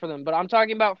them. But I'm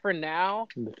talking about for now.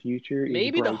 The future is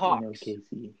Maybe the bright Hawks. in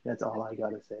OKC. That's all I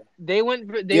gotta say. They went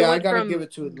I went gotta from give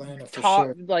it to Atlanta for top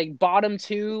sure. like bottom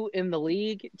 2 in the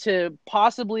league to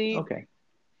possibly Okay.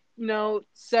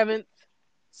 7th,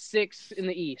 6th in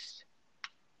the East.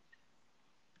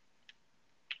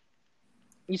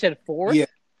 You said 4th? Yeah.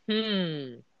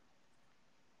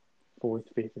 4th,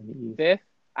 5th in the East. 5th?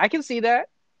 I can see that.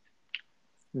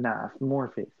 Nah, more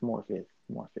 5th.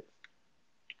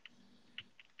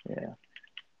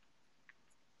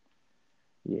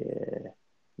 Yeah.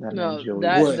 That No, means Joey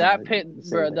that was that gonna pit, say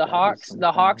bro. that The that Hawks, was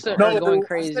the Hawks are something. going I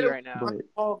crazy said it right now. But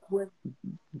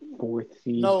 4th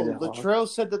seed No, for the Hawks. Latrell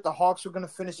said that the Hawks were going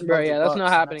to finish above Bro, the yeah, that's Bucks, not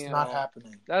and happening That's at not all.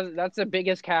 happening. That's the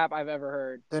biggest cap I've ever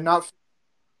heard. They're not.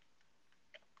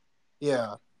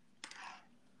 Yeah.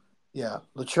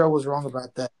 Latrell was wrong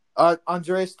about that.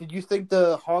 Andres, did you think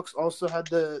the Hawks also had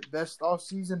the best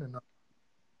offseason or not?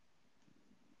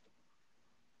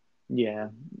 Yeah.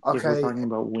 If we're Okay. talking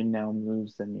about win now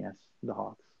moves, then yes, the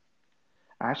Hawks.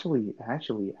 Actually,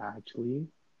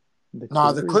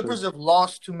 The Clippers have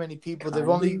lost too many people. They've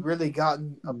only really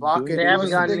gotten Ibaka. They They Who haven't else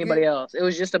did gotten they anybody get? else. It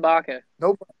was just Ibaka.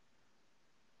 Nobody.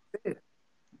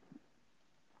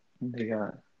 They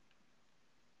got.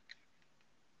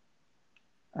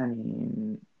 I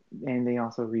mean, and they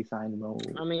also re-signed Mo.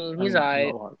 I mean, he's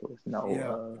alright. Mo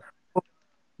Harkless.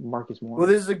 Marcus Morris. Well,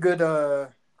 this is a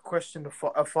good question,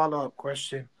 a follow-up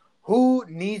question. Who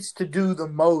needs to do the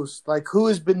most? Like, who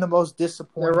has been the most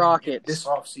disappointing The Rockets. this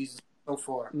offseason so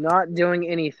far? Not doing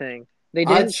anything. They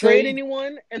I'd didn't trade say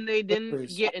anyone, and they didn't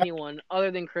Clippers. get anyone other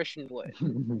than Christian Wood.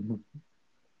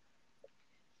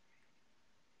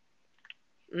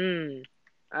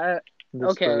 The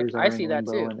Okay, Spurs are I see in that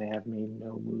limbo too. And they have made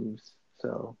no moves.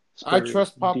 So I Spurs,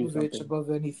 trust do Popovich something. above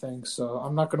anything, so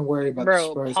I'm not going to worry about the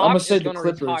Bro, Spurs. I'm Pop going to is say the going to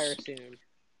Clippers. retire soon.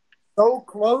 So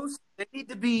close. They need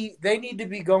to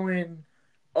be going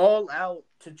all out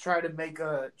to try to make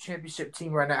a championship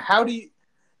team right now.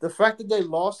 The fact that they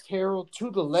lost Harold to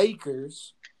the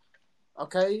Lakers,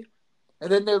 okay,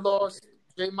 and then they lost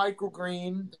J. Michael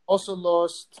Green, also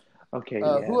lost. Okay,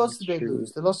 Who else did they true.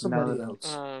 lose? They lost somebody No.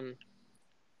 else.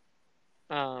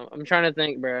 I'm trying to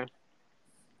think, bro.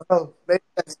 Oh, maybe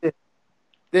that's it.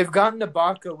 They've gotten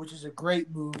Ibaka, which is a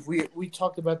great move. We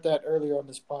talked about that earlier on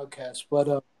this podcast,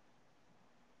 but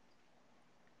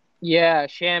Yeah,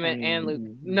 Shaman and Luke.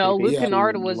 No, Luke basically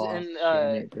Kennard was lost in.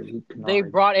 Shamet for Luke Kennard. They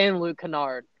brought in Luke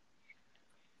Kennard.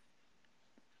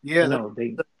 yeah, No,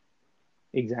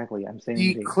 exactly. I'm saying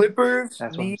the Clippers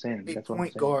that's what I'm need saying. a That's what I'm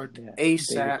point saying. guard Yeah. They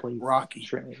ASAP replaced Rocky.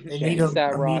 Shamet. They need him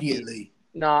ASAP Rocky. immediately.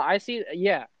 No, I see.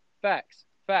 Yeah, facts.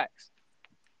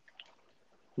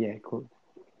 Yeah, cool.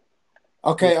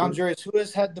 Okay, Clippers. Andres, who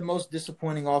has had the most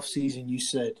disappointing offseason? You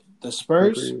said the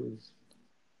Spurs. Clippers.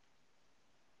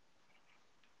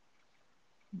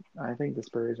 I think the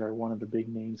Spurs are one of the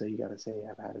big names that you got to say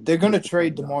have had. They're going to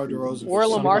trade DeMar DeRozan Or for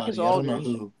LaMarcus somebody. I don't know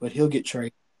Aldridge. who, but he'll get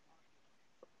traded.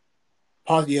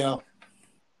 Yeah.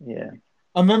 Yeah.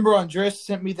 I remember Andres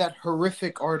sent me that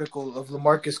horrific article of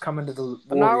LaMarcus coming to the Warriors.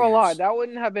 I'm not gonna lie, that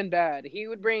wouldn't have been bad. He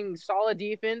would bring solid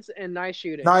defense and nice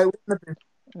shooting. No, it wouldn't have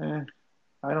been.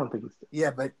 I don't think it's.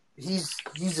 Yeah, but he's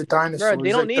a dinosaur. Bro, they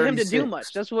He's don't like need him to 36. do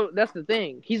much. That's the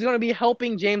thing. He's gonna be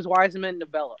helping James Wiseman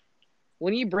develop.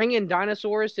 When you bring in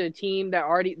dinosaurs to a team that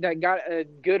got a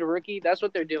good rookie, that's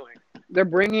what they're doing. They're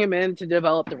bringing him in to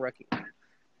develop the rookie.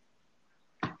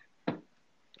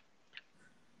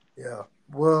 Yeah.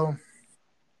 Well,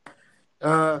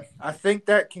 I think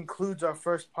that concludes our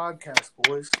first podcast,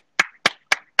 boys.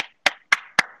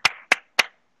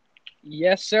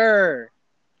 Yes, sir.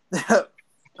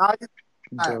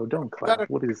 Bro, don't clap.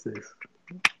 What is this?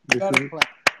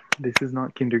 This is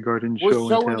not kindergarten We're show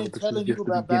showing and tell. and This telling is you just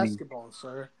the about beginning. basketball,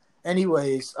 sir.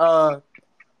 Anyways,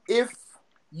 if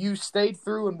you stayed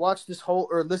through and watched this whole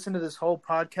or listened to this whole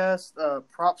podcast,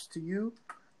 props to you.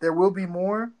 There will be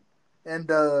more, and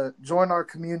join our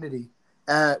community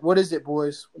at what is it,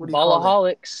 boys? What do you call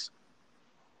it? Ballaholics.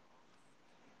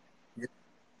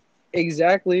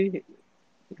 Exactly.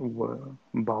 Well,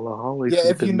 Ballaholics. Yeah,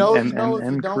 if you know, you and, know. and, If you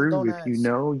and don't, crew, don't if ask. you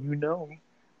know, you know.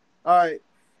 All right.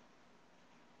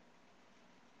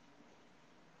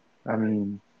 I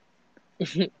mean,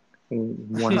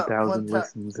 1,000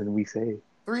 listens, and we say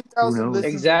 3,000 knows?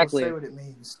 listens. Exactly. Say what it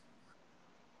means.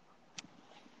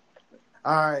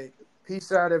 All right.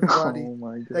 Peace out, everybody. Oh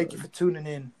my God. Thank you for tuning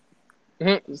in.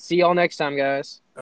 See y'all next time, guys.